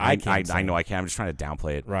actually. I can't sing. I know I can. I'm just trying to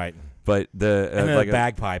downplay it. Right. But the and then like a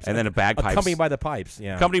bagpipes. and then a bagpipes. Accompanied by the pipes.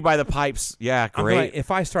 Yeah. Accompanied by the pipes. Yeah, great. If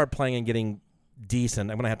I start playing and getting decent,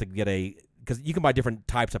 I'm going to have to get because you can buy different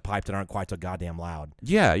types of pipes that aren't quite so goddamn loud.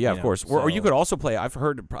 Yeah, of course. Or you so- could also play. I've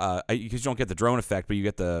heard because you don't get the drone effect, but you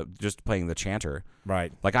get just playing the chanter.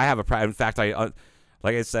 Right. Like I have in fact, like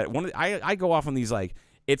I said, I go off on these like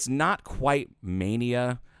it's not quite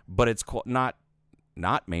mania, but it's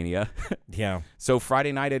not mania. Yeah. So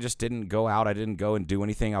Friday night I just didn't go out. I didn't go and do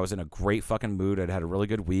anything. I was in a great fucking mood. I'd had a really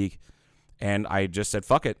good week, and I just said,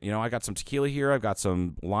 "Fuck it." You know, I got some tequila here. I've got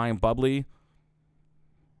some lime bubbly.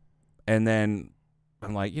 And then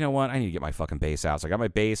I'm like, you know what? I need to get my fucking bass out. So I got my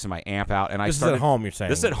bass and my amp out, and This is at home, you're saying?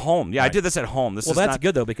 This is at home. Yeah, Right. I did this at home. This Well, is that's not,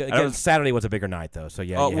 good, though, because again, Saturday was a bigger night, though. So,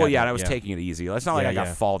 yeah. Oh, well, yeah, and I was taking it easy. It's not like I got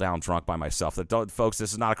fall down drunk by myself. Folks,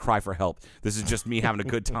 this is not a cry for help. This is just me having a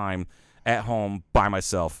good time at home by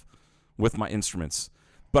myself with my instruments.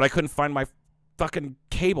 But I couldn't find my fucking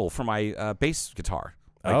cable for my bass guitar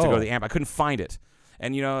to go to the amp. I couldn't find it.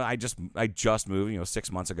 And, you know, I just moved,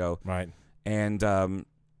 6 months ago. Right. And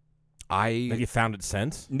Have you found it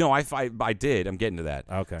since? No, I did. I'm getting to that.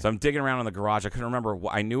 Okay. So I'm digging around in the garage. I couldn't remember.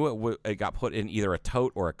 I knew it got put in either a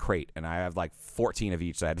tote or a crate, and I have like 14 of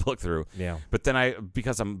each that I had to look through. Yeah. But then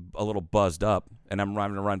because I'm a little buzzed up, and I'm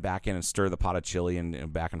running to run back in and stir the pot of chili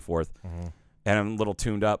and back and forth, and I'm a little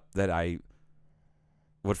tuned up that I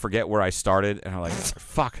would forget where I started, and I'm like,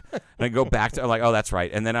 fuck. And I go back to, I'm like, oh, that's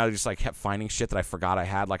right. And then I just like kept finding shit that I forgot I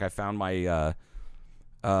had. Like I found my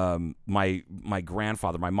my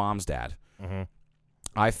grandfather, my mom's dad.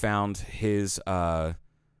 I found his. I'm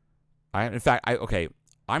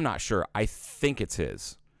not sure. I think it's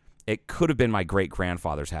his. It could have been my great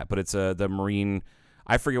grandfather's hat, but it's the Marine.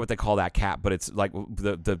 I forget what they call that cap, but it's like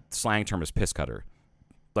the slang term is piss cutter,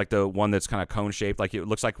 like the one that's kind of cone shaped, like it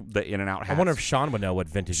looks like the In-N-Out hat. I wonder if Sean would know what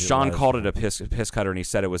vintage. Sean it was. called it a piss cutter, and he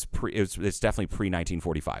said it's definitely pre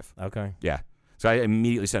 1945. Okay. Yeah. So I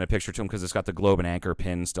immediately sent a picture to him because it's got the globe and anchor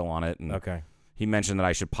pin still on it. And Okay. he mentioned that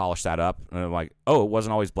I should polish that up. And I'm like, oh, it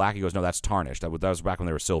wasn't always black. He goes, no, that's tarnished. That was back when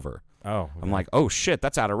they were silver. Oh. Okay. I'm like, oh, shit,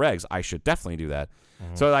 that's out of regs. I should definitely do that.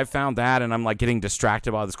 So I found that, and I'm like getting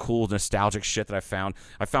distracted by all this cool, nostalgic shit that I found.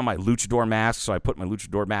 I found my luchador mask, so I put my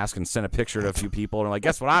luchador mask and sent a picture to a few people. And I'm like,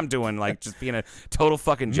 guess what I'm doing? Like, just being a total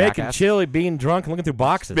fucking jackass. Making chili, being drunk, and looking through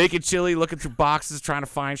boxes. Making chili, looking through boxes, trying to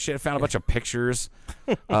find shit. I found a bunch of pictures,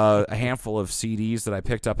 a handful of CDs that I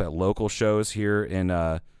picked up at local shows here in,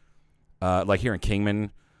 like here in Kingman.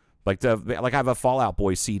 Like I have a Fall Out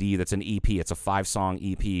Boy CD that's an EP. It's a 5-song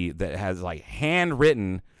EP that has like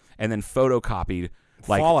handwritten and then photocopied.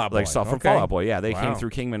 Like Fall Out Boy. From Okay. Fall Out Boy, yeah, they Wow. came through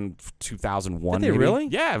Kingman 2001. Did they maybe. really?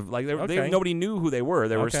 Yeah, like Okay. nobody knew who they were.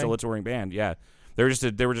 They were Okay. still a touring band. Yeah, they were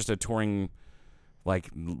just a touring, like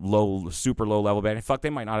super low level band. Fuck, they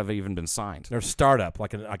might not have even been signed. They're a startup,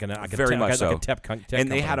 like a Very much so. like a tech And they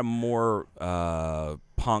company. had a more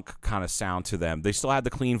punk kind of sound to them. They still had the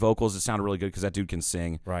clean vocals. It sounded really good because that dude can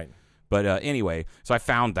sing. right. But anyway, so I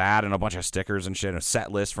found that and a bunch of stickers and shit, and a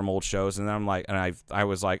set list from old shows, and then I'm like, and I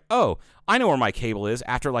was like, oh, I know where my cable is.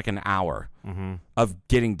 After like an hour of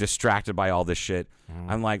getting distracted by all this shit,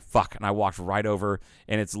 I'm like, fuck, and I walked right over,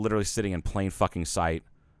 and it's literally sitting in plain fucking sight,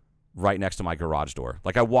 right next to my garage door.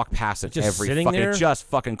 Like I walk past it Just every sitting fucking, there? just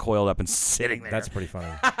fucking coiled up and sitting there. That's pretty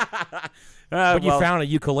funny. But you found a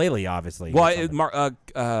ukulele, obviously. or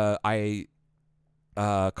something.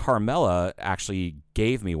 Carmela actually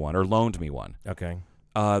gave me one or loaned me one. Okay.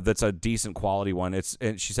 That's a decent quality one.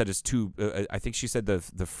 And she said it's too. I think she said the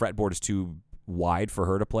fretboard is too wide for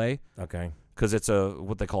her to play. Okay. Because it's a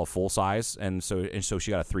what they call a full size, and so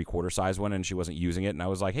she got a 3/4 size one, and she wasn't using it. And I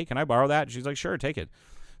was like, "Hey, can I borrow that?" And she's like, "Sure, take it."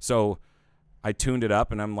 So I tuned it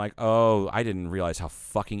up, and I'm like, "Oh, I didn't realize how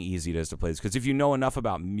fucking easy it is to play this." Because if you know enough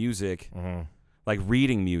about music, like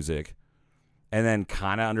reading music, and then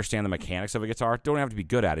kind of understand the mechanics of a guitar, don't have to be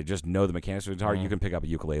good at it. Just know the mechanics of a guitar. You can pick up a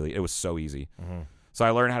ukulele. It was so easy. So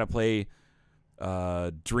I learned how to play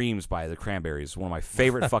Dreams by the Cranberries, one of my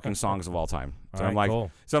favorite fucking songs of all time. So I'm like,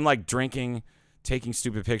 so I'm like drinking, taking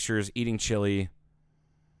stupid pictures, eating chili,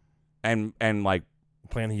 and like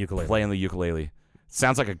playing the ukulele.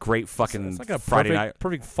 Sounds like a great fucking it's like a Friday night.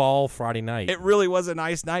 Perfect fall Friday night. It really was a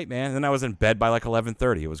nice night, man. And then I was in bed by like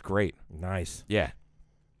 11:30. It was great. Nice. Yeah.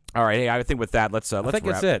 All right. Hey, I think with that, let's I think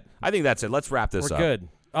wrap. that's it. I think that's it. Let's wrap this We're up. good.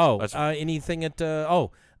 Oh, anything at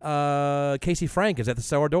Casey Frank is at the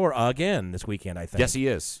Cellar Door again this weekend, I think. Yes, he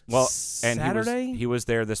is. Well, and Saturday? he was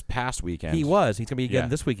there this past weekend. He was. He's going to be again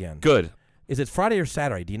this weekend. Good. Is it Friday or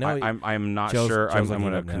Saturday? Do you know? I'm not Joe's sure. I'm looking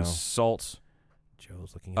going it to up now. consult.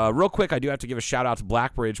 Joe's looking. Real quick, I do have to give a shout out to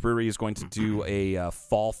Blackbridge Brewery. Is going to do a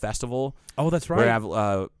fall festival. Oh, that's right. We're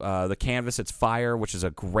gonna have the Canvas. It's Fire, which is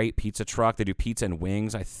a great pizza truck. They do pizza and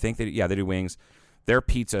wings. I think they do wings. Their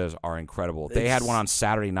pizzas are incredible. They had one on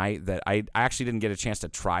Saturday night that I actually didn't get a chance to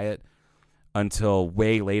try it until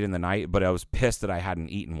way late in the night, but I was pissed that I hadn't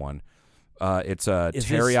eaten one. It's a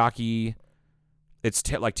teriyaki.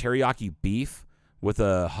 It's like teriyaki beef with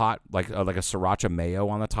a hot like a sriracha mayo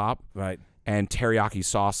on the top. Right. And teriyaki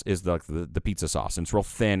sauce is the pizza sauce. And it's real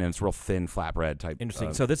thin, and it's real thin flatbread type.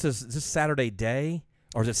 Interesting. So is this Saturday day,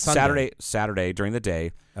 or is it Sunday? Saturday during the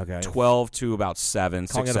day. Okay. 12 to about 7,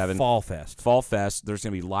 Calling 6, it 7. A fall fest. Fall fest. There's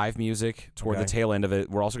going to be live music toward the tail end of it.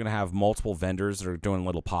 We're also going to have multiple vendors that are doing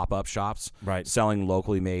little pop-up shops. Right. Selling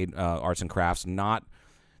locally made arts and crafts.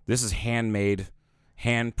 This is handmade,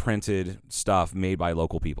 hand-printed stuff made by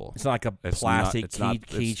local people. It's not like a plastic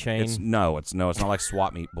keychain. It's not like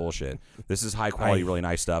swap meet bullshit. This is high-quality, really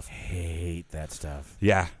nice stuff. Hate that stuff.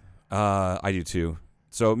 Yeah, I do too.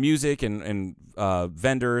 So music and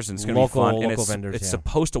vendors, and it's going to be fun. And it's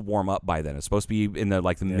supposed to warm up by then. It's supposed to be in the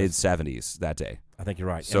mid-70s that day. I think you're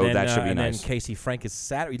right. So that should be nice. And then Casey Frank is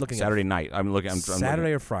Saturday. Saturday night. I'm looking.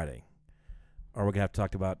 Saturday or Friday, or we're gonna have to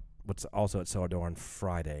talk about what's also at Cellar Door on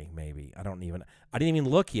Friday. Maybe I didn't even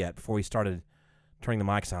look yet before we started turning the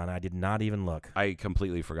mics on. I did not even look. I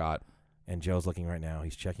completely forgot. And Joe's looking right now.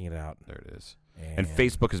 He's checking it out. There it is. And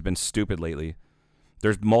Facebook has been stupid lately.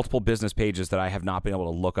 There's multiple business pages that I have not been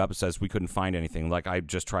able to look up. It says we couldn't find anything. Like I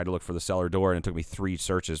just tried to look for the Cellar Door, and it took me 3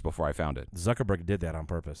 searches before I found it. Zuckerberg did that on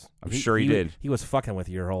purpose. I'm sure he did. He was fucking with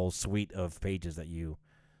your whole suite of pages that you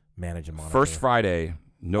manage and monitor. First Friday,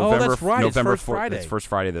 November. That's right. November it's first Friday. It's first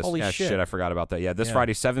Friday. Holy shit! I forgot about that. Yeah, this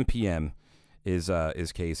Friday, 7 p.m. is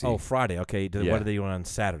Casey. Oh, Friday. Okay. What are they doing on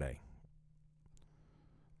Saturday?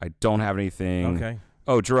 I don't have anything. Okay.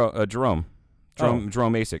 Oh, Jerome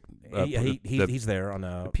Masick. He's there on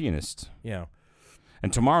the pianist. Yeah.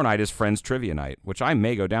 And tomorrow night is Friends Trivia Night, which I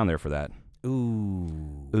may go down there for that.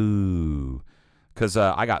 Ooh. Because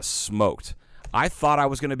I got smoked. I thought I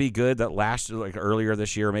was going to be good that earlier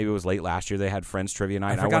this year, maybe it was late last year, they had Friends Trivia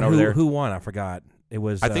Night. I forgot went over there. Who won. I forgot. It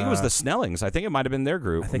was. I think it was the Snellings. I think it might have been their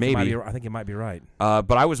group. I think you might be right.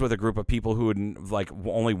 But I was with a group of people who had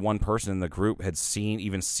only one person in the group had seen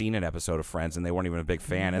an episode of Friends, and they weren't even a big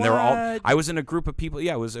fan. And they were all. I was in a group of people.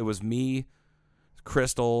 Yeah, it was me,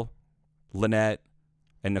 Crystal, Lynette,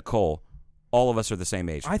 and Nicole. All of us are the same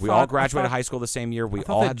age. We all graduated high school the same year. We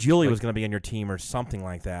all had Julie was going to be on your team or something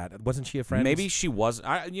like that. Wasn't she a friend? Maybe she was.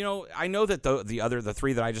 I know that the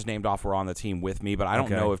 3 that I just named off were on the team with me, but I don't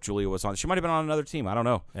know if Julia was on. She might have been on another team. I don't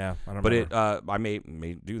know. Yeah, I don't know. But I may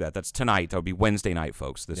do that. That's tonight. That would be Wednesday night,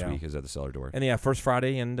 folks. This week is at the Cellar Door. And first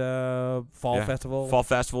Friday and fall festival. Fall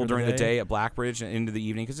festival during the day at Blackbridge and into the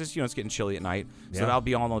evening because it's getting chilly at night. So that'll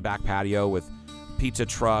be all on the back patio with pizza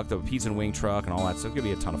truck, the pizza and wing truck, and all that. So it's gonna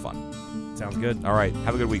be a ton of fun. Sounds good. All right.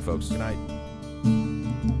 Have a good week, folks. Good night.